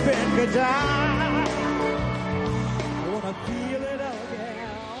that we spent good time.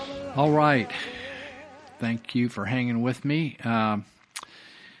 All right. Thank you for hanging with me.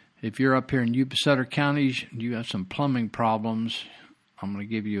 If you're up here in Yuba Sutter counties, you have some plumbing problems, I'm going to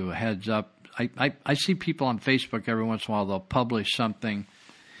give you a heads up. I see people on Facebook every once in a while, they'll publish something.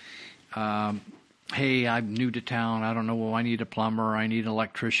 Hey, I'm new to town. I don't know. Well, I need a plumber. I need an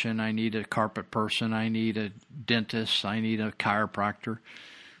electrician. I need a carpet person. I need a dentist. I need a chiropractor.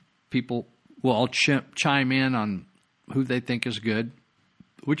 People will all chime in on who they think is good,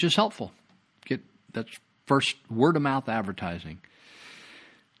 which is helpful. That's first word-of-mouth advertising.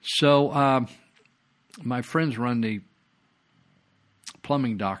 So my friends run the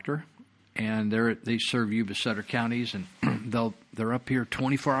plumbing doctor, and they serve Yuba Sutter counties, and they're up here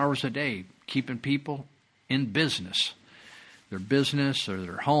 24 hours a day, keeping people in business, their business or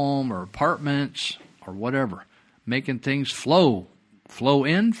their home or apartments or whatever, making things flow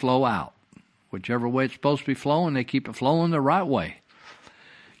in, flow out. Whichever way it's supposed to be flowing, they keep it flowing the right way.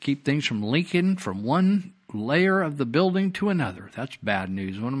 Keep things from leaking from one layer of the building to another. That's bad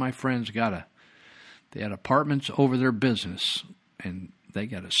news. One of my friends they had apartments over their business, and they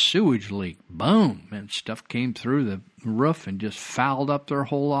got a sewage leak. Boom! And stuff came through the roof and just fouled up their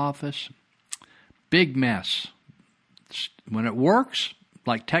whole office. Big mess. When it works,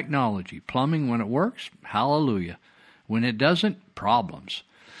 like technology, plumbing, when it works, hallelujah. When it doesn't, problems.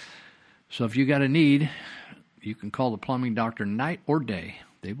 So if you got a need, you can call the plumbing doctor night or day.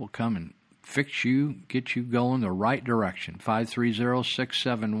 They will come and fix you, get you going the right direction.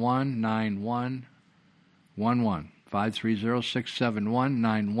 530-671-9111.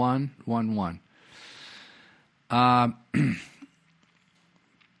 530-671-9111.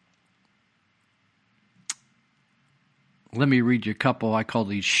 Let me read you a couple. I call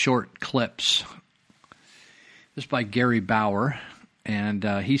these short clips. This is by Gary Bauer, and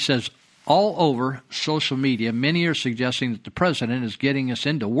he says, all over social media, many are suggesting that the president is getting us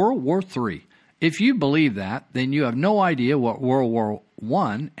into World War III. If you believe that, then you have no idea what World War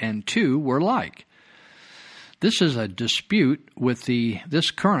I and II were like. This is a dispute with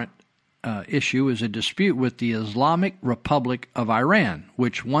this current issue is a dispute with the Islamic Republic of Iran,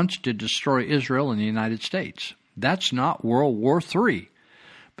 which wants to destroy Israel and the United States. That's not World War III.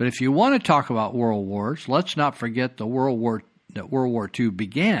 But if you want to talk about world wars, let's not forget that World War II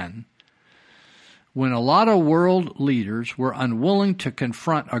began when a lot of world leaders were unwilling to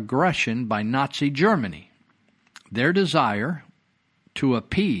confront aggression by Nazi Germany. Their desire to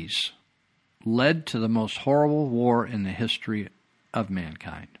appease led to the most horrible war in the history of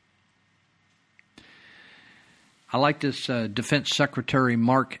mankind. I like this Defense Secretary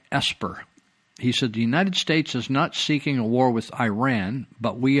Mark Esper. He said, the United States is not seeking a war with Iran,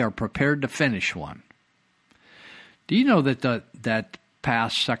 but we are prepared to finish one. Do you know that that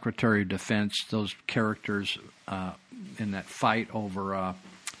past Secretary of Defense, those characters in that fight over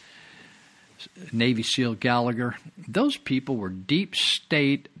Navy SEAL Gallagher, those people were deep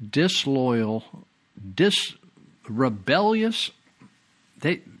state, disloyal, rebellious.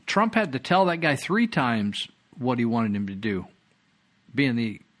 Trump had to tell that guy 3 times what he wanted him to do, being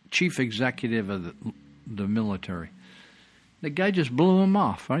the chief executive of the military. The guy just blew him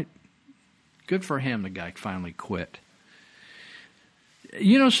off, right? Good for him, the guy finally quit.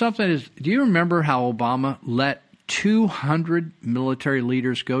 You know something? Do you remember how Obama let 200 military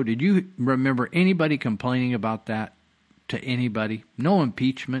leaders go? Did you remember anybody complaining about that to anybody? No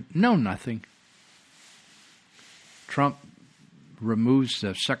impeachment, no nothing. Trump removes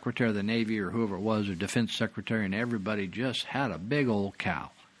the Secretary of the Navy or whoever it was, or Defense Secretary, and everybody just had a big old cow.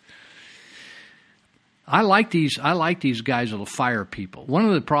 I like these guys that'll fire people. One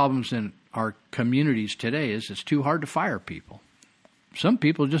of the problems in our communities today is it's too hard to fire people. Some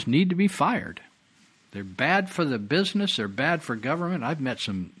people just need to be fired. They're bad for the business. They're bad for government. I've met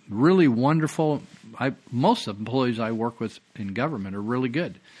some really wonderful, most of the employees I work with in government are really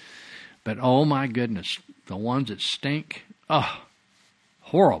good. But oh my goodness, the ones that stink,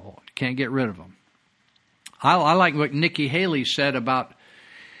 horrible. You can't get rid of them. I like what Nikki Haley said about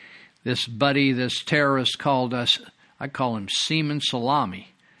this terrorist called us, I call him Seaman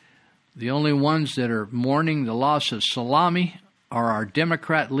Salami. The only ones that are mourning the loss of Salami are our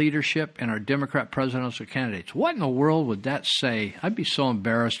Democrat leadership and our Democrat presidential candidates. What in the world would that say? I'd be so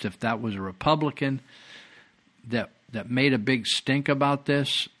embarrassed if that was a Republican that made a big stink about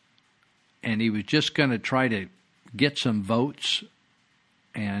this, and he was just going to try to get some votes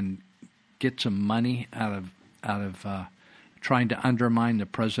and get some money out of trying to undermine the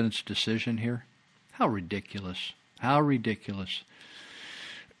president's decision here. How ridiculous. How ridiculous.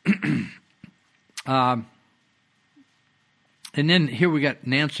 And then here we got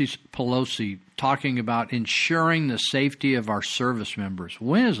Nancy Pelosi talking about ensuring the safety of our service members.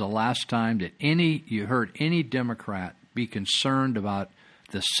 When is the last time that you heard any Democrat be concerned about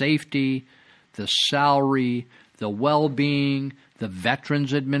the safety, the salary, the well-being, the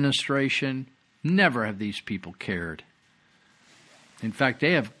Veterans Administration? Never have these people cared. In fact,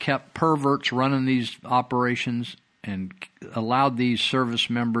 they have kept perverts running these operations and allowed these service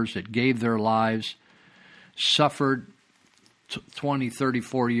members that gave their lives, suffered 20, 30,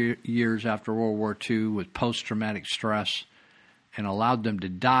 40 years after World War II with post-traumatic stress, and allowed them to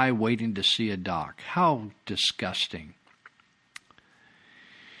die waiting to see a doc. How disgusting.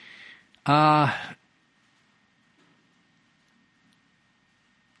 All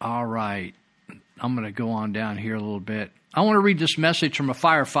right. I'm going to go on down here a little bit. I want to read this message from a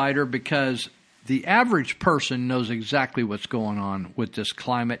firefighter because the average person knows exactly what's going on with this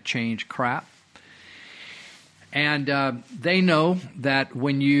climate change crap. And they know that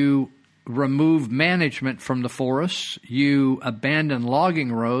when you remove management from the forests, you abandon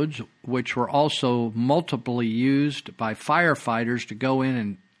logging roads, which were also multiply used by firefighters to go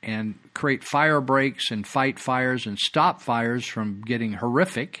in and create fire breaks and fight fires and stop fires from getting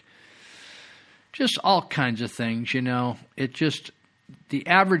horrific. Just all kinds of things, you know. It just, the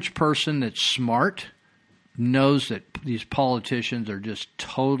average person that's smart knows that these politicians are just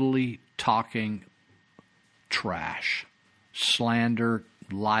totally talking trash, slander,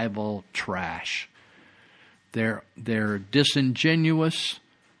 libel, trash. They're disingenuous,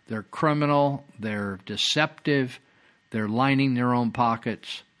 they're criminal, they're deceptive, they're lining their own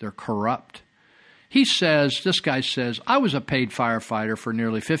pockets, they're corrupt. This guy says, I was a paid firefighter for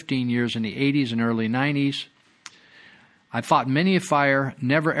nearly 15 years in the 80s and early 90s. I fought many a fire,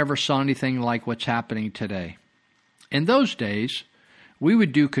 never ever saw anything like what's happening today. In those days, we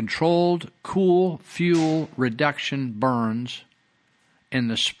would do controlled, cool, fuel reduction burns in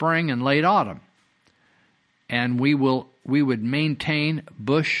the spring and late autumn. And we would maintain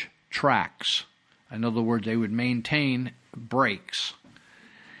bush tracks. In other words, they would maintain breaks.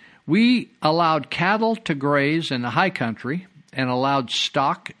 We allowed cattle to graze in the high country and allowed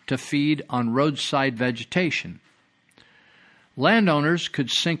stock to feed on roadside vegetation. Landowners could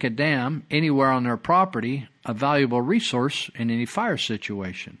sink a dam anywhere on their property, a valuable resource in any fire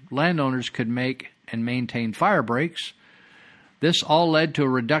situation. Landowners could make and maintain fire breaks. This all led to a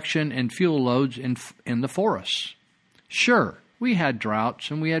reduction in fuel loads in the forests. Sure, we had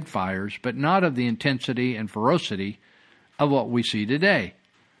droughts and we had fires, but not of the intensity and ferocity of what we see today.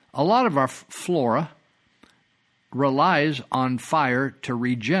 A lot of our flora relies on fire to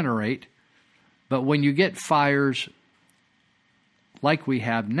regenerate, but when you get fires like we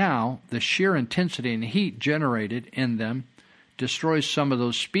have now, the sheer intensity and heat generated in them destroys some of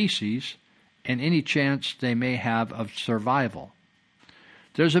those species and any chance they may have of survival.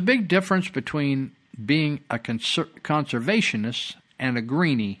 There's a big difference between being a conservationist and a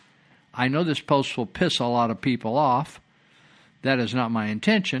greenie. I know this post will piss a lot of people off. That is not my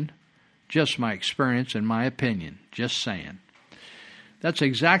intention, just my experience and my opinion. Just saying. That's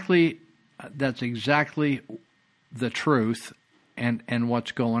exactly the truth and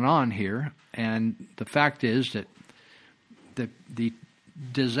what's going on here. And the fact is that the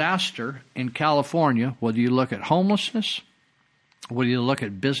disaster in California, whether you look at homelessness, whether you look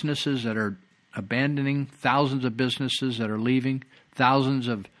at businesses that are abandoning, thousands of businesses that are leaving, thousands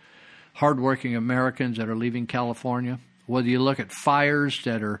of hardworking Americans that are leaving California, whether you look at fires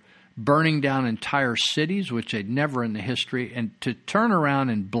that are burning down entire cities, which they'd never in the history, and to turn around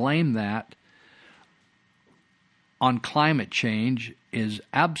and blame that on climate change is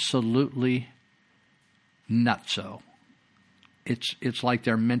absolutely nutso. It's like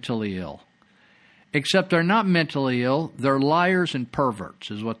they're mentally ill. Except they're not mentally ill. They're liars and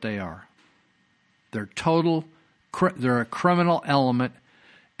perverts is what they are. They're a criminal element,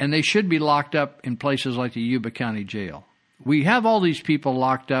 and they should be locked up in places like the Yuba County Jail. We have all these people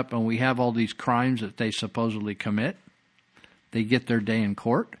locked up, and we have all these crimes that they supposedly commit. They get their day in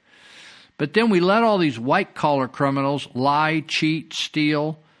court. But then we let all these white-collar criminals lie, cheat,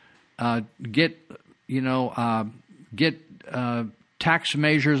 steal, get tax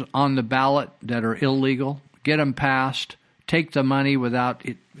measures on the ballot that are illegal, get them passed, take the money without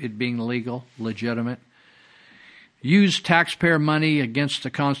it being legal, legitimate, use taxpayer money against the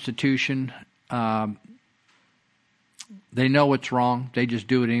Constitution. They know it's wrong. They just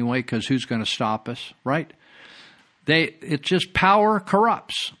do it anyway because who's going to stop us, right? It's just power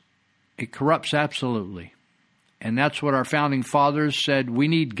corrupts. It corrupts absolutely. And that's what our founding fathers said. We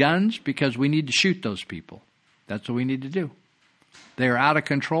need guns because we need to shoot those people. That's what we need to do. They are out of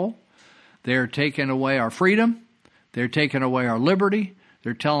control. They are taking away our freedom. They're taking away our liberty.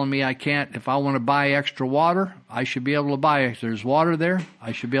 They're telling me I can't, if I want to buy extra water, I should be able to buy, if there's water there,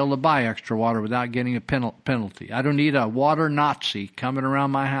 I should be able to buy extra water without getting a penalty. I don't need a water Nazi coming around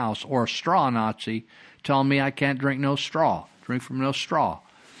my house or a straw Nazi telling me I can't drink from no straw.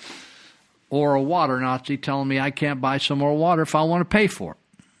 Or a water Nazi telling me I can't buy some more water if I want to pay for it.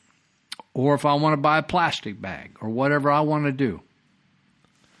 Or if I want to buy a plastic bag or whatever I want to do.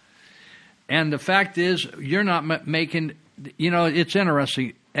 And the fact is, you're not making, it's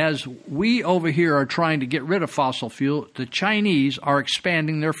interesting. As we over here are trying to get rid of fossil fuel, the Chinese are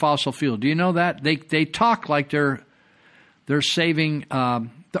expanding their fossil fuel. Do you know that? They talk like they're saving the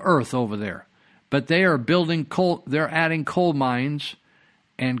earth over there. But they are building coal, they're adding coal mines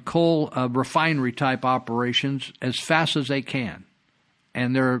and coal refinery type operations as fast as they can.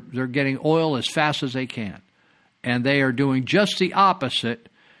 And they're getting oil as fast as they can. And they are doing just the opposite.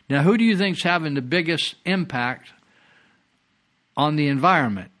 Now, who do you think is having the biggest impact on the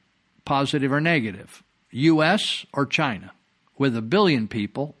environment, positive or negative? U.S. or China? With 1 billion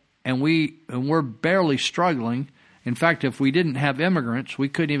people, and we're barely struggling. In fact, if we didn't have immigrants, we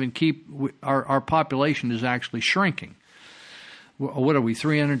couldn't even keep our population is actually shrinking. What are we,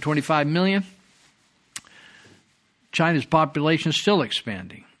 325 million? China's population is still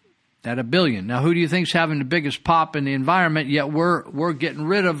expanding at 1 billion. Now, who do you think is having the biggest pop in the environment, yet we're getting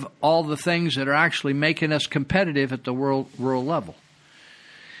rid of all the things that are actually making us competitive at the world level?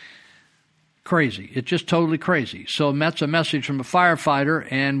 Crazy. It's just totally crazy. So that's a message from a firefighter.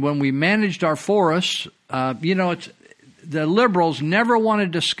 And when we managed our forests, the liberals never want to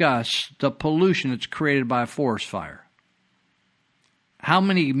discuss the pollution that's created by a forest fire. How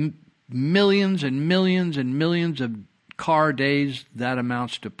many millions and millions and millions of car days that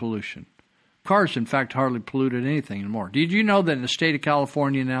amounts to pollution. Cars, in fact, hardly polluted anything anymore. Did you know that in the state of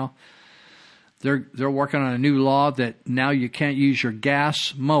California now, They're working on a new law that now you can't use your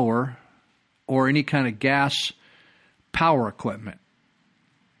gas mower or any kind of gas power equipment.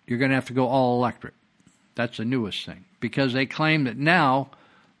 You're going to have to go all electric. That's the newest thing. Because they claim that now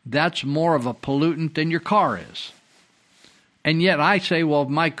that's more of a pollutant than your car is. And yet I say, well, if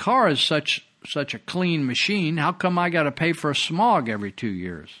my car is such a clean machine, how come I got to pay for a smog every 2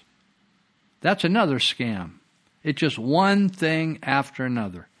 years? That's another scam. It's just one thing after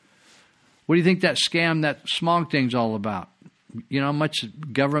another. What do you think that scam, that smog thing's all about? You know how much the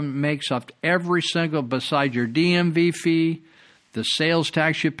government makes off every single, besides your DMV fee, the sales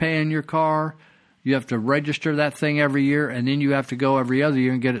tax you pay on your car, you have to register that thing every year, and then you have to go every other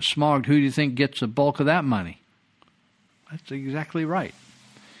year and get it smogged. Who do you think gets the bulk of that money? That's exactly right.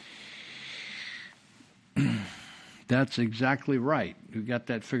 That's exactly right. You got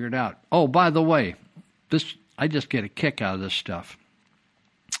that figured out. Oh, by the way, I just get a kick out of this stuff.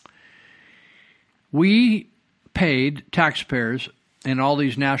 We paid taxpayers in all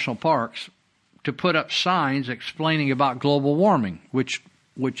these national parks to put up signs explaining about global warming, which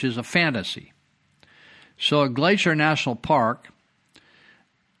is a fantasy. So at Glacier National Park,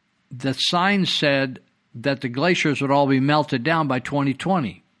 the sign said that the glaciers would all be melted down by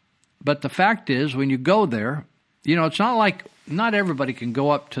 2020. But the fact is, when you go there, you know, it's not like not everybody can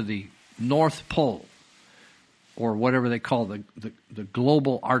go up to the North Pole or whatever they call the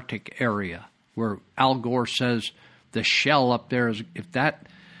global Arctic area, where Al Gore says the shell up there is, if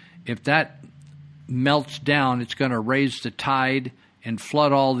that melts down, it's going to raise the tide and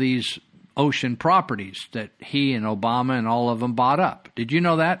flood all these ocean properties that he and Obama and all of them bought up. Did you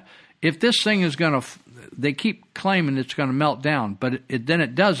know that? If this thing is going to, they keep claiming it's going to melt down, but then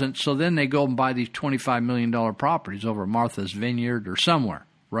it doesn't, so then they go and buy these $25 million properties over Martha's Vineyard or somewhere,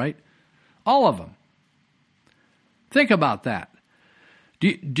 right? All of them. Think about that.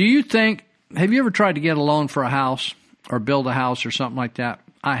 Do you think, have you ever tried to get a loan for a house or build a house or something like that?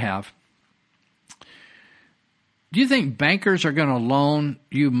 I have. Do you think bankers are going to loan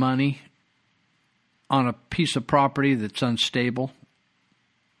you money on a piece of property that's unstable?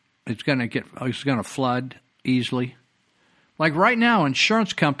 It's going to flood easily. Like right now,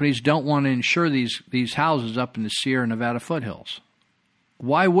 insurance companies don't want to insure these houses up in the Sierra Nevada foothills.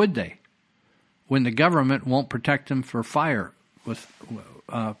 Why would they? When the government won't protect them for fire with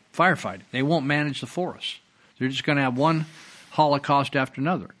firefighting, they won't manage the forests. They're just going to have one Holocaust after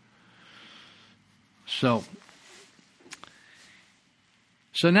another. So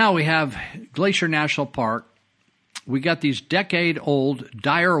now we have Glacier National Park. We got these decade-old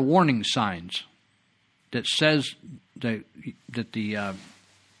dire warning signs that says that the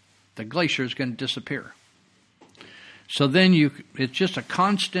glacier is going to disappear. So then it's just a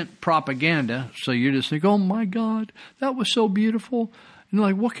constant propaganda. So you just think, oh my God, that was so beautiful. And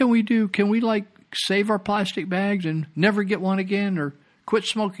like, what can we do? Can we like save our plastic bags and never get one again, or quit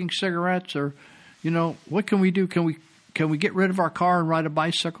smoking cigarettes, or, you know, what can we do? Can we get rid of our car and ride a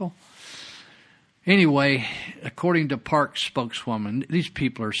bicycle? Anyway, according to park spokeswoman, these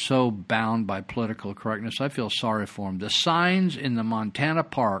people are so bound by political correctness. I feel sorry for them. The signs in the Montana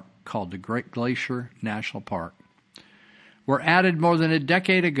park called the Great Glacier National Park were added more than a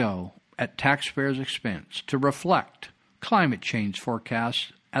decade ago at taxpayers' expense to reflect climate change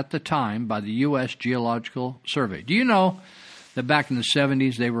forecasts at the time by the U.S. Geological Survey. Do you know that back in the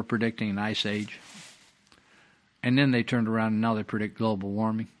 70s they were predicting an ice age? And then they turned around and now they predict global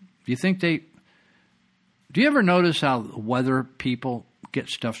warming. Do you ever notice how weather people get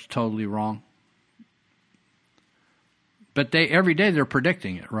stuff totally wrong? But every day they're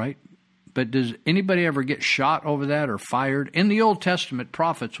predicting it, right? But does anybody ever get shot over that or fired? In the Old Testament,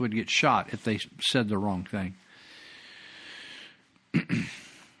 prophets would get shot if they said the wrong thing.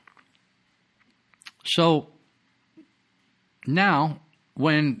 So now,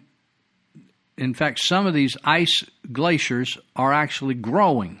 when, in fact, some of these ice glaciers are actually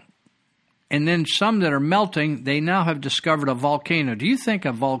growing, and then some that are melting, they now have discovered a volcano. Do you think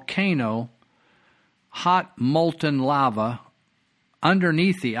a volcano, hot molten lava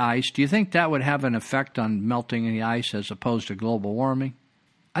underneath the ice, do you think that would have an effect on melting the ice as opposed to global warming?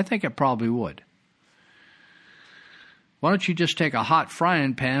 I think it probably would. Why don't you just take a hot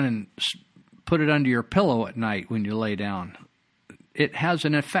frying pan and put it under your pillow at night when you lay down? It has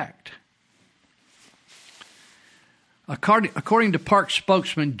an effect. According to park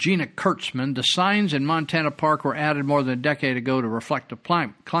spokesman Gina Kurtzman, the signs in Montana Park were added more than a decade ago to reflect the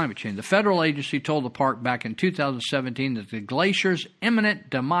climate change. The federal agency told the park back in 2017 that the glacier's imminent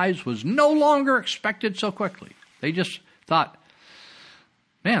demise was no longer expected so quickly. They just thought,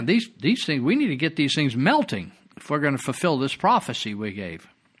 man, these things, we need to get these things melting if we're going to fulfill this prophecy we gave.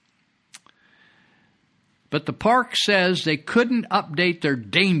 But the park says they couldn't update their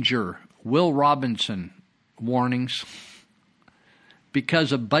danger Will Robinson warnings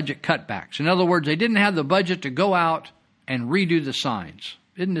because of budget cutbacks. In other words, they didn't have the budget to go out and redo the signs.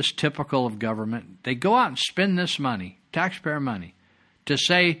 Isn't this typical of government? They go out and spend this money, taxpayer money, to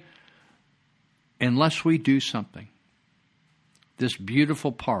say, unless we do something, this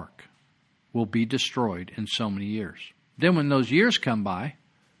beautiful park will be destroyed in so many years. Then when those years come by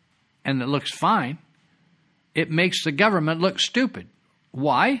and it looks fine, it makes the government look stupid.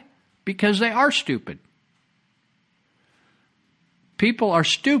 Why? Because they are stupid. People are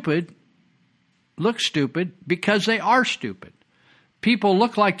stupid, look stupid, because they are stupid. People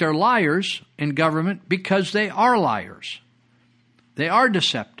look like they're liars in government because they are liars. They are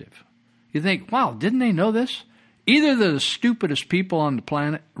deceptive. You think, wow, didn't they know this? Either they're the stupidest people on the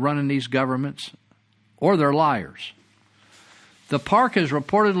planet running these governments, or they're liars. The park has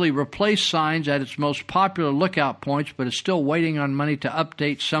reportedly replaced signs at its most popular lookout points, but is still waiting on money to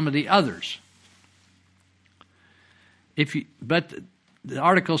update some of the others. But the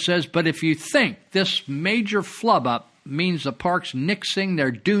article says, but if you think this major flub up means the park's nixing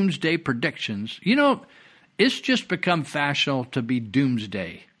their doomsday predictions, you know, it's just become fashionable to be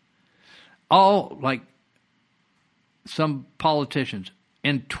doomsday. Oh, like some politicians,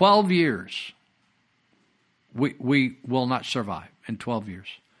 in 12 years, we will not survive in 12 years.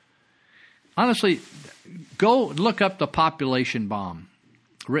 Honestly, go look up the population bomb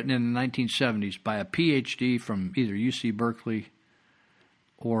written in the 1970s by a PhD from either UC Berkeley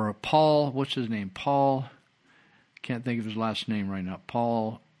or Paul, what's his name? Paul, can't think of his last name right now.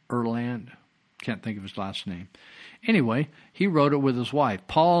 Paul Erland, can't think of his last name. Anyway, he wrote it with his wife,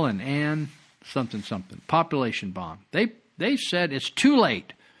 Paul and Ann something, population bomb. They said it's too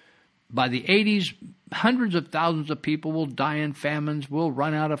late. By the 80s, hundreds of thousands of people will die in famines. We'll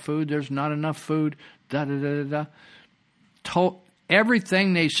run out of food. There's not enough food.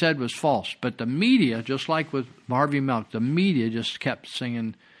 Everything they said was false. But the media, just like with Harvey Milk, the media just kept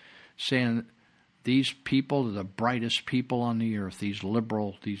saying these people are the brightest people on the earth. These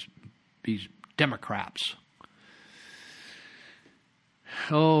liberal, these Democrats.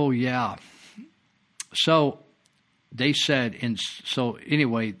 Oh yeah. So they said,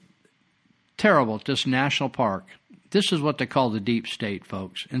 anyway, terrible at this national park. This is what they call the deep state,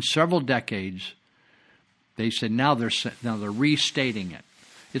 folks. In several decades, they said now they're restating it.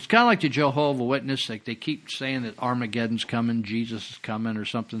 It's kind of like the Jehovah's Witness. Like they keep saying that Armageddon's coming, Jesus is coming, or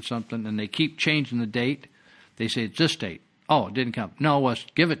something, and they keep changing the date. They say it's this date. Oh, it didn't come. No, it was.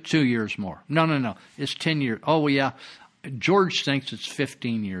 Give it 2 years more. No. It's 10 years. Oh, well, yeah. George thinks it's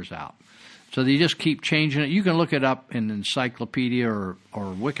 15 years out. So they just keep changing it. You can look it up in Encyclopedia or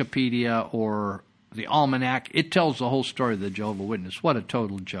Wikipedia or the Almanac. It tells the whole story of the Jehovah's Witness. What a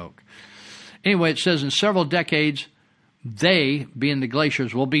total joke. Anyway, it says in several decades, they, being the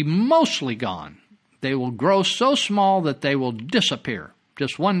glaciers, will be mostly gone. They will grow so small that they will disappear.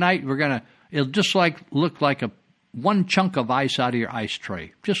 Just one night, it'll just look like one chunk of ice out of your ice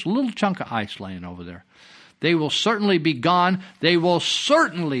tray. Just a little chunk of ice laying over there. They will certainly be gone. They will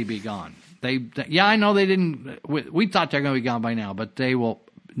certainly be gone. I know they didn't. We thought they're going to be gone by now, but they will.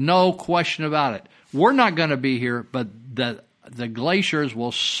 No question about it. We're not going to be here, but the glaciers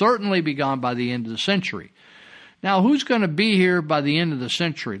will certainly be gone by the end of the century. Now, who's going to be here by the end of the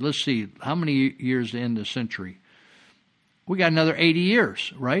century? Let's see. How many years to end the century? We got another 80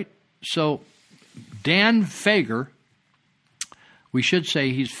 years, right? So Dan Fager, we should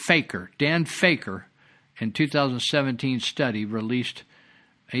say he's Faker. Dan Faker, in 2017 study released,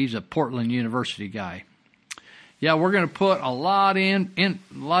 he's a Portland University guy. Yeah, we're going to put a lot in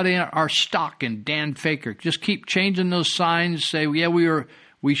our stock in Dan Faker. Just keep changing those signs. Say, yeah,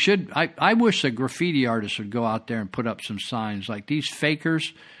 we should. I wish the graffiti artists would go out there and put up some signs like these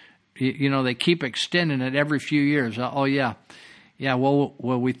fakers. You know, they keep extending it every few years. Oh yeah. Well,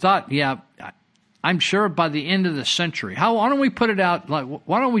 we thought. Yeah, I'm sure by the end of the century. Why don't we put it out?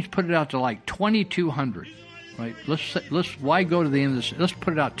 Why don't we put it out to like 2200? Right? Let's. Why go to the end of this? Let's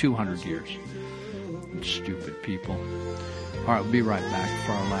put it out 200 years. Stupid people. All right, we'll be right back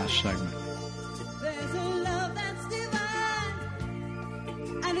for our last segment. There's a love that's divine,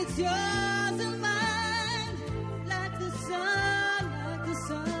 and it's yours and mine, like the sun, like the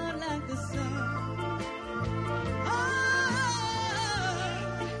sun, like the sun. Oh,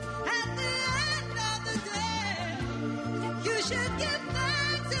 at the end of the day, you should give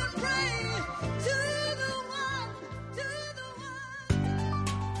thanks and pray to the one.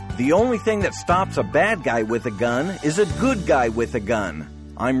 The only thing that stops a bad guy with a gun is a good guy with a gun.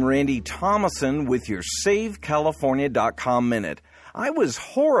 I'm Randy Thomason with your SaveCalifornia.com Minute. I was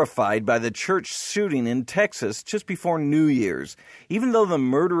horrified by the church shooting in Texas just before New Year's. Even though the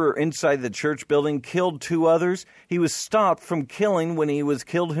murderer inside the church building killed 2 others, he was stopped from killing when he was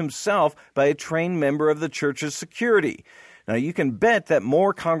killed himself by a trained member of the church's security. Now, you can bet that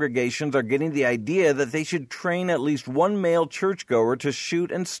more congregations are getting the idea that they should train at least one male churchgoer to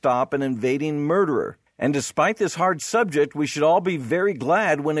shoot and stop an invading murderer. And despite this hard subject, we should all be very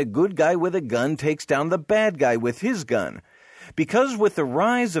glad when a good guy with a gun takes down the bad guy with his gun. Because with the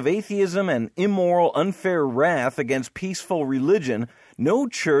rise of atheism and immoral, unfair wrath against peaceful religion, no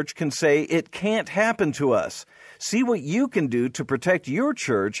church can say it can't happen to us. See what you can do to protect your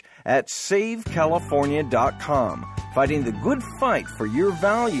church at SaveCalifornia.com, fighting the good fight for your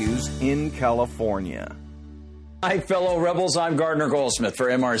values in California. Hi, fellow rebels. I'm Gardner Goldsmith for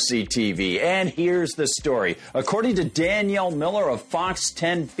MRC TV, and here's the story. According to Danielle Miller of Fox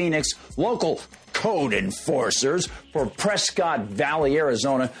 10 Phoenix, local code enforcers for Prescott Valley,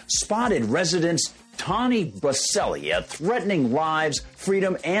 Arizona, spotted residents Tani Baselia threatening lives,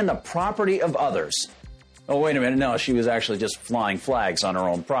 freedom, and the property of others. Oh, wait a minute. No, she was actually just flying flags on her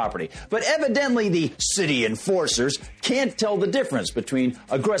own property. But evidently the city enforcers can't tell the difference between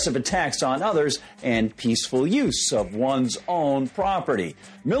aggressive attacks on others and peaceful use of one's own property.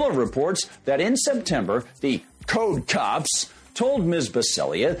 Miller reports that in September, the code cops told Ms.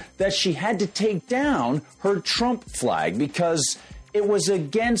 Baselia that she had to take down her Trump flag because it was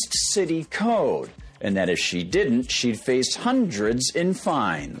against city code, and that if she didn't, she'd face hundreds in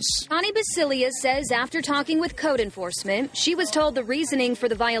fines. Tani Baselia says after talking with code enforcement, she was told the reasoning for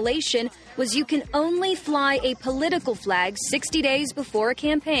the violation was you can only fly a political flag 60 days before a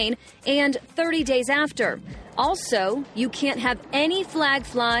campaign and 30 days after. Also, you can't have any flag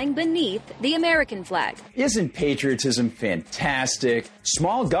flying beneath the American flag. Isn't patriotism fantastic?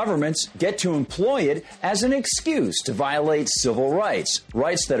 Small governments get to employ it as an excuse to violate civil rights,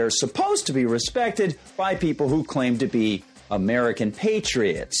 rights that are supposed to be respected by people who claim to be American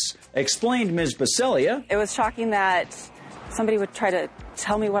patriots. Explained Ms. Baselia. It was shocking that somebody would try to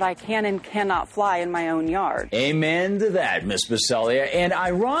tell me what I can and cannot fly in my own yard. Amen to that, Ms. Baselia. And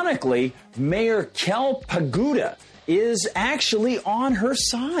ironically, Mayor Kel Paguda is actually on her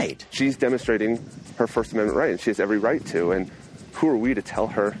side. She's demonstrating her First Amendment right, and she has every right to. And who are we to tell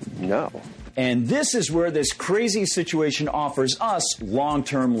her no? And this is where this crazy situation offers us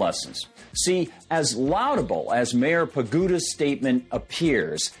long-term lessons. See, as laudable as Mayor Paguda's statement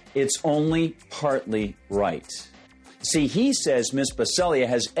appears, it's only partly right. See, he says Ms. Baselia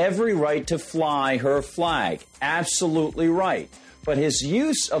has every right to fly her flag. Absolutely right. But his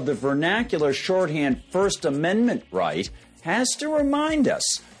use of the vernacular shorthand First Amendment right has to remind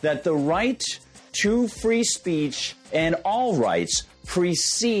us that the right to free speech and all rights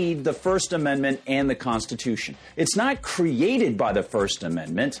precede the First Amendment and the Constitution. It's not created by the First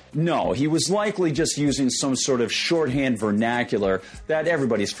Amendment. No, he was likely just using some sort of shorthand vernacular that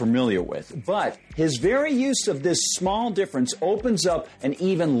everybody's familiar with. But his very use of this small difference opens up an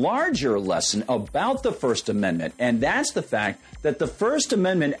even larger lesson about the First Amendment, and that's the fact that the First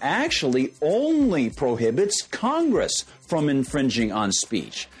Amendment actually only prohibits Congress from infringing on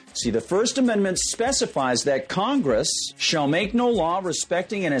speech. See, the First Amendment specifies that Congress shall make no law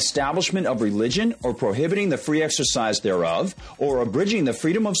respecting an establishment of religion or prohibiting the free exercise thereof, or abridging the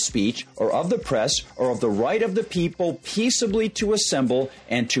freedom of speech or of the press or of the right of the people peaceably to assemble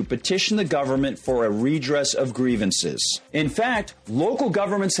and to petition the government for a redress of grievances. In fact, local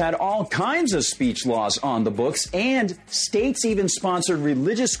governments had all kinds of speech laws on the books, and states even sponsored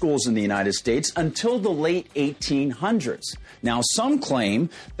religious schools in the United States until the late 1800s. Now, some claim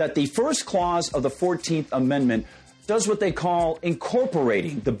that the first clause of the 14th Amendment does what they call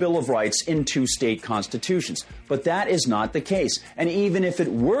incorporating the Bill of Rights into state constitutions. But that is not the case. And even if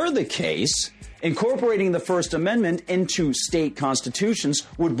it were the case, incorporating the First Amendment into state constitutions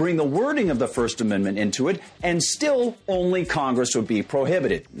would bring the wording of the First Amendment into it, and still only Congress would be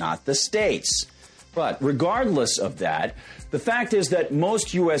prohibited, not the states. But regardless of that, the fact is that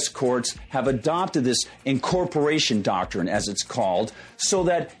most U.S. courts have adopted this incorporation doctrine, as it's called, so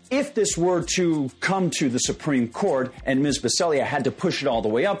that if this were to come to the Supreme Court and Ms. Baselia had to push it all the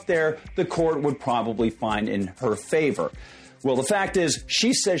way up there, the court would probably find in her favor. Well, the fact is,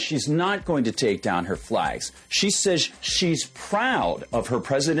 she says she's not going to take down her flags. She says she's proud of her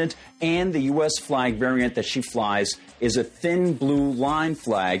president, and the U.S. flag variant that she flies is a thin blue line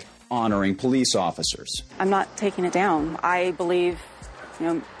flag honoring police officers. I'm not taking it down. I believe,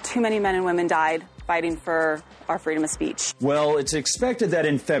 too many men and women died fighting for our freedom of speech. Well, it's expected that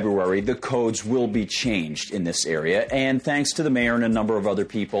in February, the codes will be changed in this area, and thanks to the mayor and a number of other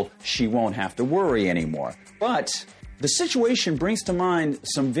people, she won't have to worry anymore. But The situation brings to mind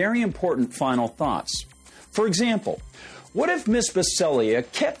some very important final thoughts. For example, what if Miss Basilia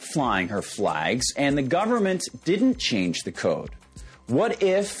kept flying her flags and the government didn't change the code? What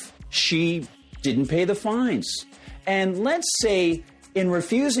if she didn't pay the fines? And let's say in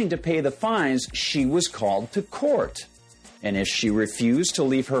refusing to pay the fines, she was called to court. And if she refused to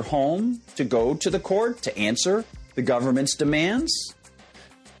leave her home to go to the court to answer the government's demands?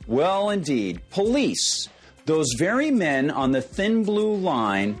 Well, indeed, police, those very men on the thin blue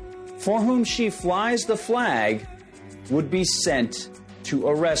line for whom she flies the flag, would be sent to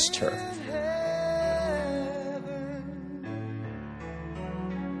arrest her.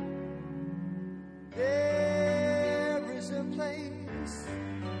 There is a place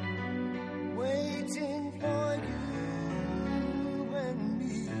waiting for you and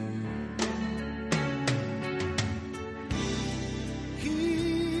me.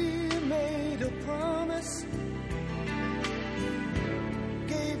 He made a promise,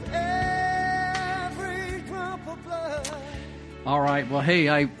 gave every drop of blood. All right. Well, hey,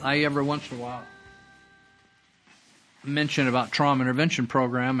 I every once in a while mention about trauma intervention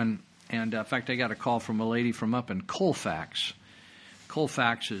program, and in fact, I got a call from a lady from up in Colfax.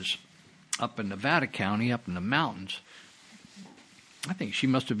 Colfax is up in Nevada County, up in the mountains. I think she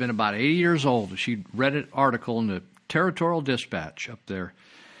must have been about 80 years old. She read an article in the Territorial Dispatch up there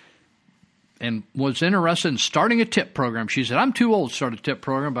and was interested in starting a TIP program. She said, I'm too old to start a TIP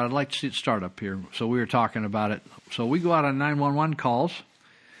program, but I'd like to see it start up here. So we were talking about it. So we go out on 911 calls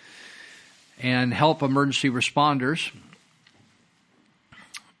and help emergency responders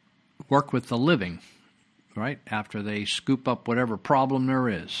work with the living, right, after they scoop up whatever problem there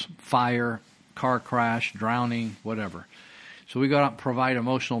is, fire, car crash, drowning, whatever. So we go out and provide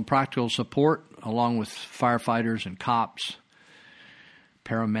emotional and practical support along with firefighters and cops,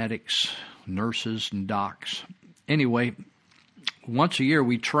 paramedics, nurses, and docs. Anyway, once a year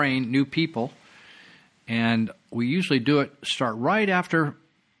we train new people, and we usually start right after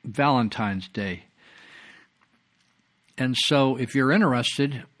Valentine's Day. And so if you're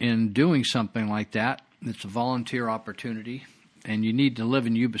interested in doing something like that, it's a volunteer opportunity, and you need to live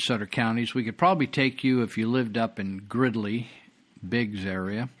in Yuba Sutter counties. We could probably take you if you lived up in Gridley, Biggs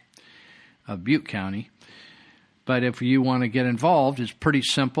area of Butte County. But if you want to get involved, it's pretty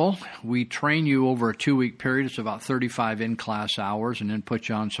simple. We train you over a 2-week period. It's about 35 in-class hours, and then put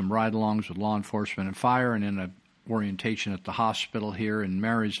you on some ride-alongs with law enforcement and fire, and then an orientation at the hospital here in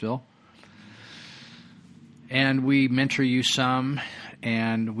Marysville. And we mentor you some,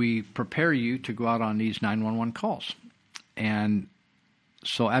 and we prepare you to go out on these 911 calls. And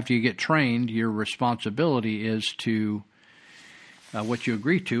so after you get trained, your responsibility is to what you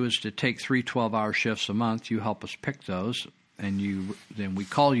agree to is to take 3 12-hour shifts a month. You help us pick those, and then we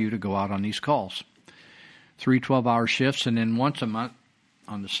call you to go out on these calls. 3 12-hour shifts, and then once a month,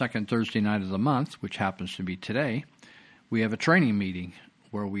 on the second Thursday night of the month, which happens to be today, we have a training meeting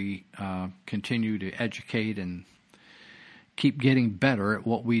where we continue to educate and keep getting better at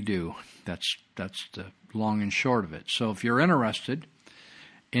what we do. That's the long and short of it. So if you're interested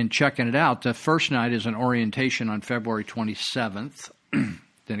in checking it out, the first night is an orientation on February 27th. Then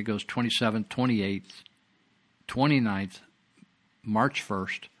it goes 27th, 28th, 29th, March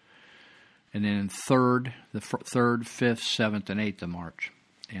 1st, and then the 3rd, 5th, 7th, and 8th of March.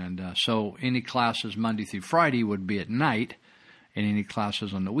 And so any classes Monday through Friday would be at night, and any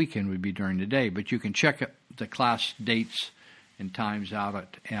classes on the weekend would be during the day. But you can check the class dates and times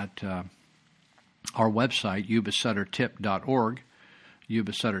out at our website, yubasuttertip.org,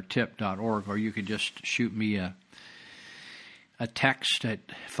 yubasuttertip.org, or you could just shoot me a text at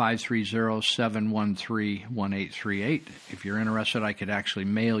 530-713-1838. If you're interested, I could actually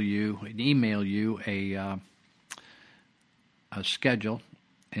email you a schedule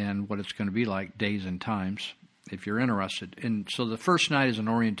and what it's going to be like, days and times, if you're interested. And so the first night is an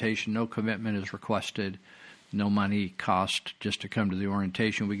orientation. No commitment is requested. No money cost just to come to the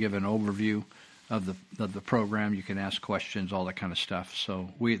orientation. We give an overview of the program. You can ask questions, all that kind of stuff. So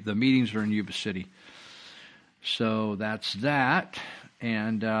the meetings are in Yuba City. So that's that.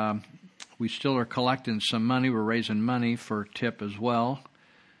 And we still are collecting some money. We're raising money for TIP as well.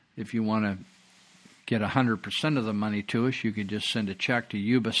 If you want to get 100% of the money to us, you could just send a check to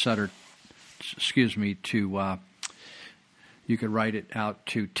Yuba Sutter. You could write it out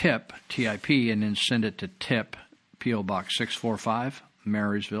to TIP, T-I-P, and then send it to TIP, P.O. Box 645,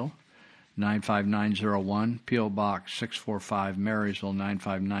 Marysville, 95901, P.O. Box 645, Marysville,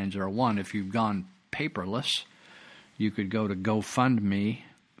 95901. If you've gone paperless, you could go to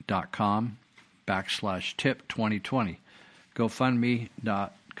GoFundMe.com/TIP2020.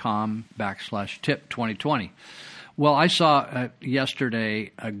 GoFundMe.com/TIP2020. Well, I saw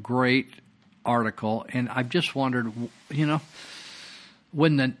yesterday a great article, and I've just wondered,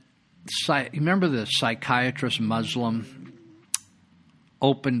 when remember the psychiatrist Muslim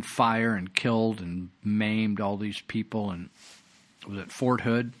opened fire and killed and maimed all these people, and was it Fort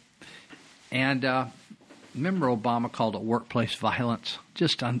Hood? And remember Obama called it workplace violence?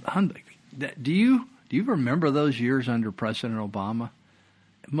 Just do you remember those years under President Obama?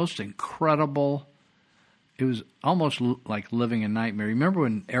 Most incredible. It was almost like living a nightmare. Remember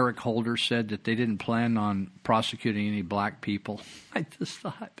when Eric Holder said that they didn't plan on prosecuting any black people? I just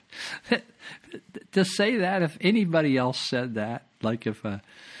thought, to say that, if anybody else said that, like if an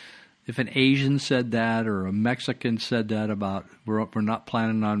Asian said that or a Mexican said that about we're not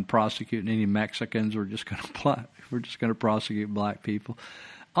planning on prosecuting any Mexicans, we're just going to prosecute black people.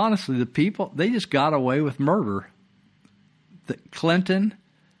 Honestly, the people, they just got away with murder. Clinton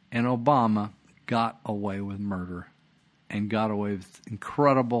and Obama got away with murder and got away with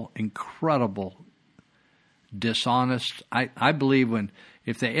incredible dishonest. I believe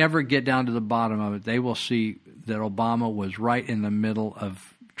if they ever get down to the bottom of it, they will see that Obama was right in the middle of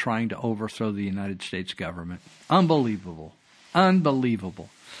trying to overthrow the United States government. Unbelievable.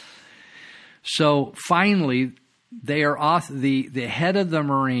 So finally, they are off. The head of the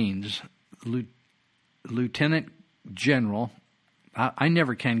Marines, Lieutenant General, I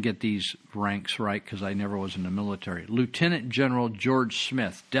never can get these ranks right because I never was in the military. Lieutenant General George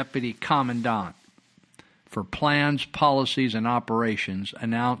Smith, Deputy Commandant for Plans, Policies, and Operations,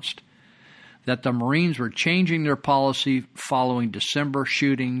 announced that the Marines were changing their policy following December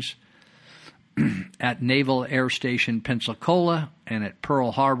shootings at Naval Air Station Pensacola and at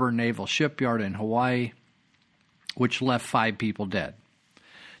Pearl Harbor Naval Shipyard in Hawaii, which left 5 people dead.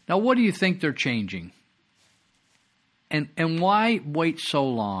 Now, what do you think they're changing? And why wait so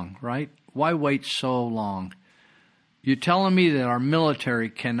long, right? Why wait so long? You're telling me that our military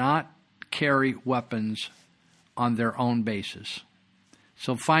cannot carry weapons on their own bases.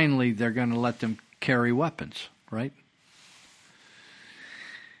 So finally, they're going to let them carry weapons, right?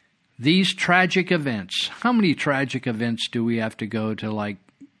 These tragic events, how many tragic events do we have to go to, like,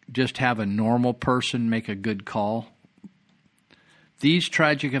 just have a normal person make a good call? These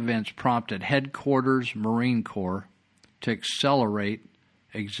tragic events prompted Headquarters Marine Corps to accelerate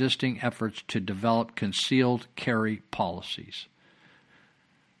existing efforts to develop concealed carry policies.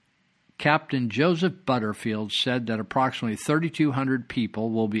 Captain Joseph Butterfield said that approximately 3,200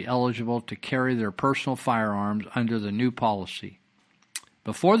 people will be eligible to carry their personal firearms under the new policy.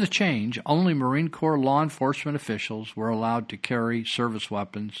 Before the change, only Marine Corps law enforcement officials were allowed to carry service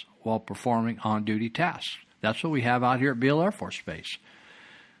weapons while performing on-duty tasks. That's what we have out here at Beale Air Force Base.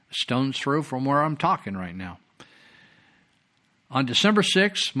 A stone's throw from where I'm talking right now. On December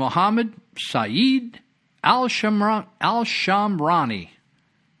 6, Mohammed Saeed al-Shamrani,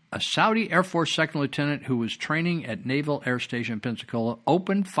 a Saudi Air Force second lieutenant who was training at Naval Air Station Pensacola,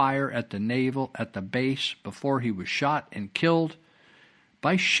 opened fire at the base before he was shot and killed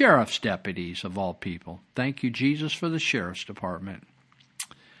by sheriff's deputies, of all people. Thank you, Jesus, for the sheriff's department.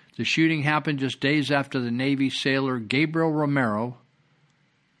 The shooting happened just days after the Navy sailor Gabriel Romero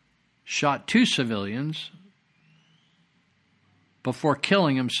shot 2 civilians before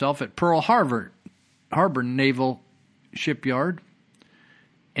killing himself at Pearl Harbor Naval Shipyard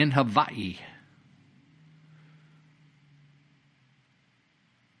in Hawaii.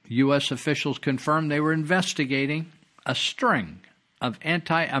 U.S. officials confirmed they were investigating a string of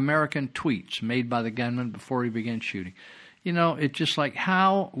anti-American tweets made by the gunman before he began shooting. You know, it's just like,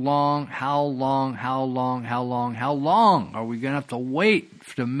 how long are we going to have to wait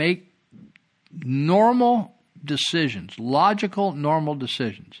to make normal decisions, logical, normal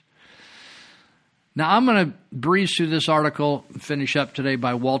decisions? Now, I'm going to breeze through this article and finish up today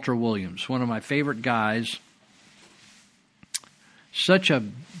by Walter Williams, one of my favorite guys. Such a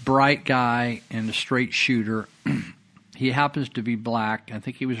bright guy and a straight shooter. He happens to be black. I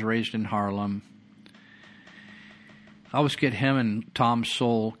think he was raised in Harlem. I always get him and Tom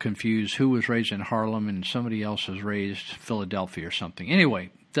Sowell confused, who was raised in Harlem and somebody else was raised Philadelphia or something. Anyway,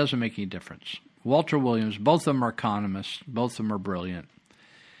 it doesn't make any difference. Walter Williams, both of them are economists, both of them are brilliant.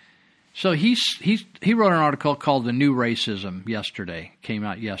 So he wrote an article called The New Racism yesterday, came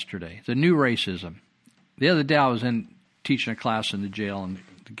out yesterday. The New Racism. The other day I was teaching a class in the jail, and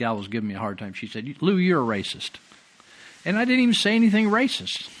the gal was giving me a hard time. She said, "Lou, you're a racist." And I didn't even say anything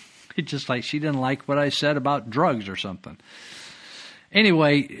racist. It's just like she didn't like what I said about drugs or something.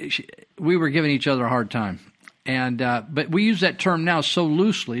 Anyway, we were giving each other a hard time. And but we use that term now so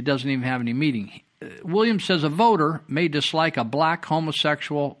loosely, it doesn't even have any meaning. Williams says a voter may dislike a black,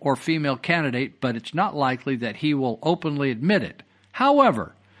 homosexual, or female candidate, but it's not likely that he will openly admit it.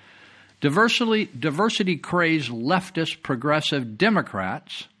 However, diversity-crazed leftist progressive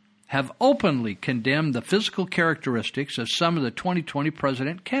Democrats have openly condemned the physical characteristics of some of the 2020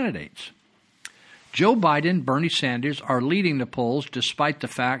 president candidates. Joe Biden, Bernie Sanders are leading the polls despite the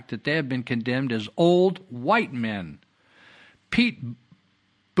fact that they have been condemned as old white men. Pete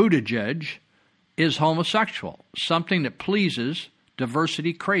Buttigieg is homosexual, something that pleases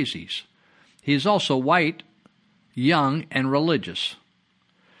diversity crazies. He is also white, young, and religious.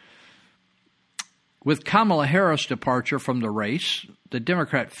 With Kamala Harris' departure from the race, the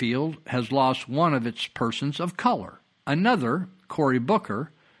Democrat field has lost one of its persons of color. Another, Cory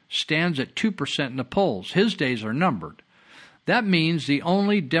Booker, stands at 2% in the polls. His days are numbered. That means the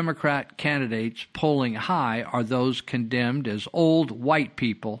only Democrat candidates polling high are those condemned as old white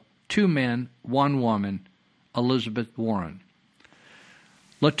people, 2 men, 1 woman, Elizabeth Warren.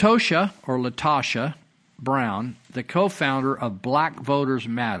 Latasha Brown, the co-founder of Black Voters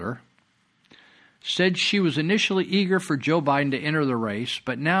Matter, said she was initially eager for Joe Biden to enter the race,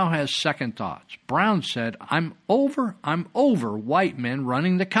 but now has second thoughts. Brown said, I'm over white men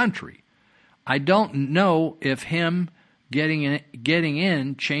running the country. I don't know if him getting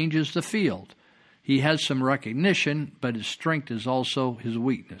in changes the field. He has some recognition, but his strength is also his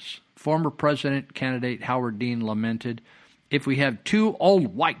weakness. Former president candidate Howard Dean lamented, if we have 2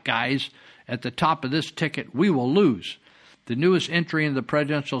 old white guys at the top of this ticket, we will lose. The newest entry in the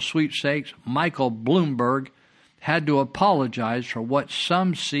presidential sweepstakes, Michael Bloomberg, had to apologize for what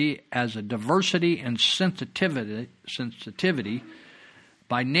some see as a diversity and sensitivity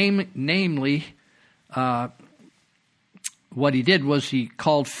by namely what he did was he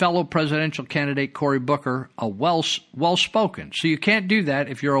called fellow presidential candidate Cory Booker a well-spoken. So you can't do that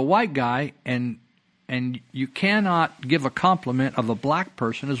if you're a white guy, and you cannot give a compliment of a black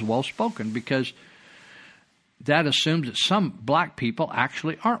person as well-spoken, because that assumes that some black people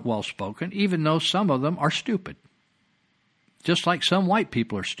actually aren't well-spoken, even though some of them are stupid. Just like some white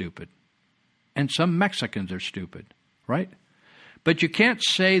people are stupid. And some Mexicans are stupid, right? But you can't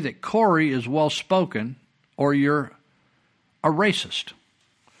say that Cory is well-spoken or you're a racist.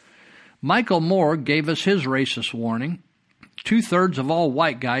 Michael Moore gave us his racist warning. 2/3 of all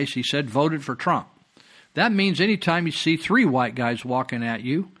white guys, he said, voted for Trump. That means anytime you see 3 white guys walking at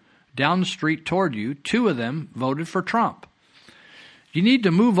you, down the street toward you, 2 of them voted for Trump. You need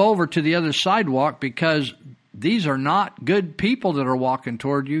to move over to the other sidewalk because these are not good people that are walking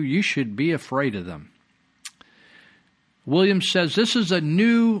toward you. You should be afraid of them. Williams says this is a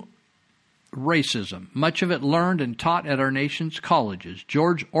new racism, much of it learned and taught at our nation's colleges.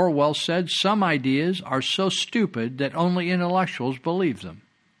 George Orwell said some ideas are so stupid that only intellectuals believe them.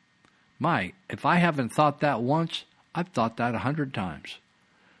 If I haven't thought that once, I've thought that 100 times.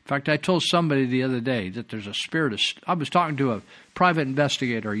 In fact, I told somebody the other day that there's a spirit of... I was talking to a private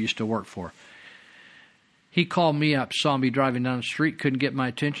investigator I used to work for. He called me up, saw me driving down the street, couldn't get my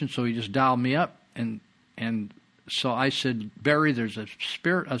attention, so he just dialed me up. And so I said, Barry, there's a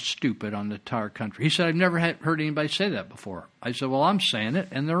spirit of stupid on the entire country. He said, I've never heard anybody say that before. I said, well, I'm saying it,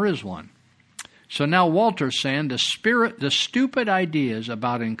 and there is one. So now Walter's saying the stupid ideas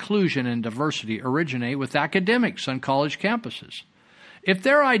about inclusion and diversity originate with academics on college campuses. If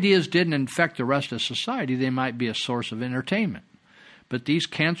their ideas didn't infect the rest of society, they might be a source of entertainment. But these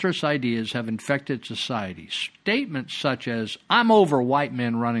cancerous ideas have infected society. Statements such as, I'm over white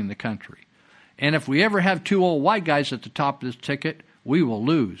men running the country, and if we ever have 2 old white guys at the top of this ticket, we will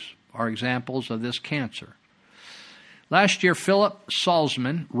lose, are examples of this cancer. Last year, Philip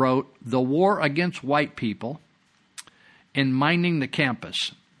Salzman wrote The War Against White People in Minding the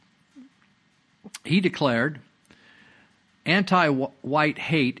Campus. He declared, anti-white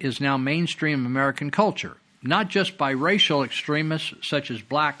hate is now mainstream American culture, not just by racial extremists such as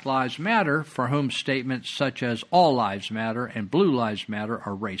Black Lives Matter, for whom statements such as All Lives Matter and Blue Lives Matter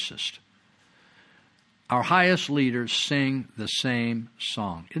are racist. Our highest leaders sing the same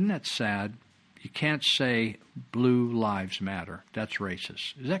song. Isn't that sad? You can't say Blue Lives Matter. That's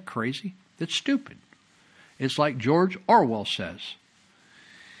racist. Is that crazy? That's stupid. It's like George Orwell says.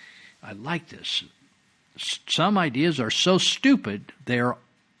 I like this. Some ideas are so stupid, they are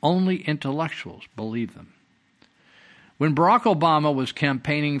only intellectuals believe them. When Barack Obama was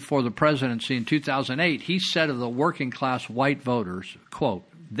campaigning for the presidency in 2008, he said of the working class white voters, quote,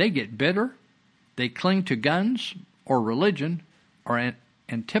 they get bitter, they cling to guns or religion or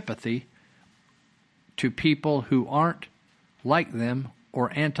antipathy to people who aren't like them,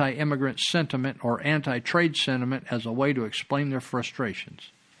 or anti-immigrant sentiment or anti-trade sentiment as a way to explain their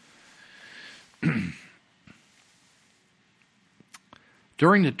frustrations.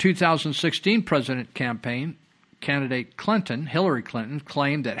 During the 2016 president campaign, candidate Hillary Clinton,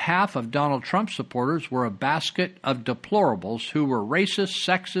 claimed that half of Donald Trump's supporters were a basket of deplorables who were racist,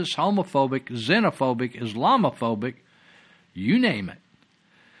 sexist, homophobic, xenophobic, Islamophobic, you name it.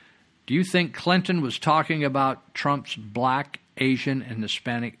 Do you think Clinton was talking about Trump's black, Asian, and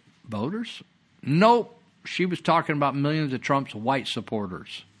Hispanic voters? Nope. She was talking about millions of Trump's white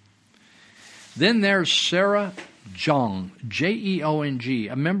supporters. Then there's Sarah Jeong,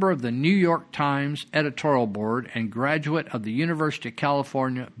 Jeong, a member of the New York Times editorial board and graduate of the University of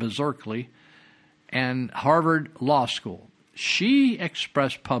California, Berkeley, and Harvard Law School. She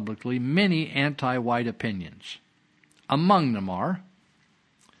expressed publicly many anti-white opinions. Among them are,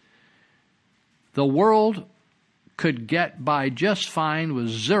 the world could get by just fine with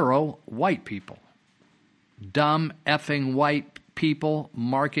 0 white people. Dumb effing white people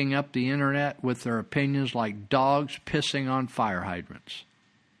marking up the internet with their opinions like dogs pissing on fire hydrants.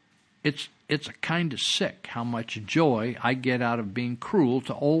 It's a kind of sick how much joy I get out of being cruel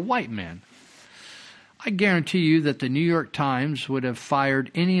to old white men. I guarantee you that the New York Times would have fired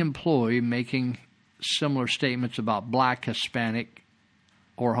any employee making similar statements about black, Hispanic,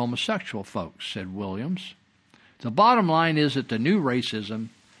 or homosexual folks, said Williams. The bottom line is that the new racism,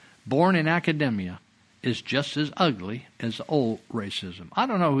 born in academia, is just as ugly as old racism. I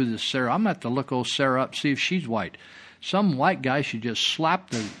don't know who this Sarah, I'm going to have to look old Sarah up, see if she's white. Some white guy should just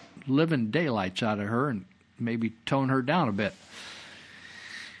slap the living daylights out of her and maybe tone her down a bit.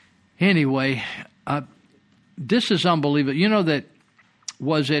 Anyway, this is unbelievable. You know that,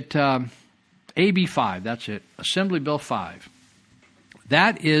 was it AB 5, that's it, Assembly Bill 5.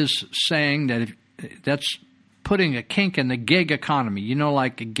 That is saying that that's putting a kink in the gig economy. You know,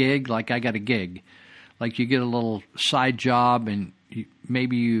 like a gig, like I got a gig. Like you get a little side job and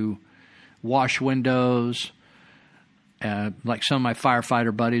maybe you wash windows. Like some of my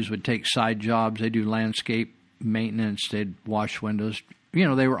firefighter buddies would take side jobs. They do landscape maintenance. They'd wash windows. You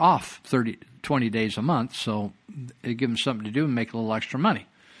know, they were off 20 days a month, so it give them something to do and make a little extra money,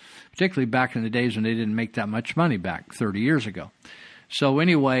 particularly back in the days when they didn't make that much money back 30 years ago. So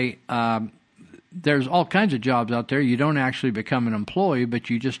anyway, there's all kinds of jobs out there. You don't actually become an employee, but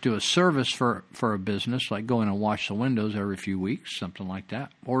you just do a service for a business, like go in and wash the windows every few weeks, something like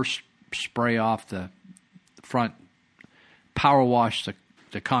that, or spray off the front, power wash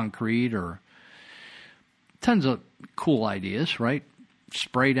the concrete, or tons of cool ideas, right?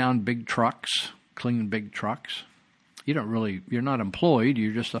 Spray down big trucks, clean big trucks. You're not employed,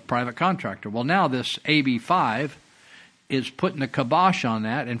 you're just a private contractor. Well, now this AB 5 is putting a kibosh on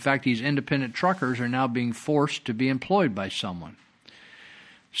that. In fact, these independent truckers are now being forced to be employed by someone.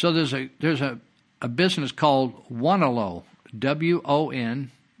 So there's a business called Wonolo,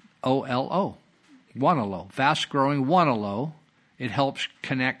 Wonolo, Wonolo, fast-growing Wonolo. It helps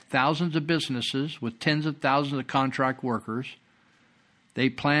connect thousands of businesses with tens of thousands of contract workers. They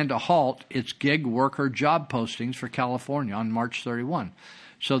plan to halt its gig worker job postings for California on March 31.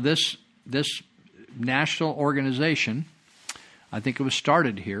 So this national organization, I think it was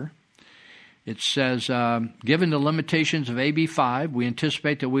started here. It says, given the limitations of AB 5, we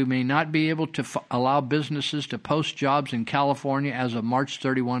anticipate that we may not be able to allow businesses to post jobs in California as of March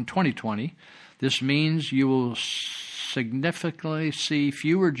 31, 2020. This means you will significantly see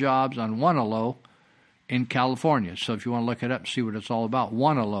fewer jobs on Wonolo in California. So if you want to look it up, see what it's all about.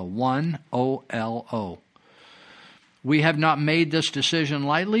 Wonolo, 1-O-L-O. We have not made this decision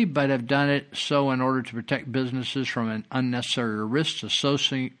lightly, but have done it so in order to protect businesses from an unnecessary risks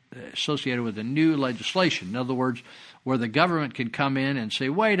associated with the new legislation. In other words, where the government can come in and say,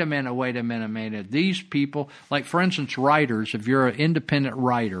 wait a minute, these people, like for instance, writers, if you're an independent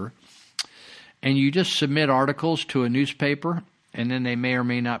writer and you just submit articles to a newspaper and then they may or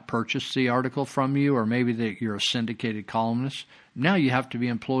may not purchase the article from you, or maybe you're a syndicated columnist, now you have to be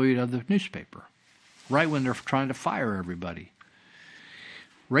employed of the newspaper. Right when they're trying to fire everybody.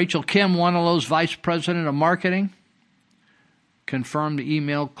 Rachel Kim, Wonolo's vice president of marketing, confirmed the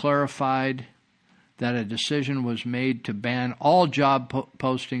email clarified that a decision was made to ban all job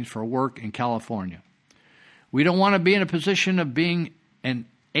postings for work in California. We don't want to be in a position of being an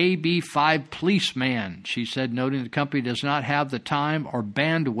AB 5 policeman, she said, noting the company does not have the time or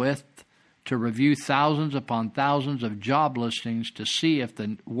bandwidth to review thousands upon thousands of job listings to see if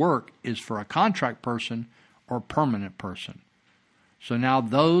the work is for a contract person or permanent person. So now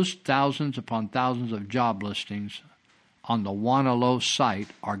those thousands upon thousands of job listings on the Wonolo site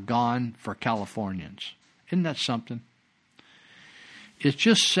are gone for Californians. Isn't that something? It's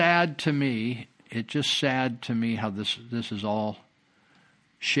just sad to me. It's just sad to me how this is all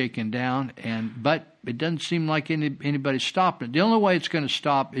shaken down, but it doesn't seem like anybody's stopping it. The only way it's going to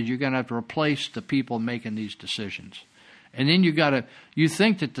stop is you're going to have to replace the people making these decisions. And then you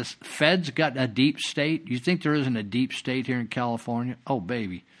think that the Fed's got a deep state? You think there isn't a deep state here in California? Oh,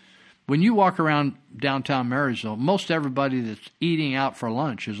 baby. When you walk around downtown Marysville, most everybody that's eating out for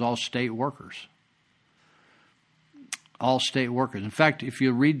lunch is all state workers. All state workers. In fact, if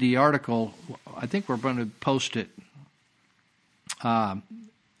you read the article, I think we're going to post it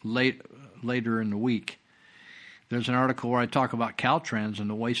later in the week. There's an article where I talk about Caltrans and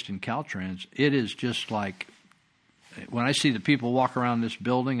the waste in Caltrans. It is just like, when I see the people walk around this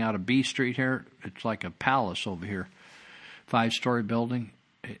building out of B Street here, it's like a palace over here, 5-story building.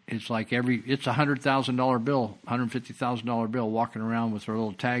 It's like it's a $100,000 bill, $150,000 bill, walking around with their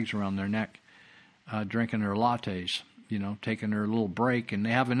little tags around their neck, drinking their lattes, taking their little break, and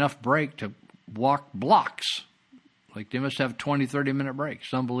they have enough break to walk blocks. Like they must have 20, 30-minute breaks.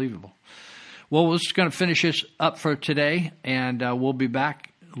 It's unbelievable. Well, we're just going to finish this up for today, and we'll be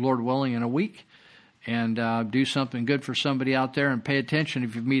back, Lord willing, in a week, and do something good for somebody out there. And pay attention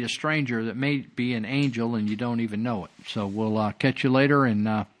if you meet a stranger that may be an angel and you don't even know it. So we'll catch you later,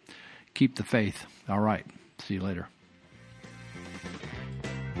 and keep the faith. All right. See you later.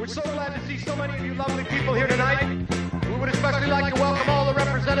 We're so glad to see so many of you lovely people here tonight. We would especially like to welcome all the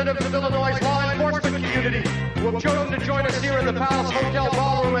representatives of Illinois' law enforcement community who have chosen to join us here in the Palace Hotel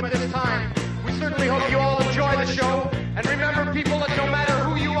Ballroom at this time. We certainly hope you all enjoy the show. And remember, people, that no matter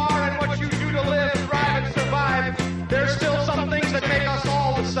who you are and what you do to live, thrive, and survive, there's still some things that make us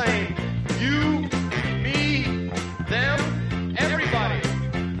all the same. You, me, them, everybody.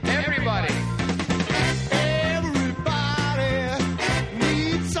 Everybody.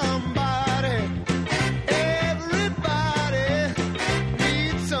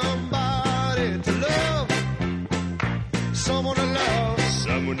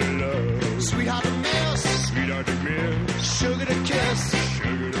 Sweetheart to miss, sugar to kiss.